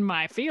working in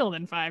my field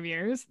in 5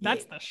 years.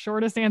 That's the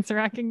shortest answer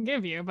I can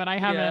give you, but I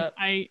haven't,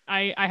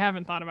 I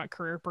haven't thought about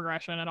career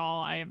progression at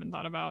all. I haven't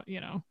thought about,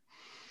 you know,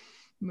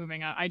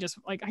 moving up. I just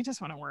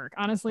want to work,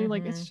 honestly.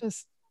 Like,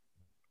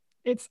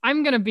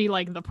 I'm going to be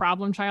like the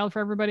problem child for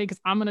everybody, because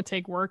I'm going to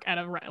take work I'm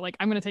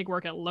going to take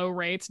work at low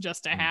rates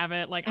just to have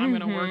it. Like, I'm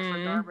going to work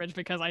for garbage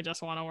because I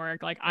just want to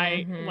work. Like,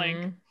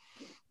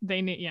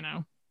 they need, you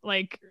know,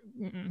 like,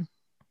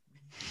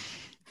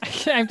 I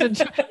have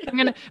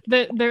to.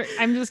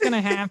 I'm just gonna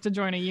have to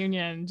join a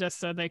union just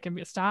so they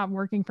can stop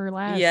working for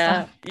less.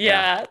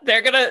 Yeah.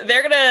 They're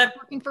gonna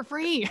working for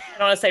free. I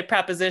don't want to say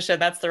proposition.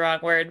 That's the wrong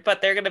word,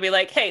 but they're gonna be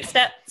like, hey,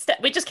 step.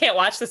 We just can't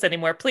watch this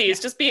anymore. Please,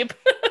 just be.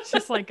 It's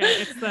just like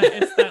it's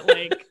that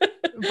like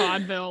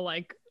vaudeville,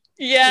 like.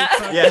 Yeah.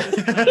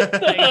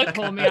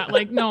 Pull me out.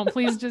 Like, no,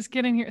 please just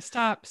get in here.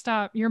 Stop.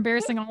 You're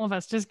embarrassing all of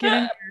us. Just get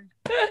in here.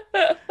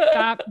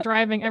 Stop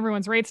driving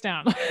everyone's rates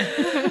down.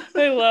 I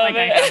love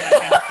it.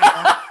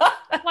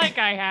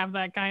 I have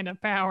that kind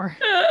of power.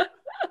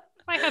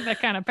 If I had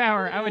that kind of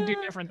power, I would do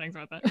different things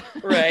with it.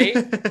 Right.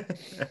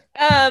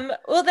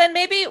 Well, then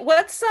maybe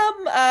what's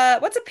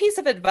a piece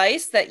of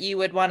advice that you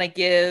would want to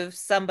give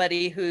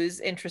somebody who's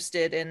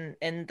interested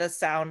in the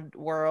sound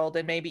world,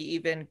 and maybe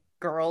even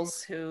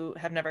girls who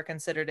have never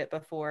considered it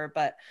before,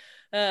 but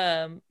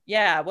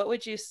what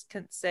would you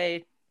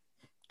say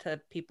to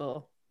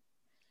people?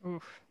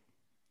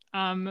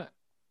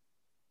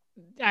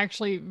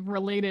 Actually,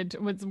 related to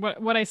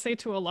what I say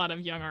to a lot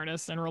of young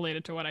artists, and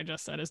related to what I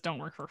just said, is don't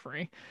work for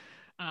free.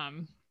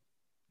 I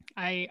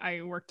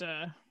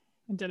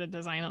did a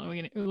design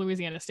at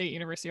Louisiana State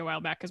University a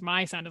while back, because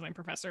my sound design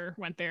professor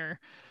went there,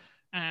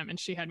 and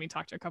she had me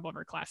talk to a couple of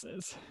her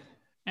classes.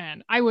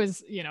 And I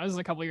was, you know, this was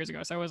a couple of years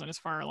ago, so I wasn't as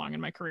far along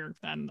in my career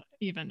then,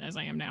 even as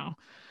I am now.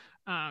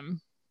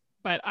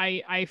 but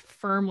I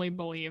firmly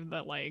believe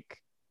that like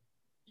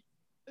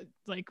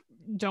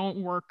don't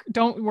work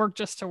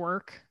just to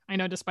work. I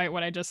know, despite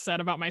what I just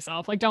said about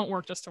myself, like don't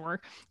work just to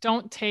work.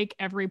 Don't take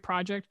every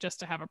project just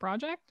to have a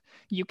project.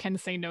 You can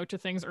say no to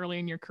things early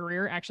in your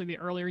career. Actually, the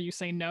earlier you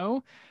say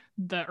no,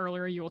 the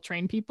earlier you will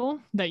train people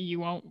that you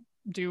won't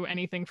do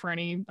anything for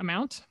any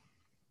amount.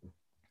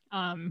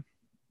 And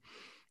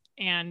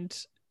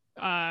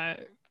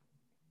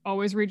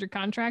always read your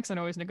contracts and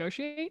always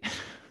negotiate.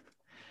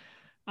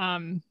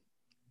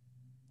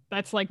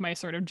 That's like my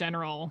sort of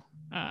general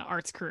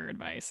arts career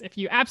advice. If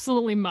you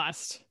absolutely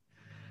must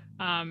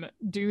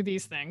do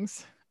these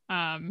things,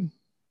 sound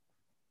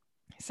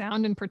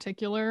in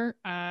particular,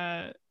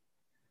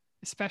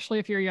 especially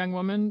if you're a young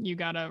woman, you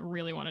gotta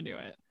really want to do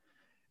it.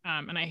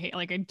 And I hate,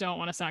 like, I don't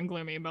want to sound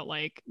gloomy, but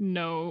like,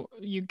 no,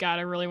 you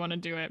gotta really want to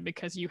do it,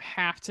 because you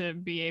have to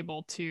be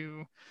able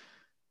to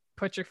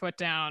put your foot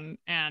down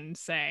and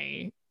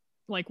say,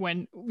 like,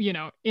 when, you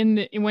know,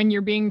 when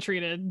you're being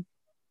treated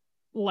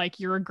like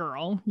you're a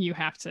girl, you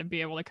have to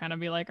be able to kind of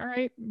be like, all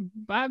right,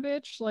 bye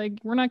bitch, like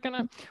we're not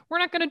gonna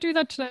do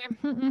that today.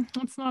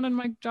 It's not in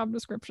my job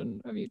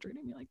description of you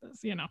treating me like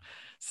this, you know.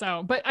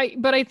 So but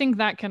I think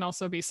that can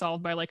also be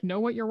solved by like, know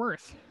what you're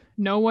worth,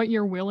 know what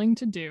you're willing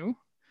to do,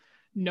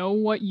 know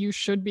what you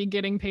should be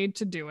getting paid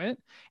to do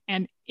it,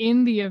 and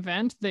in the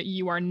event that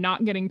you are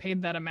not getting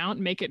paid that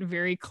amount, make it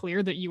very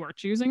clear that you are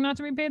choosing not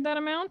to be paid that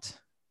amount,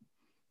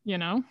 you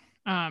know.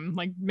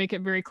 Like make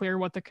it very clear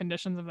what the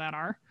conditions of that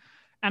are.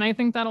 And I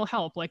think that'll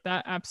help. Like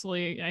that,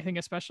 absolutely. I think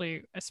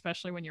especially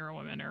when you're a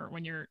woman, or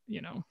when you're,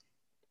 you know,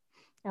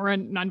 or a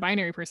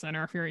non-binary person,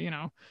 or if you're, you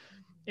know,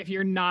 if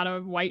you're not a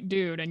white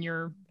dude and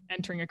you're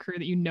entering a career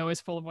that you know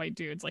is full of white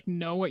dudes, like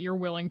know what you're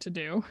willing to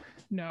do,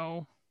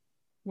 know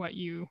what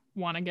you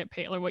want to get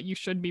paid, like what you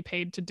should be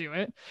paid to do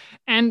it,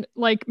 and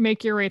like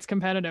make your rates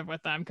competitive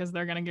with them, because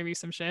they're going to give you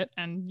some shit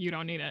and you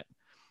don't need it.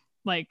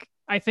 Like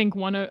I think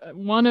one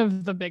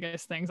of the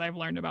biggest things I've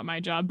learned about my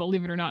job,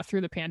 believe it or not,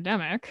 through the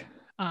pandemic,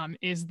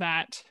 is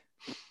that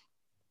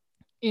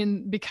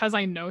because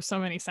I know so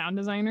many sound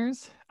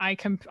designers, I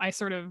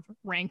sort of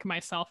rank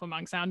myself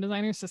among sound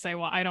designers to say,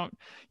 well, I don't,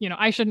 you know,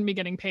 I shouldn't be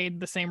getting paid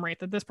the same rate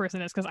that this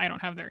person is because I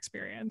don't have their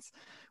experience.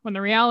 When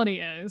the reality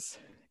is,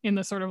 in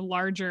the sort of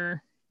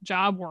larger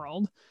job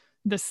world,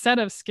 the set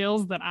of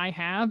skills that I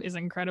have is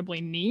incredibly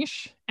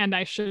niche, and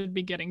I should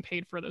be getting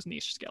paid for those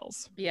niche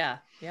skills. Yeah.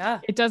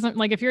 It doesn't,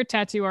 like, if you're a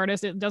tattoo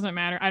artist, it doesn't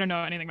matter. I don't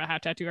know anything about how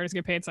tattoo artists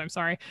get paid, so I'm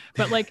sorry.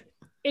 But like,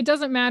 it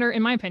doesn't matter,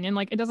 in my opinion,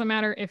 like it doesn't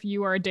matter if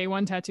you are a day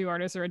 1 tattoo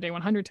artist or a day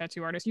 100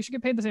 tattoo artist, you should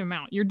get paid the same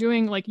amount. You're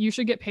doing, like, you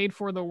should get paid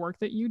for the work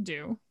that you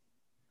do,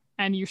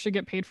 and you should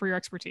get paid for your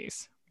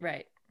expertise.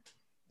 Right.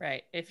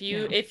 If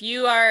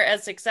you are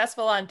as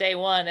successful on day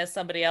 1 as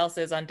somebody else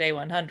is on day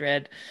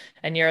 100,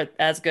 and you're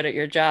as good at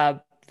your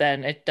job,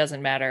 then it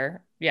doesn't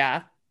matter.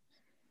 Yeah.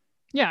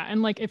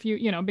 And like, if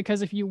you know,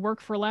 because if you work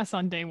for less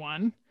on day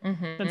 1,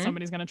 then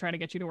somebody's going to try to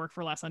get you to work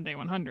for less on day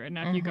 100.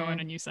 Now, if you go in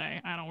and you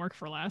say, I don't work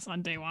for less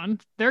on day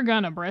 1, they're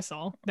going to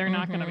bristle. They're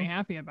not going to be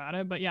happy about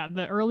it. But yeah,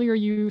 the earlier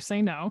you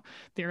say no,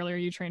 the earlier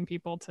you train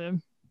people to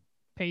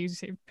pay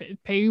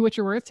you what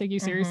you're worth, take you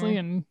seriously,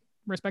 and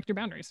respect your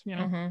boundaries, you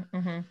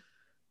know?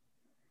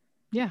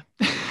 Yeah.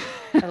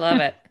 I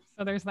love it.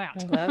 So there's that.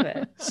 I love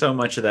it. So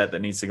much of that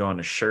needs to go on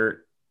a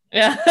shirt.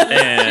 Yeah.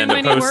 And Too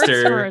a many words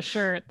poster. for a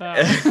shirt, though.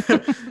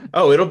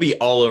 Oh, it'll be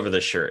all over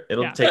the shirt.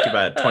 It'll Yeah. take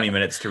about 20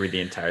 minutes to read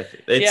the entire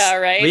thing. Yeah,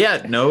 right. But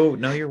yeah, know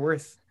your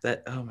worth.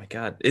 That, oh my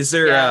God. Is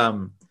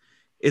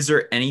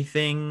there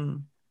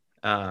anything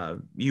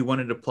you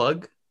wanted to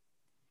plug?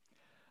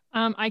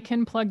 I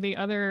can plug the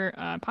other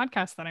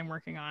podcast that I'm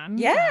working on.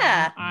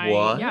 Yeah.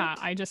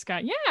 I just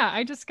got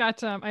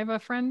I have a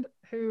friend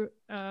who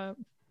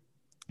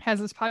has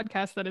this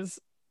podcast that is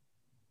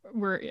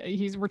we're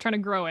trying to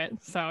grow it,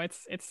 so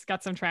it's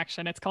got some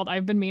traction. It's called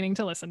I've Been Meaning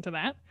to Listen to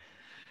That.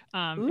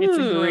 It's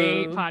a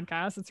great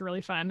podcast. It's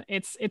really fun.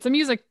 It's a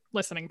music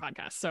listening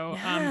podcast. So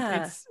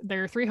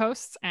there are 3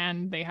 hosts,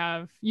 and they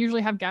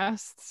usually have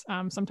guests.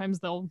 Sometimes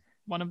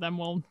one of them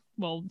will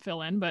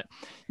fill in, but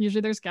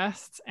usually there's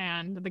guests,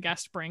 and the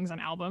guest brings an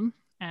album,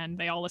 and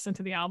they all listen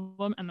to the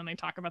album, and then they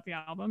talk about the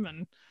album,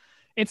 and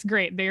it's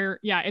great.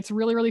 It's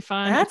really, really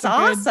fun. That's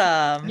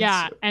awesome.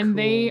 Yeah. So and cool.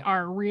 They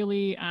are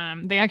really,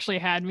 they actually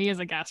had me as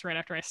a guest right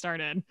after I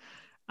started.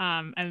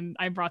 And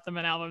I brought them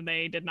an album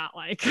they did not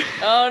like.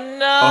 Oh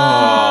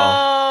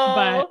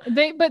no.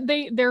 But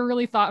they're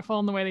really thoughtful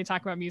in the way they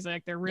talk about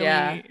music. They're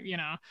really, you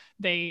know,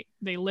 they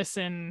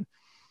listen.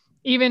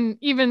 Even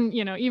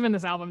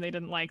this album they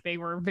didn't like. They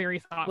were very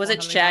thoughtful. Was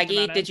it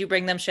Shaggy? Did you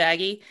bring them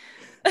Shaggy?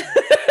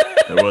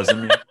 It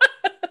wasn't me.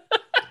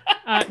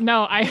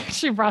 No, I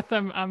actually brought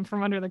them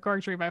From Under the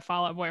Cork Tree by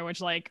Fall Out Boy, which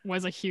like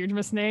was a huge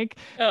mistake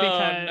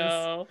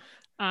because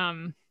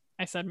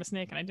I said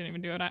mistake and I didn't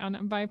even do it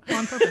on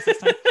purpose this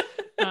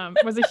time.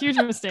 Was a huge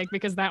mistake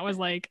because that was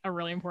like a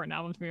really important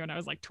album to me when I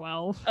was like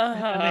 12. And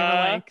they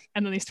were like,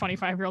 and then these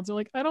 25-year-olds are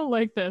like, I don't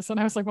like this, and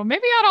I was like, well,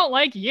 maybe I don't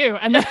like you,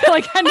 and they're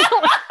like, I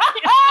don't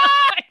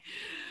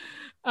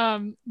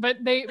like you.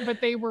 But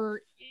they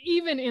were,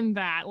 even in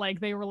that, like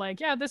they were like,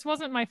 yeah, this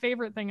wasn't my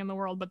favorite thing in the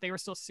world, but they were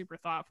still super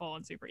thoughtful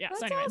and super,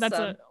 so anyway, that's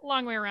a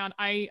long way around.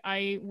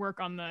 I work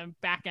on the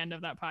back end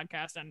of that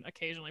podcast and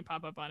occasionally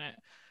pop up on it.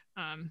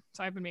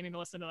 So I've been meaning to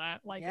listen to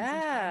that.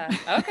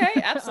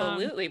 Okay,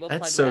 absolutely. We'll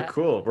that's plug so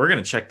cool. We're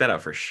gonna check that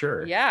out for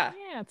sure. Yeah,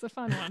 it's a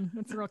fun one.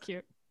 It's real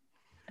cute.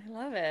 I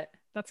love it.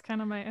 That's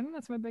kind of my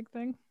big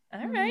thing.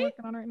 All I'm right,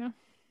 working on right now.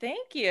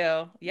 Thank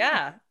you.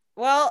 Yeah.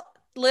 Well,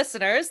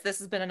 listeners, this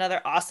has been another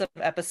awesome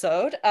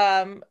episode.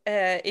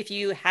 If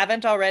you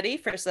haven't already,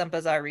 for some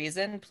bizarre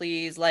reason,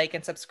 please like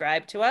and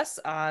subscribe to us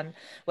on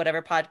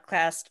whatever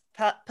podcast.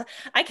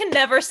 I can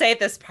never say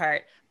this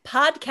part.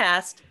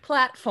 Podcast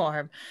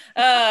platform.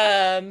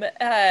 We're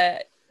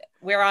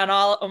on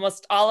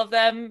almost all of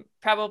them.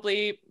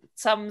 Probably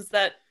some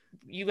that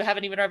you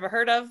haven't even ever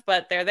heard of,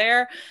 but they're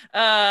there.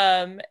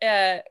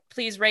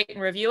 Please rate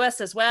and review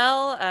us as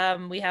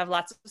well. We have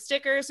lots of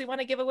stickers we want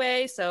to give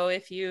away. So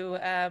if you,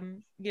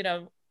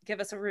 give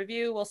us a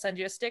review, we'll send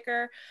you a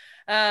sticker.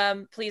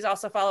 Please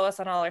also follow us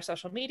on all our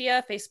social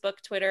media,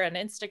 Facebook, Twitter, and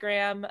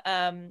Instagram.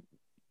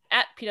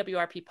 At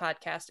PWRP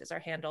Podcast is our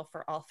handle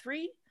for all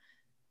three.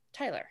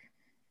 Tyler.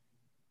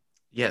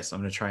 Yes, I'm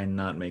going to try and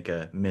not make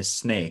a Miss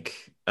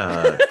Snake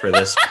for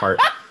this part.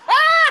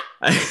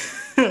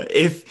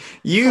 If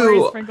you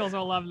Corey Sprinkles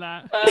will love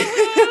that.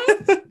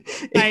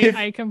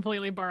 I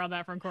completely borrowed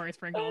that from Corey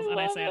Sprinkles, and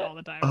I say it all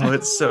the time. Oh,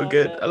 it's so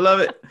good. I love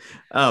it.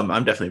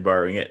 I'm definitely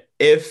borrowing it.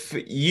 If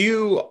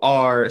you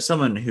are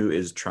someone who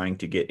is trying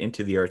to get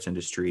into the arts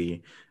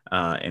industry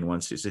and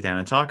wants to sit down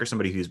and talk, or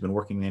somebody who's been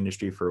working in the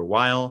industry for a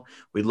while,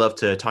 we'd love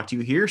to talk to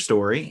you, hear your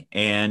story,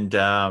 and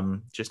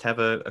just have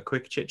a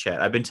quick chit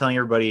chat. I've been telling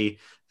everybody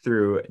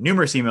through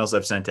numerous emails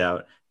I've sent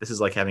out, this is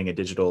like having a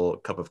digital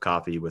cup of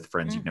coffee with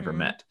friends you've never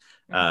met.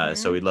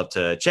 So we'd love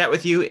to chat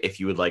with you. If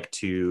you would like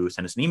to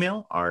send us an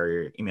email,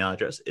 our email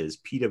address is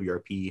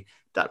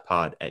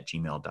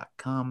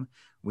pwrp.pod@gmail.com.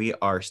 We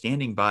are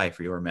standing by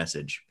for your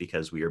message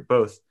because we are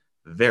both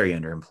very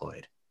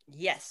underemployed.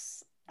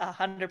 Yes,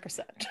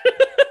 100%.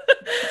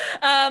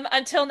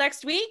 Until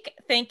next week,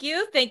 thank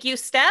you. Thank you,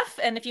 Steph.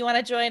 And if you want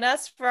to join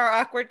us for our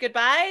awkward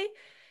goodbye,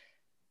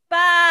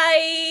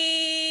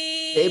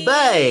 bye. Hey,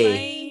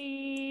 bye.